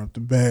 Drop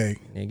the bag.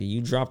 Nigga,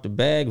 you drop the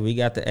bag, we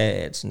got the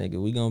ads,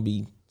 nigga. We gonna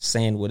be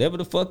saying whatever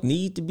the fuck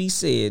need to be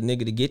said,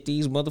 nigga, to get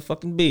these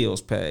motherfucking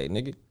bills paid,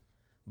 nigga.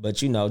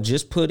 But you know,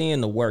 just put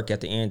in the work at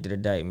the end of the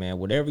day, man.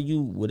 Whatever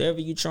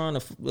you trying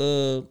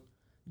to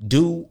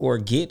do or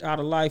get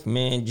out of life,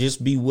 man,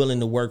 just be willing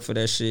to work for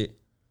that shit,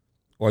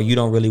 or you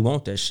don't really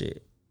want that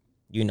shit,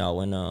 you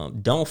know.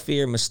 And don't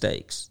fear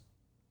mistakes.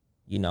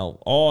 You know,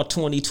 all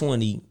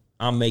 2020,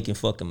 I'm making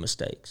fucking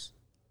mistakes.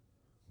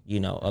 You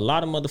know, a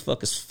lot of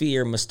motherfuckers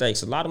fear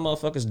mistakes. A lot of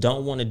motherfuckers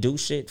don't want to do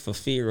shit for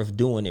fear of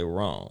doing it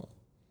wrong.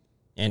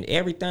 And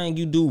everything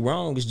you do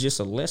wrong is just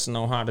a lesson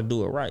on how to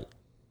do it right.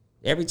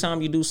 Every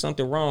time you do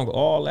something wrong,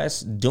 all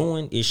that's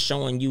doing is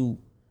showing you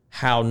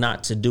how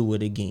not to do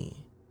it again.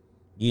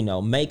 You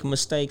know, make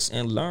mistakes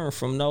and learn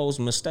from those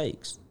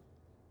mistakes.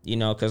 You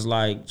know, because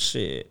like,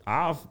 shit,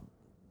 I've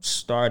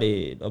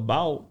started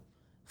about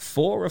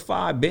 4 or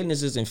 5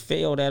 businesses and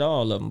failed at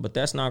all of them. But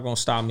that's not going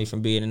to stop me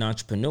from being an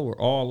entrepreneur.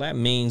 All that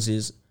means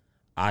is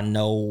I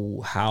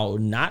know how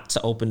not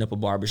to open up a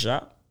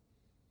barbershop.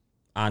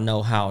 I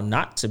know how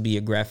not to be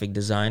a graphic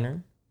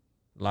designer.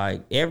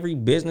 Like every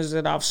business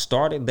that I've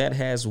started that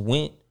has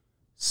went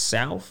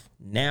south,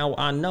 now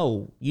I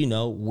know, you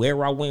know,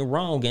 where I went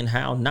wrong and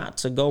how not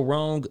to go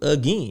wrong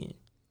again.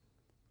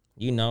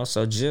 You know,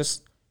 so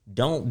just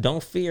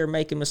don't fear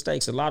making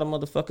mistakes. A lot of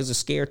motherfuckers are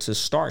scared to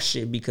start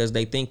shit because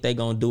they think they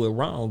gonna do it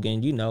wrong.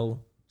 And you know,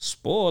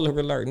 spoiler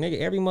alert, nigga,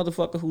 every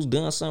motherfucker who's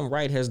done something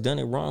right has done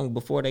it wrong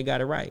before they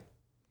got it right.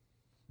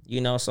 You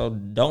know, so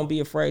don't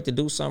be afraid to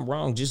do something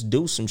wrong. Just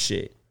do some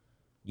shit.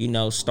 You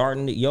know,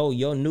 starting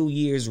your New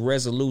Year's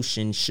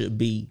resolution should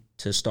be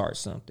to start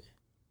something.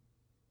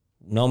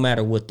 No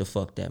matter what the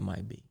fuck that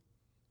might be.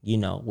 You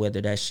know,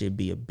 whether that should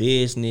be a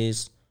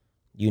business,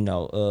 you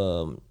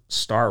know,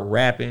 start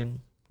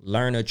rapping,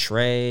 learn a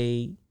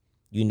trade,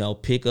 you know,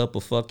 pick up a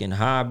fucking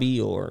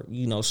hobby, or,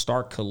 you know,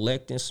 start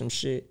collecting some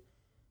shit.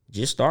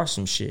 Just start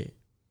some shit.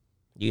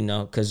 You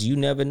know, because you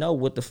never know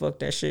what the fuck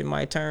that shit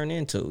might turn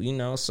into, you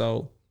know,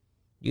 so,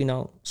 you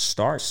know,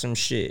 start some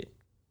shit,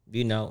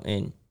 you know,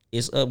 and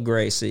it's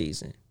upgrade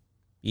season.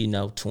 You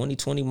know,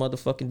 2020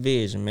 motherfucking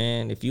vision,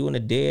 man. If you in a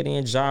dead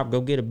end job,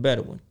 go get a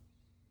better one.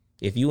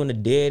 If you in a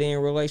dead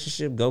end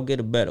relationship, go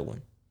get a better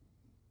one.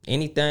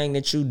 Anything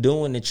that you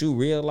doing that you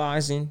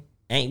realizing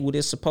ain't what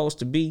it's supposed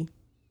to be,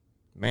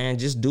 man,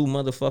 just do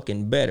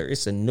motherfucking better.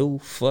 It's a new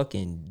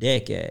fucking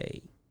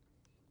decade.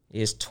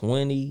 It's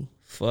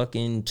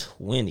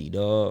 2020,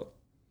 dog.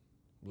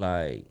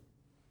 Like,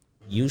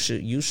 you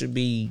should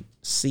be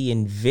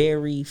seeing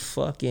very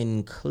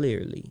fucking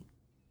clearly.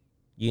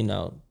 You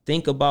know,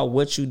 think about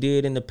what you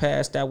did in the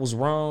past that was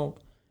wrong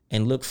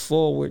and look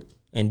forward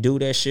and do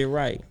that shit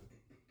right.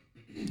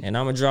 And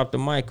I'm going to drop the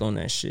mic on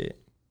that shit.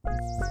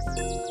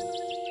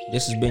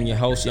 This has been your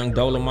host, Young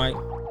Dolomite,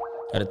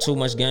 of the Too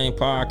Much Game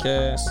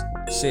podcast.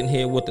 Sitting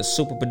here with the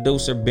super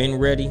producer, Ben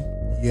Ready.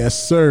 Yes,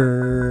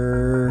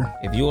 sir.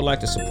 If you would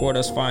like to support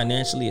us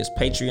financially, it's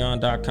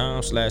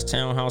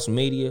patreon.com/Townhouse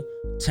Media.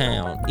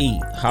 Town E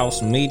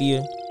House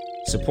Media.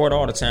 Support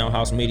all the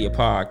Townhouse Media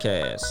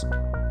podcasts.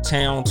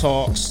 Town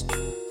Talks,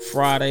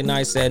 Friday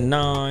nights at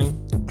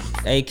 9,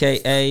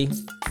 aka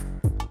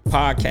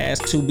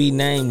podcast to be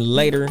named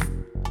later,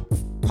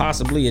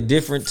 possibly a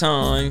different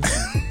time.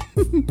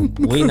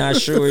 We not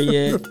sure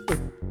yet.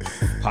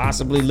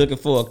 Possibly looking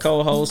for a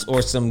co-host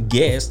or some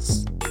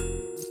guests.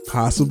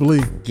 Possibly.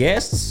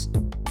 Guests?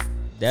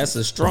 That's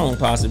a strong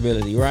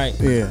possibility, right?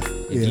 Yeah.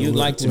 If you'd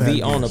like to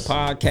be on a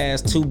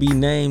podcast to be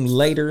named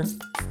later,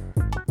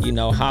 you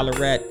know,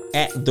 holler at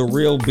The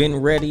Real Ben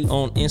Ready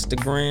on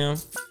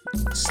Instagram.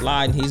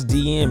 Slide his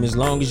DM as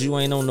long as you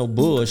ain't on no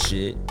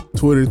bullshit.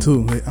 Twitter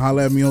too.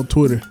 Holler at me on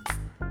Twitter.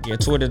 Yeah,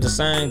 Twitter the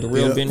same. The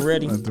Real Ben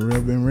Ready. The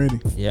Real Ben Ready.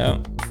 Yeah.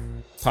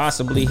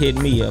 Possibly hit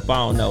me up. I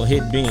don't know.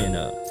 Hit Ben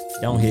up.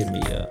 Don't hit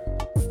me up.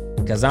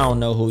 Because I don't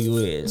know who you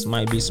is.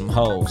 Might be some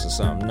hoes or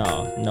something.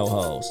 No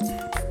hoes.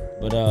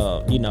 But,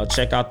 you know,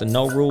 check out the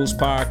No Rules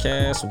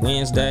podcast.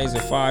 Wednesdays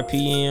at 5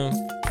 p.m.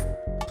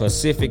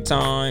 Pacific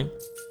time.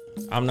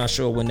 I'm not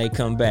sure when they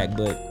come back,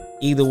 but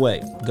Either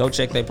way, go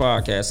check their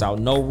podcast out.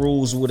 No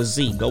Rules with a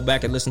Z. Go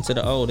back and listen to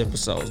the old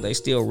episodes. They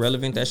still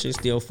relevant. That shit's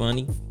still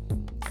funny.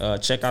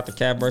 Check out the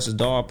Cat vs.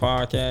 Dog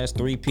podcast,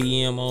 3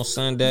 p.m. on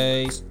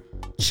Sundays.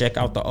 Check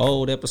out the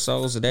old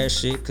episodes of that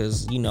shit,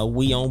 because, you know,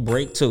 we on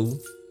break too.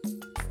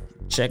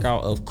 Check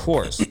out, of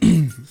course,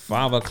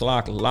 5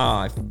 o'clock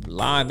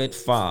live at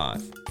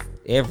 5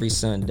 every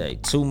Sunday.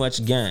 Too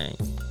Much Gang.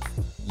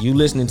 You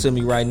listening to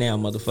me right now,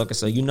 motherfucker,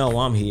 so you know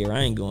I'm here. I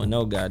ain't going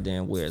no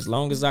goddamn where. As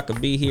long as I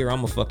could be here,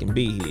 I'ma fucking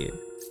be here.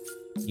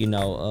 You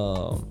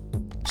know,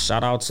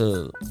 shout out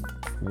to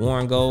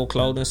Warren Gold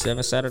Clothing,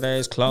 7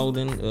 Saturdays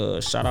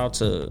Clothing. Shout out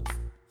to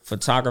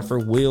photographer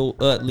Will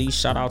Utley.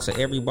 Shout out to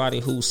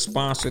everybody who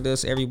sponsored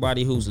us,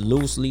 everybody who's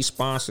loosely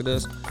sponsored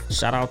us.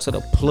 Shout out to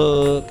The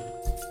Plug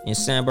in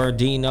San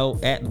Bernardino,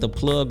 at The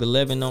Plug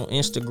 11 on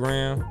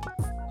Instagram.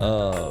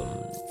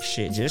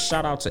 Just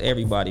shout out to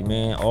everybody,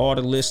 man. All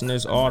the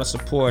listeners, all the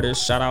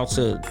supporters. Shout out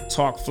to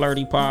Talk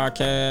Flirty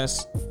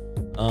Podcast.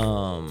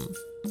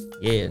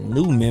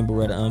 New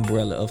member of the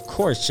umbrella. Of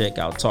course, check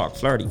out Talk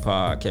Flirty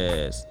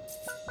Podcast.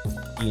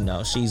 You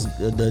know, she's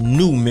the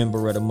new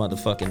member of the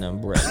motherfucking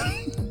umbrella.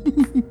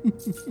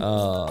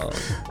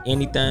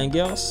 Anything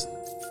else?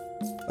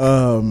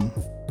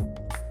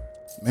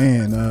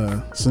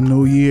 It's a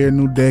new year,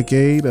 new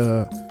decade.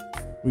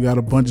 We got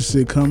a bunch of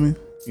shit coming.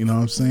 You know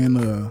what I'm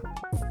saying?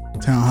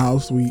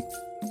 Townhouse, we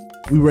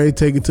ready to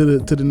take it to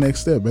the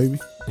next step, baby.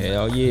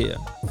 Hell yeah.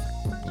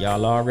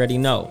 Y'all already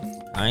know.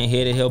 I ain't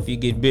here to help you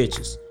get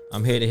bitches.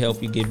 I'm here to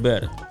help you get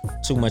better.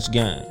 Too Much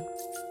Gang.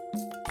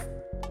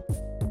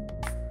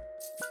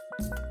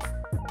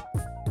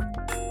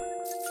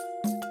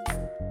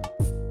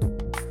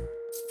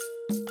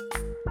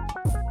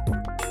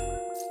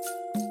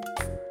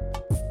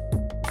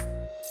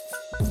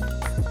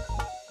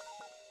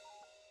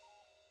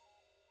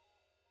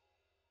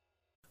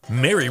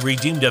 Mary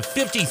redeemed a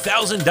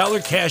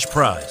 $50,000 cash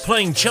prize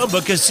playing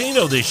Chumba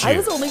Casino this year. I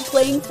was only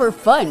playing for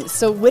fun,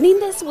 so winning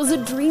this was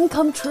a dream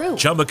come true.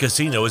 Chumba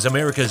Casino is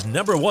America's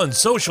 #1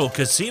 social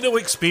casino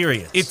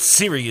experience. It's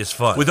serious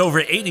fun. With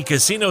over 80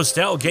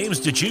 casino-style games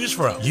to choose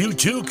from, you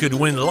too could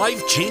win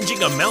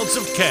life-changing amounts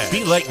of cash.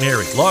 Be like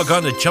Mary. Log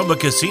on to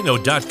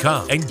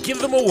ChumbaCasino.com and give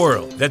them a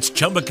whirl. That's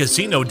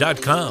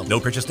ChumbaCasino.com. No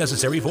purchase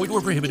necessary. Void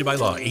where prohibited by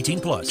law.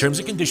 18+. Terms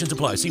and conditions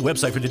apply. See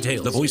website for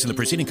details. The voice in the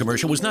preceding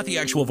commercial was not the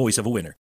actual voice of a winner.